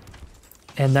Shield.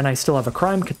 And then I still have a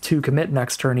crime to commit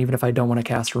next turn, even if I don't want to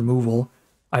cast removal.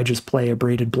 I just play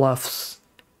Abraded Bluffs.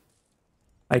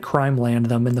 I crime land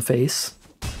them in the face,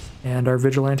 and our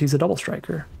Vigilante's a double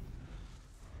striker.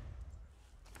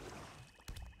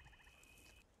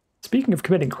 It's Speaking of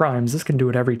committing crimes, this can do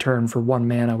it every turn for 1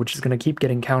 mana, which is going to keep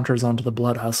getting counters onto the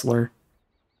Blood Hustler.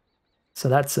 So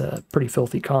that's a pretty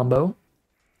filthy combo.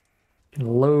 You can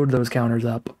load those counters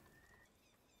up.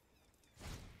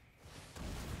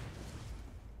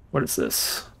 What is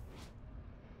this?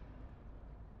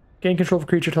 Gain control of a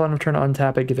creature till end of turn,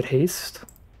 untap it, give it haste.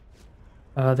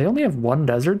 They only have 1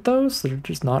 desert though, so they're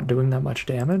just not doing that much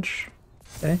damage.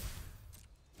 Okay.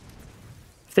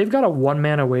 If they've got a 1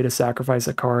 mana way to sacrifice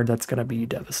a card, that's going to be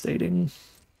devastating.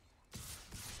 I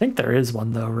think there is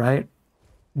one though, right?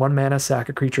 1 mana, sack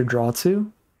a creature, draw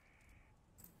 2.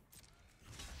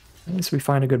 At least we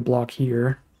find a good block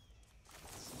here,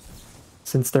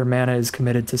 since their mana is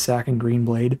committed to sacking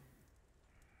Greenblade.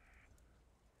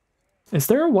 Is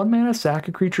there a 1 mana sack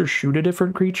a creature, shoot a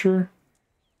different creature?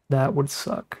 That would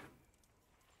suck.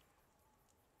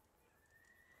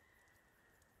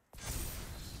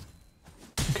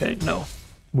 Okay, no.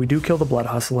 We do kill the Blood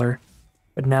Hustler,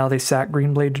 but now they sack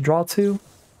Greenblade to draw 2?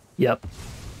 Yep.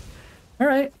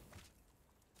 Alright.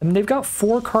 I mean, they've got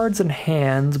 4 cards in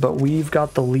hand, but we've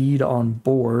got the lead on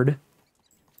board.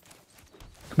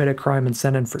 Commit a crime and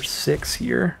send in for 6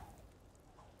 here.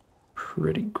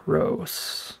 Pretty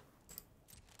gross.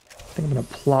 I think I'm going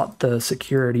to plot the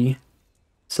security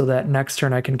so that next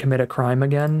turn I can commit a crime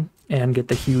again and get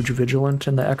the huge Vigilant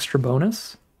and the extra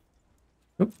bonus.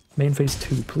 Oop, main phase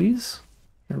 2, please.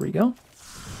 There we go.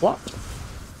 Plot.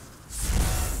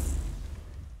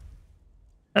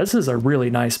 This is a really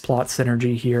nice plot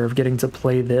synergy here of getting to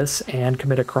play this and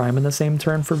commit a crime in the same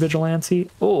turn for Vigilancy.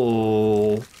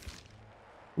 Oh.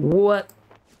 What?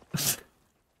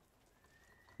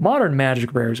 Modern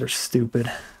Magic rares are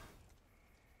stupid.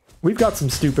 We've got some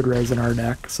stupid rares in our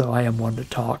deck, so I am one to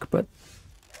talk, but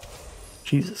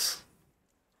Jesus.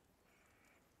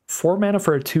 4 mana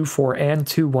for a 2/4 and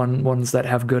 2/1 ones that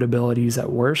have good abilities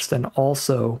at worst, and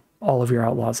also all of your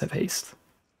outlaws have haste.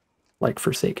 Like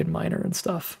Forsaken Miner and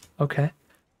stuff. Okay.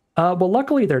 Well,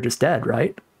 luckily they're just dead,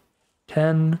 right?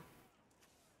 10.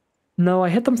 No, I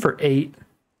hit them for 8.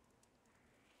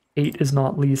 8 is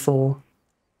not lethal.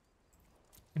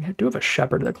 I do have a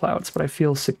Shepherd of the Clouds, but I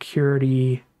feel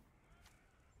security...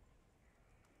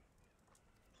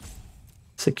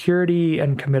 Security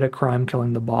and commit a crime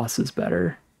killing the boss is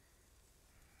better.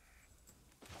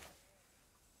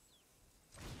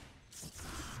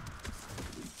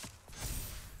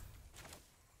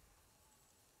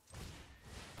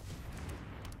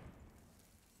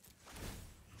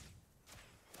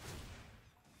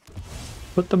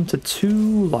 Put them to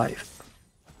 2 life.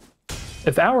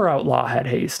 If our outlaw had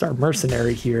haste, our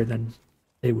mercenary here, then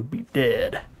they would be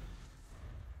dead.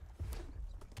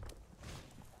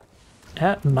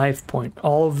 At knife point,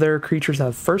 all of their creatures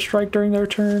have first strike during their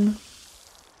turn,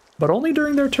 but only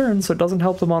during their turn, so it doesn't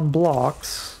help them on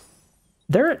blocks.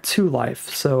 They're at 2 life,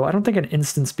 so I don't think an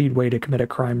instant speed way to commit a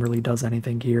crime really does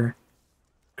anything here,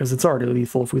 because it's already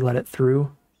lethal if we let it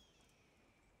through.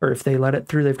 Or if they let it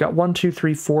through, they've got 1, 2,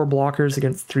 3, 4 blockers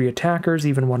against 3 attackers.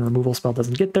 Even 1 removal spell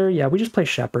doesn't get there. Yeah, we just play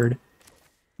Shepherd.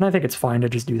 And I think it's fine to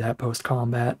just do that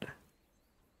post-combat.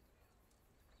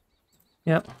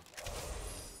 Yep.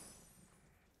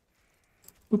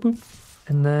 Boop, boop.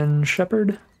 And then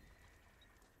Shepherd.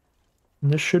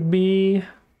 And this should be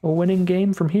a winning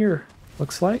game from here,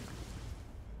 looks like.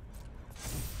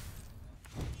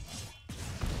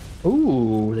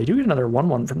 Ooh, they do get another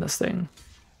 1/1 from this thing.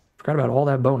 Forgot about all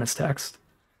that bonus text.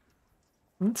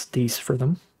 That's decent for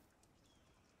them.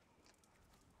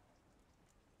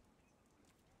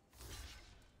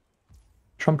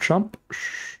 Trump chump?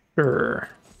 Sure.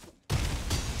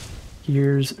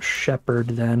 Here's Shepherd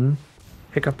then.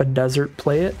 Pick up a desert,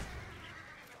 play it.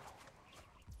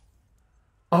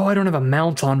 Oh, I don't have a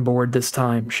mount on board this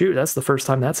time. Shoot, that's the first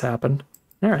time that's happened.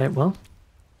 Alright, well.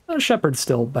 Shepherd's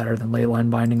still better than Leyline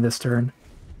Binding this turn.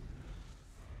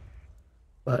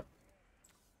 But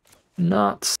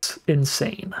not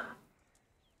insane.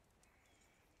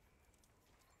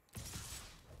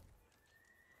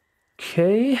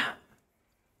 Okay.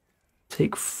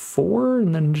 Take 4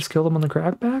 and then just kill them on the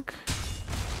crackback.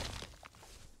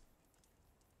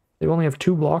 They only have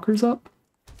 2 blockers up.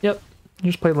 Yep.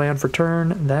 Just play land for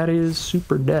turn. That is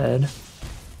super dead.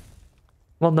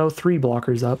 Well, no, 3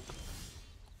 blockers up.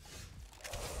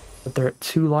 But they're at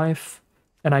 2 life.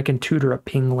 And I can tutor a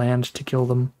ping land to kill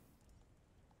them.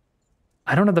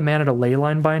 I don't have the mana to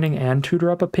Leyline Binding and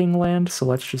tutor up a ping land, so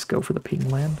let's just go for the ping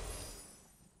land.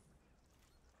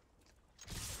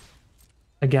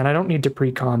 Again, I don't need to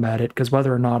pre-combat it, because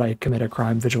whether or not I commit a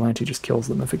crime, Vigilante just kills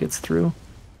them if it gets through.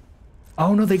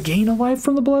 Oh no, they gain a life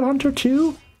from the Blood Hunter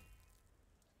too?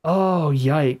 Oh,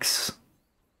 yikes.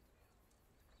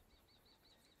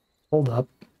 Hold up.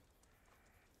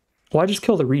 Well, I just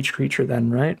kill the reach creature then,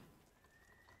 right?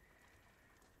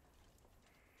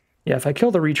 Yeah, if I kill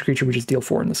the reach creature, we just deal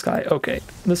 4 in the sky. Okay,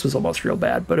 this was almost real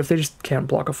bad, but if they just can't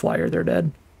block a flyer, they're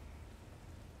dead.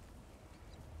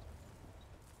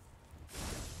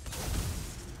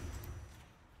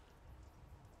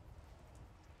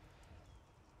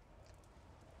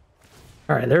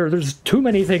 Alright, there's too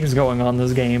many things going on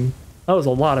this game. That was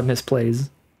a lot of misplays.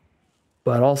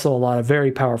 But also a lot of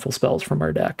very powerful spells from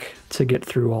our deck to get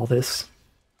through all this.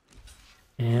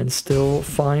 And still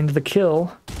find the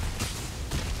kill.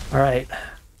 Alright.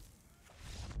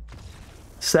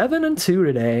 7-2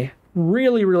 today.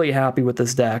 Really, really happy with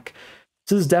this deck.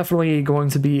 This is definitely going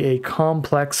to be a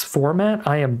complex format.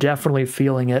 I am definitely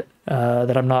feeling it,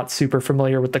 that I'm not super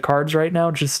familiar with the cards right now,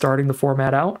 just starting the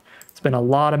format out. It's been a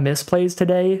lot of misplays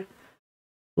today.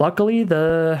 Luckily,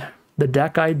 the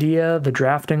deck idea, the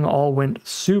drafting all went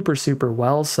super, super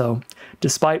well, so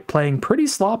despite playing pretty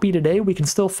sloppy today, we can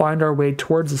still find our way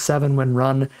towards a 7-win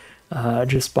run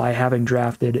just by having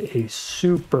drafted a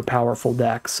super powerful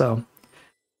deck. So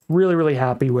really, really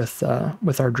happy with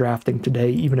our drafting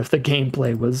today, even if the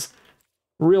gameplay was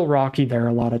real rocky there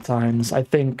a lot of times. I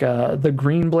think the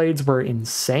green blades were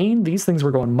insane. These things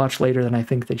were going much later than I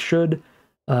think they should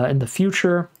in the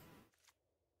future.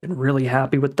 Been really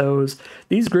happy with those.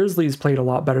 These Grizzlies played a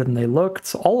lot better than they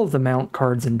looked. All of the mount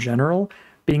cards in general,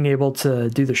 being able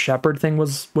to do the Shepherd thing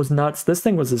was nuts. This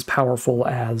thing was as powerful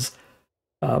as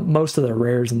most of the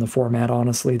rares in the format,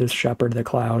 honestly, this Shepherd the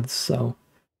Clouds. So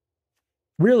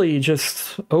really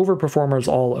just overperformers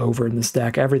all over in this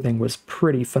deck. Everything was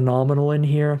pretty phenomenal in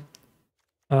here.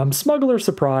 Smuggler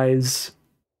Surprise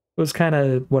was kind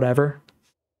of whatever,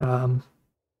 but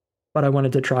I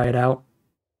wanted to try it out.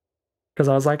 Because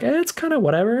I was like, it's kind of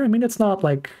whatever. I mean, it's not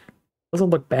like, it doesn't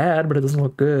look bad, but it doesn't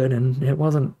look good. And it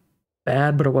wasn't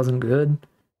bad, but it wasn't good.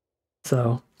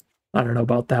 So, I don't know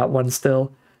about that one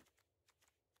still.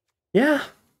 Yeah,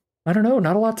 I don't know.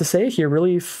 Not a lot to say here.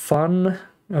 Really fun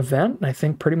event. I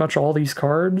think pretty much all these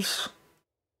cards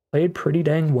played pretty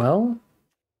dang well.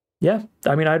 Yeah,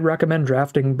 I mean, I'd recommend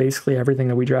drafting basically everything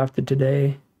that we drafted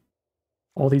today.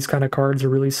 All these kind of cards are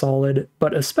really solid,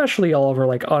 but especially all of our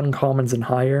like uncommons and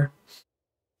higher.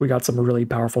 We got some really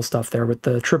powerful stuff there with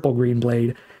the triple green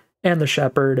blade and the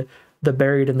Shepherd. The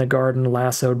Buried in the Garden,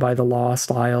 Lassoed by the Law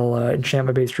style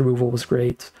enchantment-based removal was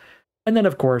great. And then,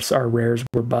 of course, our rares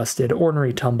were busted.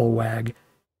 Ornery Tumblewag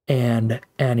and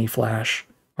Annie Flash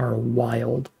are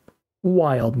wild,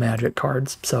 wild magic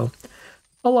cards. So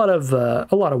a lot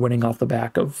of winning off the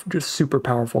back of just super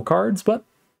powerful cards, but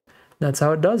that's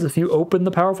how it does. If you open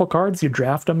the powerful cards, you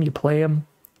draft them, you play them,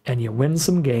 and you win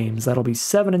some games. That'll be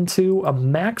 7-2, a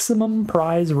maximum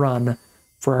prize run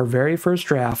for our very first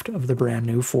draft of the brand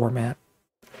new format.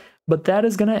 But that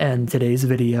is going to end today's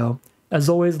video. As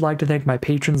always, I'd like to thank my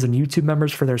patrons and YouTube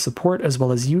members for their support, as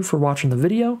well as you for watching the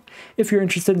video. If you're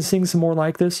interested in seeing some more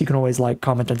like this, you can always like,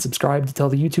 comment, and subscribe to tell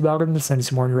the YouTube algorithm to send you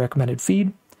some more in your recommended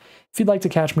feed. If you'd like to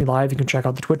catch me live, you can check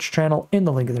out the Twitch channel in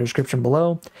the link in the description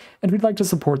below. And if you'd like to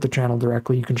support the channel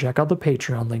directly, you can check out the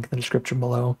Patreon link in the description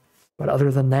below. But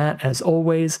other than that, as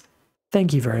always,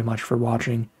 thank you very much for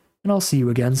watching, and I'll see you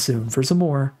again soon for some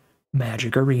more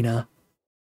Magic Arena.